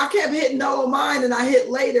yeah, I kept hitting no on mine, and I hit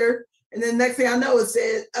later, and then next thing I know, it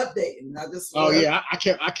said update, and I just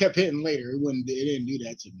I kept hitting later. It didn't do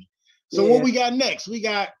that to me. So what we got next? We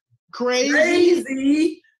got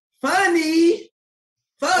crazy, funny,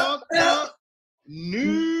 fucked up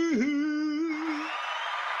news.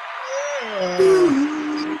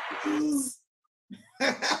 Yeah.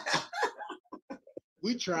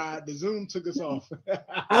 We tried. The Zoom took us off.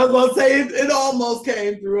 I was gonna say it almost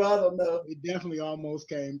came through. I don't know. It definitely almost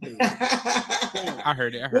came through. I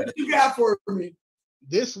heard it. What you got for me?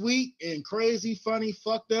 This week in crazy, funny,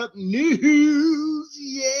 fucked up news,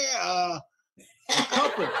 yeah. A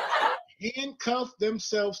couple handcuffed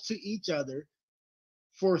themselves to each other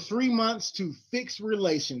for 3 months to fix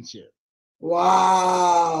relationship.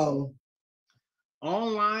 Wow.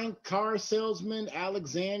 Online car salesman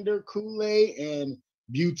Alexander Kool-Aid and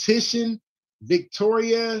beautician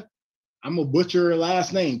Victoria, I'm gonna butcher her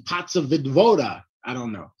last name, Patsavidvoda, I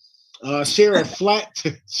don't know. Share a flat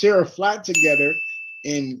together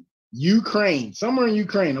in Ukraine, somewhere in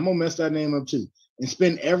Ukraine. I'm gonna mess that name up too, and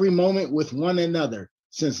spend every moment with one another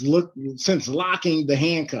since locking the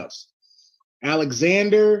handcuffs.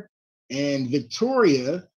 Alexander and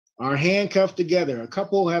Victoria are handcuffed together. A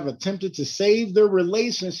couple have attempted to save their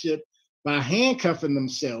relationship by handcuffing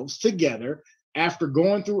themselves together after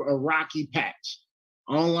going through a rocky patch.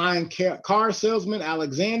 Online car salesman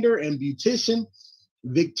Alexander and beautician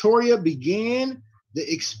Victoria began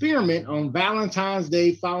the experiment on Valentine's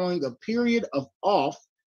Day following a period of off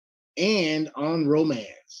and on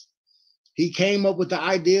romance. He came up with the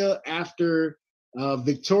idea after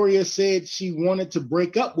Victoria said she wanted to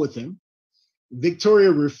break up with him. Victoria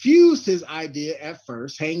refused his idea at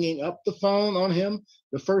first, hanging up the phone on him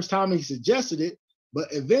the first time he suggested it, but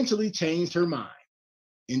eventually changed her mind.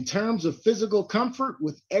 In terms of physical comfort,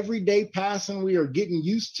 with every day passing, we are getting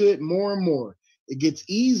used to it more and more. It gets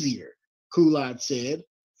easier, Kool-Aid said,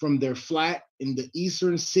 from their flat in the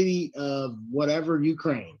eastern city of whatever,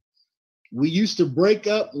 Ukraine. We used to break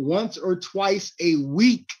up once or twice a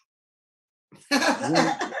week.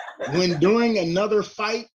 When during another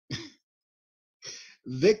fight,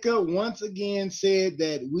 Vika once again said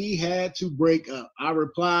that we had to break up. I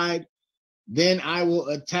replied, then I will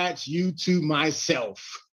attach you to myself.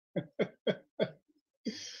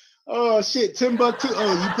 Oh, shit. Timbuktu.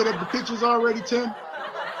 Oh, you put up the pictures already, Tim?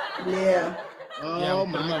 Yeah. Oh,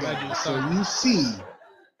 my God. So you see.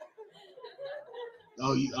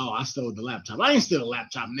 Oh, I stole the laptop. I ain't steal a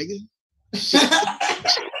laptop, nigga.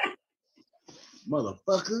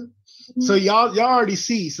 Motherfucker. So y'all already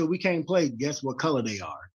see, so we can't play guess what color they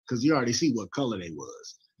are, because you already see what color they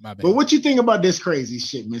was. My bad. But what you think about this crazy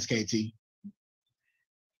shit, Miss KT?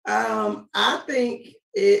 I think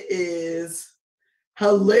it is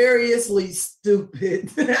hilariously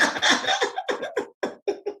stupid.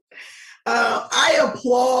 I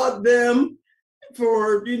applaud them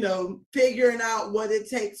for, figuring out what it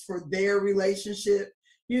takes for their relationship.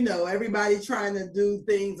 Everybody trying to do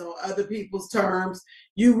things on other people's terms.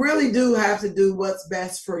 You really do have to do what's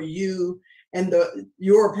best for you and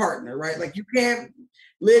your partner, right? Like, you can't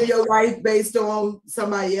live your life based on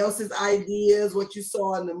somebody else's ideas, what you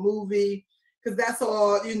saw in the movie, because that's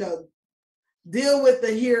all, deal with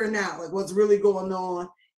the here and now, like what's really going on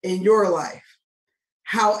in your life.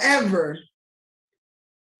 However,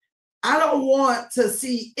 I don't want to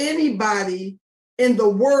see anybody in the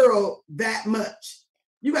world that much.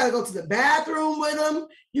 You got to go to the bathroom with them.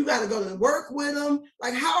 You got to go to work with them.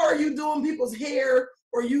 Like, how are you doing people's hair,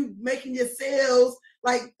 or you making your sales?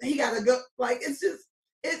 Like, he got to go. Like,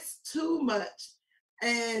 it's too much.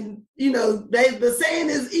 And, the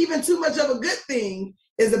saying is, even too much of a good thing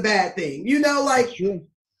is a bad thing. And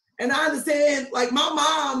I understand, like, my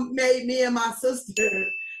mom made me and my sister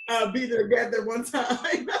be together one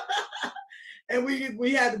time. And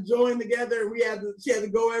we had to join together. She had to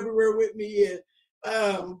go everywhere with me. And,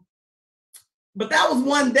 but that was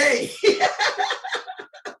one day.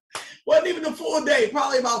 Wasn't even a full day,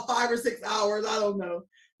 probably about 5 or 6 hours. I don't know.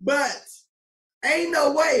 But ain't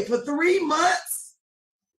no way for 3 months.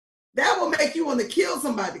 That will make you want to kill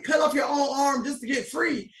somebody, cut off your own arm just to get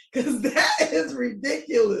free, because that is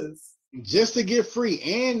ridiculous. Just to get free.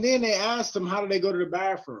 And then they asked them, how do they go to the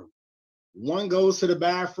bathroom? One goes to the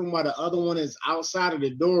bathroom while the other one is outside of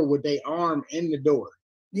the door with their arm in the door.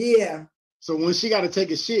 Yeah. So when she got to take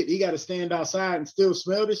a shit, he got to stand outside and still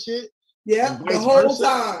smell the shit. Yeah, the whole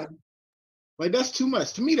time. Like, that's too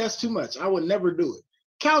much. To me, that's too much. I would never do it.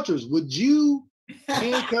 Couchers, would you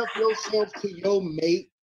handcuff yourself to your mate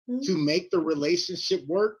to make the relationship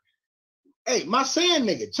work? Hey, my sand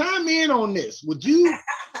nigga, chime in on this. Would you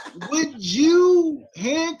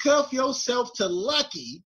handcuff yourself to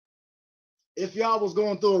Lucky if y'all was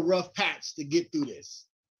going through a rough patch to get through this?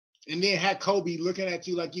 And then had Kobe looking at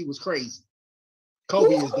you like you was crazy.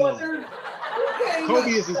 Kobe is done.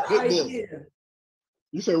 Kobe is his pit bull.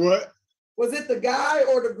 You say what? Was it the guy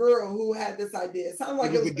or the girl who had this idea? It sounded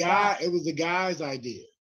like it was the guy. It was the guy's idea.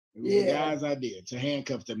 It was the guy's idea to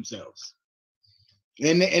handcuff themselves.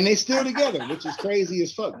 And they still together, which is crazy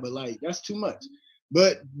as fuck. But like, that's too much.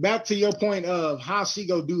 But back to your point of how she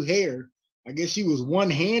go do hair. I guess she was one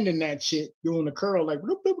hand in that shit doing the curl like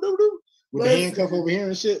bloop, bloop, bloop, bloop, with the handcuff over here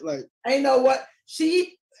and shit. Like, I know what his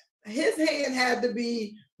hand had to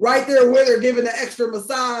be right there with her, giving the extra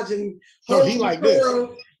massage and so he like this.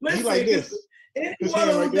 Listen, he like this. Anyone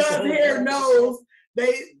who right does hair knows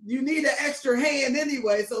you need an extra hand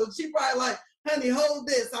anyway. So she probably like, honey, hold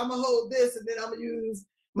this. I'm gonna hold this, and then I'm gonna use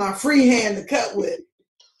my free hand to cut with.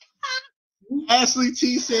 Ashley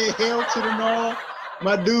T said, "Hell to the no."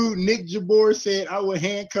 My dude Nick Jabor said, "I would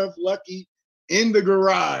handcuff Lucky in the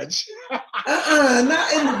garage."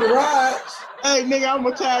 Not in the garage. Hey, nigga, I'm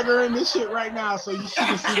gonna tag her in this shit right now, so you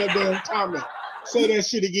shouldn't see that damn comment. Say that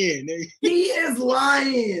shit again, nigga. He is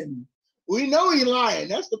lying. We know he lying.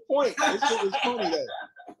 That's the point. That shit was funny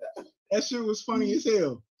though. That shit was funny as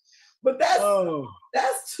hell. But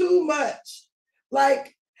that's too much.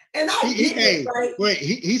 Like, and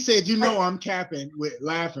he said, you know, I'm capping with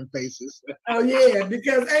laughing faces. Oh yeah,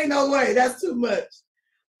 because ain't no way. That's too much.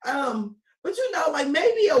 But you know, like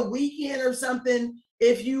maybe a weekend or something,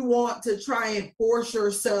 if you want to try and force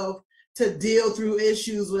yourself to deal through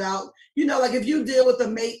issues without, you know, like if you deal with a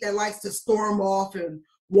mate that likes to storm off and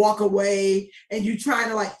walk away, and you trying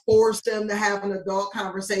to like force them to have an adult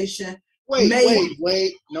conversation.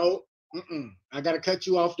 Wait, no. I gotta cut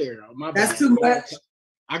you off there. My bad. That's too much.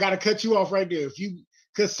 I gotta cut you off right there.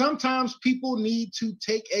 Because sometimes people need to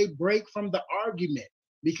take a break from the argument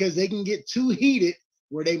because they can get too heated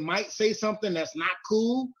where they might say something that's not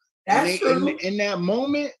cool. That's true. In that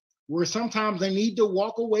moment where sometimes they need to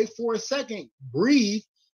walk away for a second, breathe,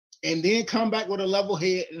 and then come back with a level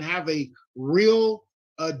head and have a real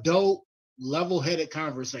adult level-headed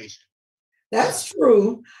conversation. That's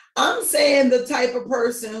true. I'm saying the type of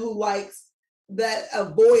person who likes that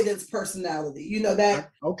avoidance personality, you know,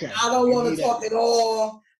 that I don't want to talk at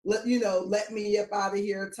all, let me up out of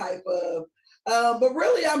here type of, but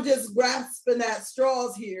really I'm just grasping at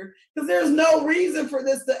straws here because there's no reason for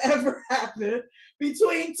this to ever happen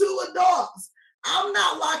between two adults. I'm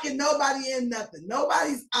not locking nobody in nothing.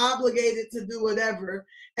 Nobody's obligated to do whatever.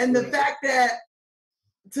 And the fact that,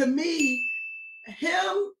 to me,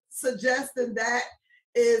 him suggesting that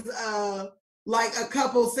is like a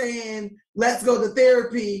couple saying, let's go to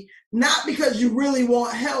therapy, not because you really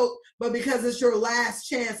want help, but because it's your last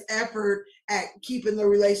chance effort at keeping the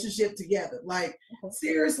relationship together. Like,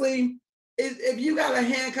 seriously, if you got a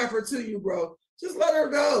handcuffer to you, bro, just let her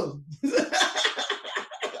go.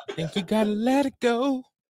 I think you gotta let it go.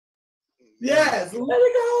 Yes, let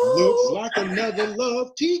it go. Looks like another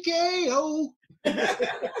love TKO.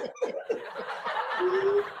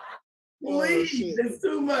 Please, it's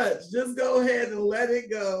too much. Just go ahead and let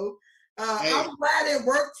it go. I'm glad it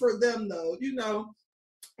worked for them, though, you know.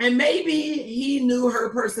 And maybe he knew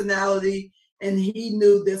her personality and he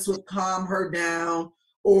knew this would calm her down,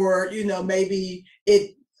 or, you know, maybe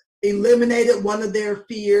it eliminated one of their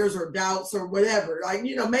fears or doubts or whatever. Like,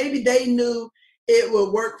 you know, maybe they knew it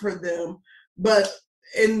would work for them. But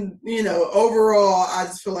overall, I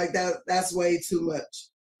just feel like that's way too much.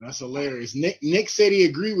 That's hilarious. Nick said he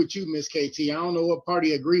agreed with you, Miss KT. I don't know what part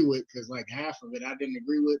he agreed with because like half of it I didn't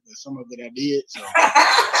agree with, but some of it I did. So.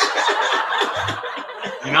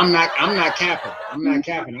 And I'm not capping.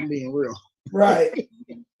 I'm being real. Right.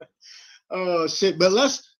 Oh shit! But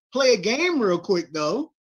let's play a game real quick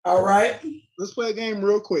though. All right. Let's play a game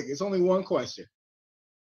real quick. It's only one question.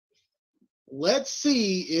 Let's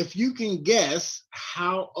see if you can guess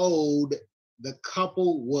how old the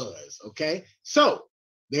couple was. Okay, so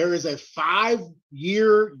there is a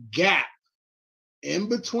 5-year gap in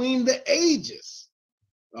between the ages.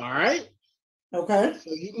 All right. Okay.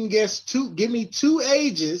 So you can guess give me 2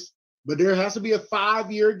 ages, but there has to be a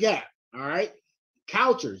 5-year gap. All right.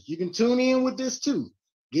 Couchers, you can tune in with this too.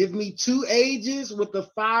 Give me 2 ages with a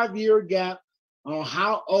 5-year gap on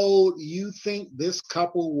how old you think this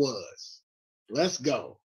couple was. Let's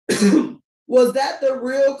go. Was that the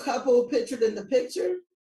real couple pictured in the picture?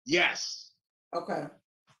 Yes. Okay.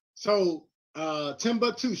 So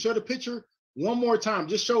Timbuktu, show the picture one more time.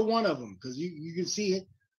 Just show one of them because you can see it.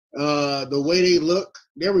 The way they look.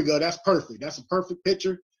 There we go. That's perfect. That's a perfect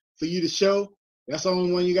picture for you to show. That's the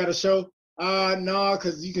only one you got to show. No,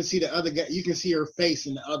 because you can see the other guy. You can see her face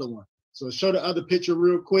in the other one. So show the other picture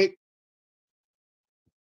real quick.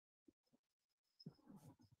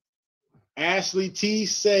 Ashley T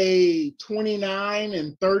say 29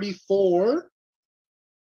 and 34.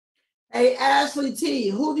 Hey, Ashley T,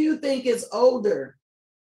 who do you think is older?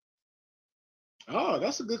 Oh,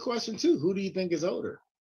 that's a good question too. Who do you think is older?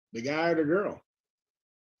 The guy or the girl?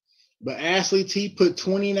 But Ashley T put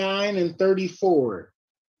 29 and 34.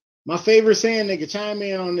 My favorite saying, nigga, chime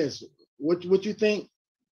in on this. What you think?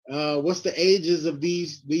 What's the ages of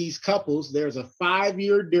these couples? There's a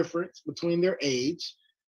 5-year difference between their age.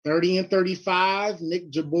 30 and 35, Nick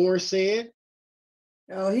Jabor said.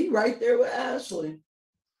 Oh, he right there with Ashley.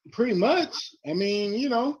 Pretty much. I mean, you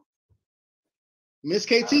know. Miss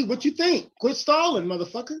KT, what you think? Quit stalling,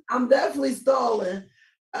 motherfucker. I'm definitely stalling.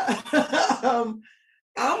 I'm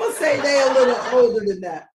gonna say they a little older than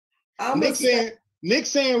that. Nick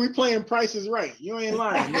saying we playing Price is Right. You ain't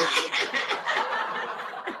lying, Nick.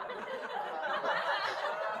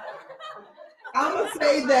 I'm gonna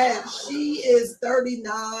say that she is 39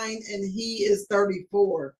 and he is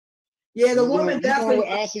 34. Yeah, the woman definitely. You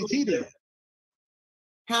going with Ashley T then?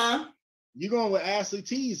 Huh? You going with Ashley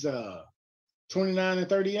T's 29 and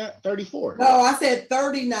 34? No, I said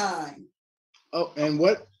 39. Oh, and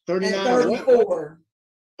what? 39 and 34.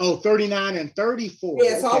 Oh, 39 and 34.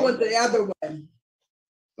 Yeah, so I went the other way.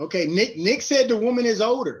 Okay, Nick said the woman is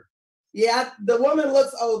older. Yeah, the woman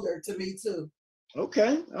looks older to me too.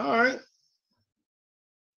 Okay, all right.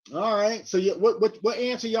 So what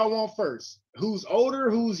answer y'all want first? Who's older,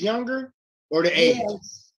 who's younger, or the age?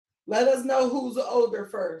 Yes. Let us know who's older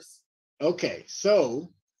first. Okay,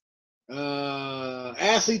 so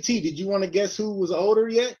Ashley T, did you want to guess who was older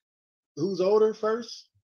yet? Who's older first?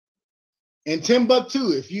 And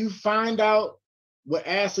Timbuktu, if you find out what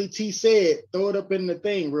Ashley T said, throw it up in the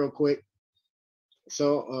thing real quick.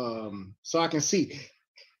 So I can see.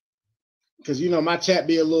 Because you know my chat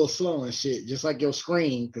be a little slow and shit, just like your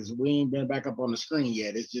screen, because we ain't been back up on the screen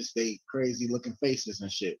yet. It's just they crazy looking faces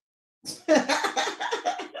and shit.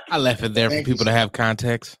 I left it there for people to have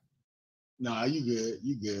context. Nah, you good.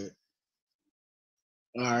 You good.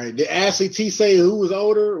 All right. Did Ashley T say who was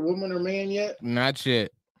older, woman or man yet? Not yet.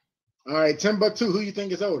 All right. Timbuktu, who you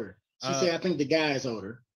think is older? She said, I think the guy is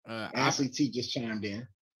older. Ashley T just chimed in.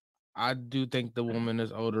 I do think the woman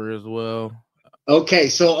is older as well. Okay,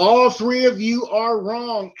 so all three of you are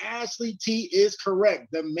wrong. Ashley T is correct.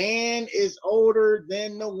 The man is older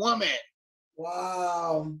than the woman.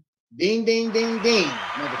 Wow. Ding, ding, ding, ding.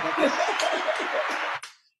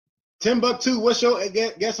 Timbuktu, what's your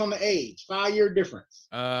guess on the age? 5-year difference.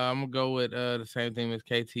 I'm going to go with the same thing as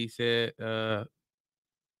KT said.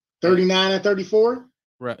 39 and 34?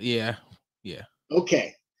 Right, yeah.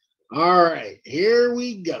 Okay. All right, here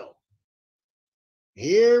we go.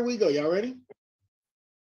 Y'all ready?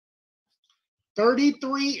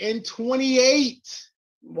 33 and 28.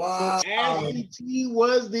 Wow. So Ashley T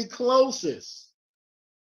was the closest.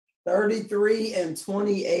 33 and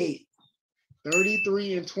 28.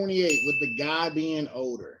 33 and 28 with the guy being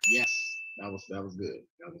older. Yes, that was good.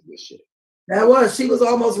 That was good shit. She was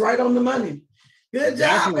almost right on the money. Good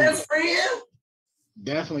job, best friend.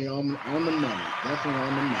 Definitely on the money. Definitely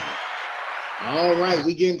on the money. All right,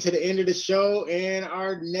 we getting to the end of the show, and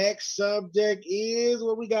our next subject is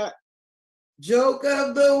what we got. Joke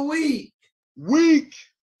of the week. Week.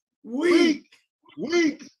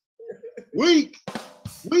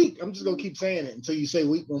 I'm just gonna keep saying it until you say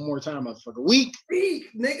week one more time, motherfucker. Week,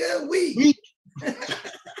 nigga, week.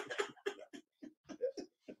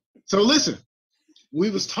 So listen,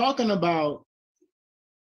 we was talking about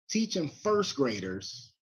teaching first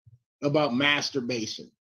graders about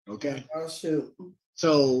masturbation. Okay. Oh shoot.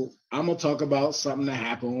 So I'm gonna talk about something that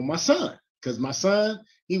happened with my son. Because my son,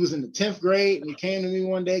 he was in the 10th grade and he came to me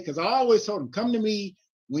one day because I always told him, come to me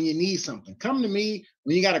when you need something. Come to me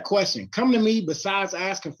when you got a question. Come to me besides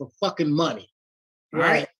asking for fucking money.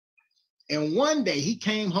 Right? And one day he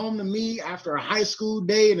came home to me after a high school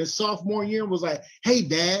day in his sophomore year and was like, hey,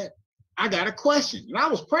 Dad, I got a question. And I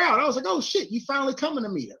was proud. I was like, oh, shit, you finally coming to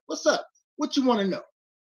me. What's up? What you want to know?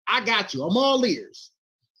 I got you. I'm all ears.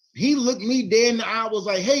 He looked me dead in the eye, was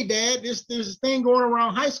like, hey, Dad, there's this thing going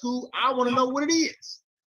around high school. I want to know what it is.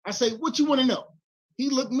 I say, what you want to know? He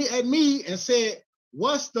looked at me and said,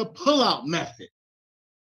 what's the pull-out method?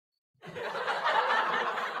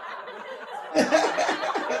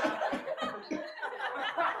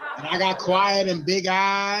 And I got quiet and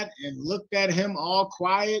big-eyed and looked at him all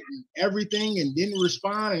quiet and everything and didn't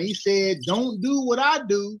respond. And he said, don't do what I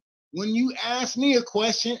do when you ask me a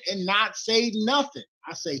question and not say nothing.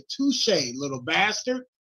 I say, touche, little bastard,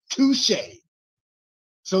 touche.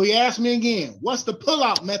 So he asked me again, what's the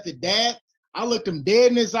pull-out method, Dad? I looked him dead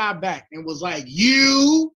in his eye back and was like,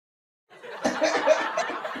 you? Because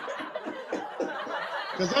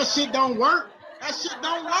that shit don't work. That shit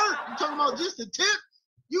don't work. You talking about just a tip?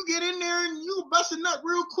 You get in there and you bust a nut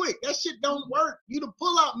real quick. That shit don't work. You the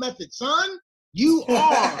pull-out method, son. You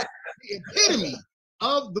are the epitome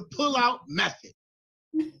of the pull-out method.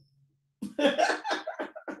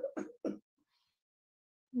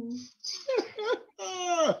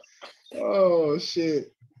 Oh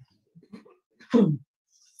shit.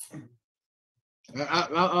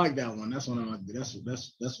 I like that one. That's one I like. That's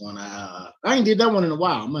one I ain't did that one in a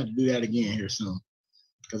while. I'm gonna do that again here soon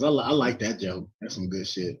because I like that joke. That's some good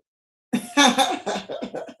shit.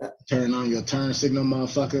 Turn on your turn signal,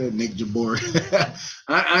 motherfucker, Nick Jabor.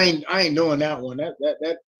 I ain't doing that one.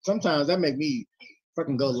 That sometimes that make me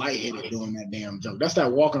fucking go lightheaded doing that damn joke. That's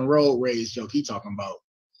that walking road rage joke he talking about.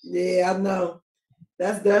 Yeah, I know.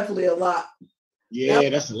 That's definitely a lot. Yeah,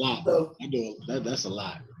 that's a lot. I do that's a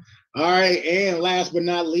lot. All right, and last but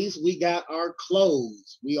not least, we got our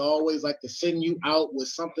close. We always like to send you out with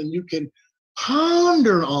something you can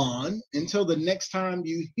ponder on until the next time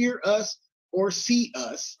you hear us or see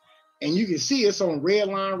us. And you can see us on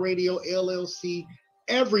Redline Radio LLC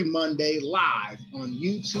every Monday live on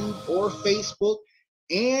YouTube or Facebook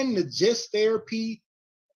and the Just Therapy,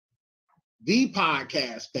 the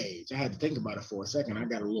podcast page. I had to think about it for a second. I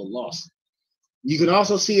got a little lost. You can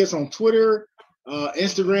also see us on Twitter.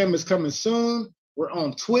 Instagram is coming soon. We're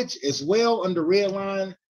on Twitch as well under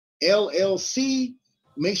Redline LLC.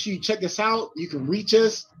 Make sure you check us out. You can reach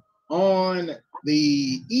us on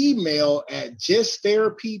the email at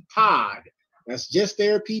justtherapypod. That's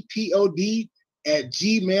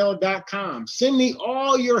justtherapypod@gmail.com. Send me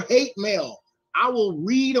all your hate mail. I will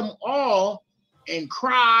read them all and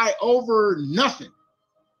cry over nothing.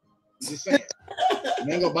 I'm just saying. It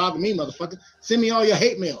ain't gonna bother me, motherfucker. Send me all your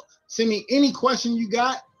hate mail. Send me any question you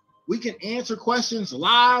got. We can answer questions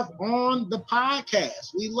live on the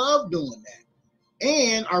podcast. We love doing that.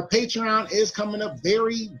 And our Patreon is coming up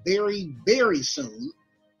very, very, very soon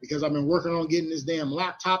because I've been working on getting this damn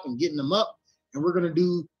laptop and getting them up. And we're going to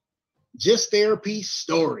do Just Therapy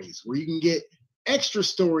Stories, where you can get extra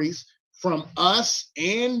stories from us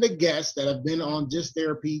and the guests that have been on Just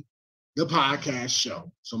Therapy, the podcast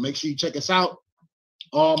show. So make sure you check us out.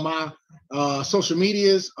 All my social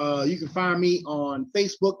medias, you can find me on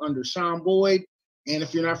Facebook under Sean Boyd. And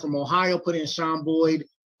if you're not from Ohio, put in Sean Boyd,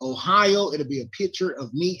 Ohio. It'll be a picture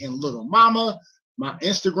of me and Little Mama. My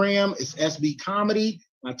Instagram is SB Comedy.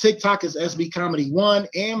 My TikTok is SB Comedy 1.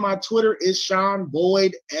 And my Twitter is Sean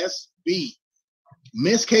Boyd SB.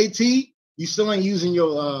 Miss KT, you still ain't using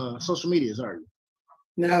your social medias, are you?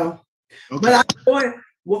 No. Okay. But I'm going,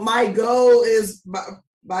 what my goal is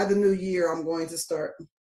by the new year, I'm going to start.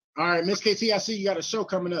 All right, Miss KT, I see you got a show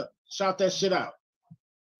coming up. Shout that shit out.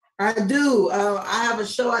 I do. I have a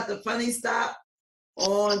show at the Funny Stop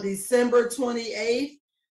on December 28th.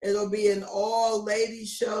 It'll be an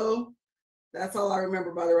all-ladies show. That's all I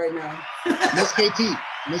remember about it right now. Miss KT,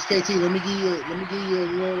 let me give you a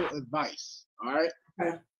little advice. All right.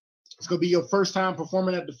 Okay. It's gonna be your first time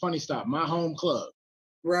performing at the Funny Stop, my home club.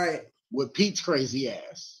 Right. With Pete's crazy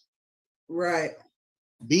ass. Right.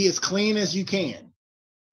 Be as clean as you can.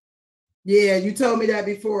 Yeah, you told me that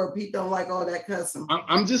before. Pete don't like all that cussing.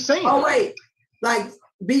 I'm just saying. Oh wait, like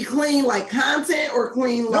be clean like content or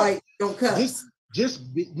clean like don't cuss.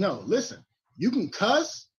 Just be, no. Listen, you can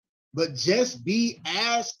cuss, but just be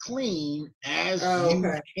as clean as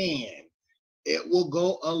you can. It will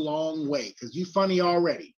go a long way because you funny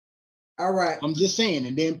already. All right. I'm just saying,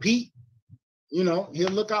 and then Pete, you know,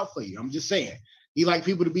 he'll look out for you. I'm just saying. He like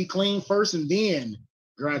people to be clean first and then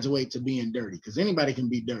graduate to being dirty because anybody can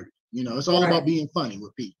be dirty. You know, it's all about being funny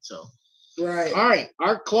with Pete. So, right. All right.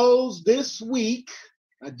 Our close this week.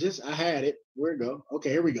 I had it. Where'd it go? Okay,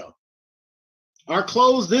 here we go. Our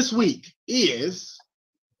close this week is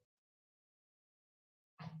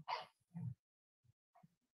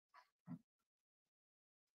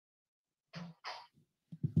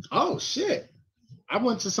oh shit. I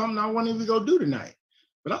went to something I wanted to go do tonight,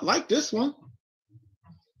 but I like this one.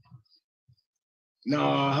 No,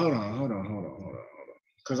 hold on.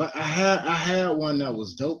 Because I had one that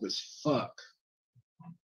was dope as fuck.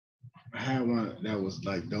 I had one that was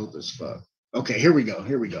like dope as fuck. Okay, here we go.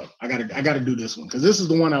 I gotta do this one because this is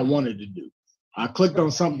the one I wanted to do. I clicked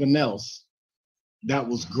on something else that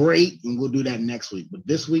was great, and we'll do that next week. But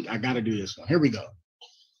this week I gotta do this one. Here we go.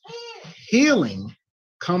 Healing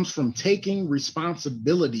comes from taking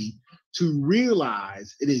responsibility to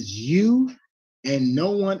realize it is you and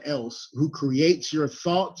no one else who creates your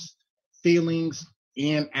thoughts, feelings,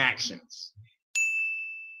 and actions.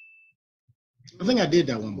 I think I did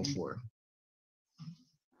that one before.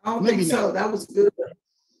 I don't think so. That was good.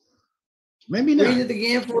 Maybe not. Read it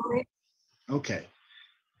again for me. Okay.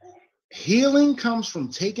 Healing comes from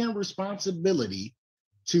taking responsibility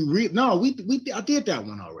to I did that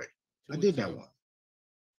one already. I did that one.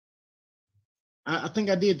 I think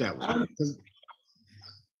I did that one.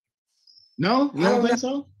 No, you don't think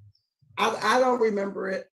so? I don't remember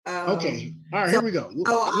it. Okay. All right, here we go.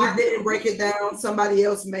 I didn't break it down. Somebody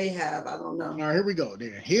else may have. I don't know. All right, here we go.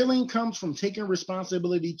 There. Healing comes from taking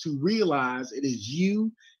responsibility to realize it is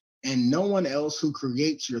you and no one else who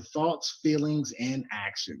creates your thoughts, feelings, and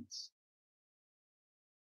actions.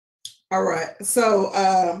 All right.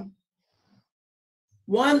 So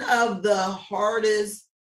one of the hardest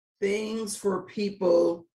things for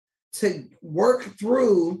people to work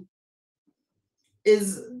through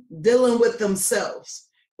is dealing with themselves,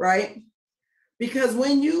 right? Because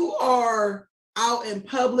when you are out in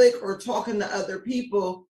public or talking to other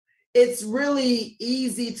people, it's really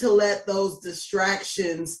easy to let those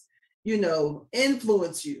distractions,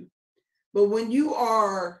 influence you. But when you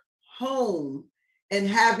are home and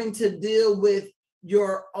having to deal with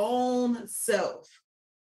your own self,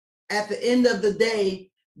 at the end of the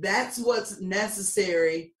day, that's what's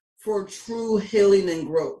necessary for true healing and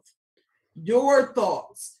growth. Your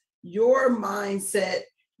thoughts, your mindset,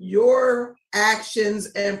 your actions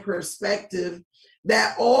and perspective,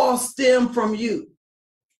 that all stem from you,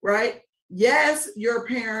 right? Yes, your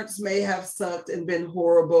parents may have sucked and been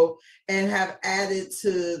horrible and have added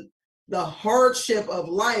to the hardship of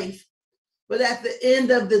life, but at the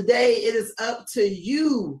end of the day, it is up to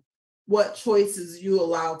you what choices you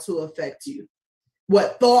allow to affect you,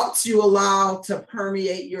 what thoughts you allow to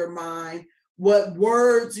permeate your mind, what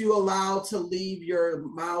words you allow to leave your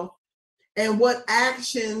mouth, and what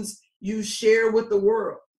actions you share with the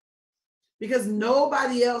world. Because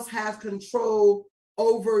nobody else has control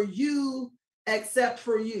over you except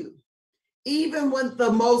for you. Even with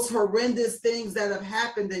the most horrendous things that have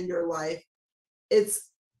happened in your life, it's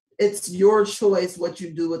your choice what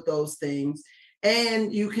you do with those things.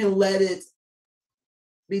 And you can let it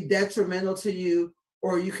be detrimental to you,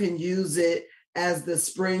 or you can use it as the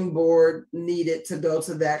springboard needed to go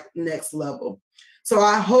to that next level. So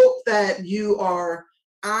I hope that you are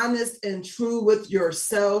honest and true with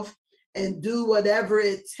yourself and do whatever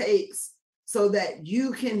it takes so that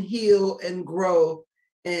you can heal and grow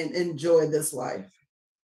and enjoy this life.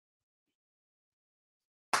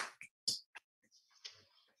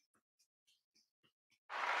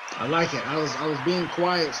 I like it. I was being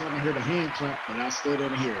quiet so I can hear the hand clap, but I still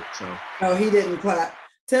didn't hear it. So no, he didn't clap.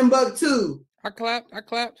 Timbuktu. I clapped.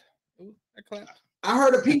 Ooh, I clapped. I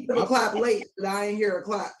heard a piece of a clap late, but I ain't hear a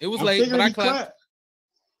clap. It was late, but I clapped.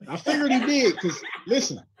 I figured he did, because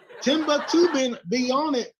listen, Timbuktu be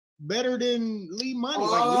on it better than Lee Money.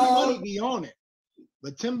 Like Lee Money be on it.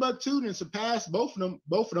 But Timbuktu didn't surpass both of them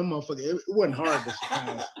motherfuckers. It wasn't hard to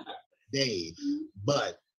surpass Dave.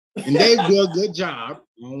 And Dave does a good job.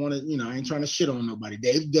 I don't want to, I ain't trying to shit on nobody.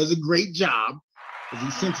 Dave does a great job because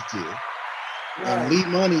he's sensitive. Right. And Lee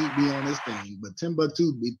Money be on his thing, but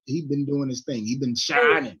Timbuktu, he been doing his thing. He been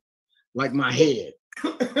shining like my head.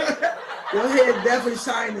 Your head definitely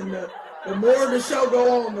shining. The more the show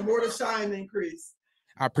go on, the more the shine increase.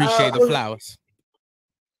 I appreciate the flowers.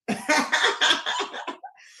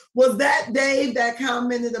 Was that Dave that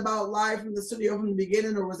commented about live from the studio from the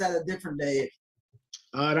beginning, or was that a different Dave?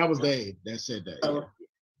 That was Dave that said that.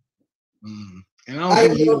 And I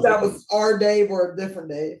don't know if that was our Dave or a different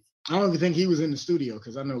Dave. I don't even think he was in the studio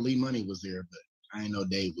because I know Lee Money was there, but I didn't know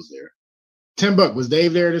Dave was there. Timbuk, was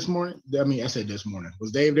Dave there this morning? I mean, I said this morning.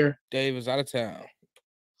 Was Dave there? Dave was out of town.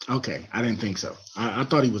 Okay, I didn't think so. I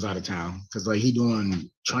thought he was out of town because he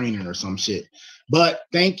doing training or some shit. But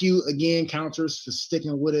thank you again, Counters, for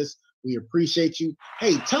sticking with us. We appreciate you.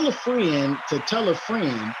 Hey, tell a friend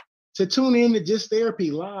to tune in to Just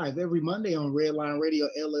Therapy live every Monday on Redline Radio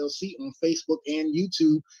LLC on Facebook and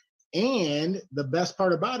YouTube. And the best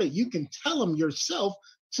part about it, you can tell them yourself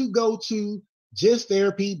to go to Just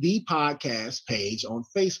Therapy, the podcast page on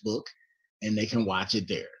Facebook, and they can watch it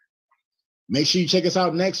there. Make sure you check us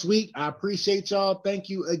out next week. I appreciate y'all. Thank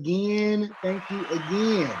you again.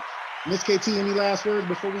 Miss KT, any last words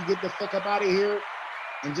before we get the fuck up out of here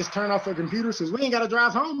and just turn off our computers because we ain't got to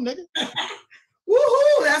drive home, nigga.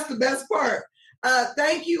 Woohoo! That's the best part.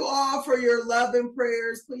 Thank you all for your love and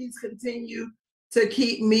prayers. Please continue to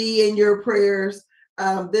keep me in your prayers.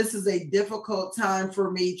 This is a difficult time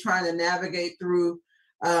for me trying to navigate through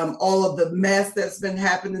all of the mess that's been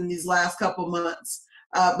happening these last couple months.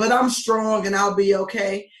 But I'm strong and I'll be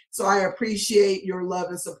okay. So I appreciate your love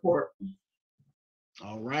and support.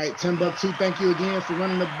 All right, Timbuktu, thank you again for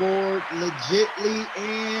running the board legitly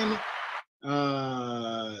and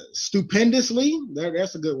stupendously.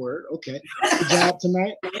 That's a good word. Okay. Good job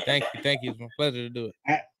tonight. Thank you. It's my pleasure to do it.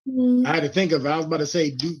 I had to think of it. I was about to say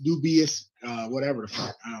dubious, whatever the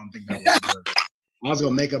fuck. I don't think that was a word. I was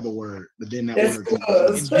gonna make up a word, but then that word.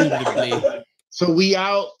 Indubitably. So we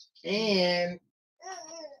out. And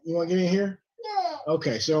you want to get in here?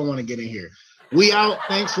 Okay, so I don't want to get in here. We out.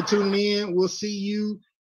 Thanks for tuning in. We'll see you,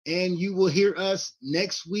 and you will hear us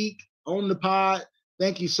next week on the pod.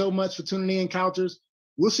 Thank you so much for tuning in, Couchers.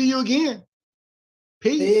 We'll see you again.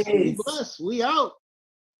 Peace. Be blessed. We out.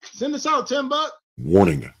 Send us out, $10.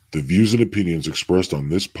 Warning. The views and opinions expressed on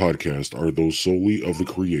this podcast are those solely of the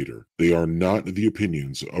creator. They are not the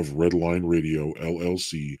opinions of Redline Radio,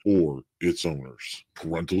 LLC, or its owners.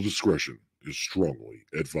 Parental discretion is strongly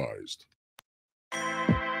advised.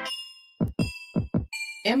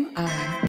 Am I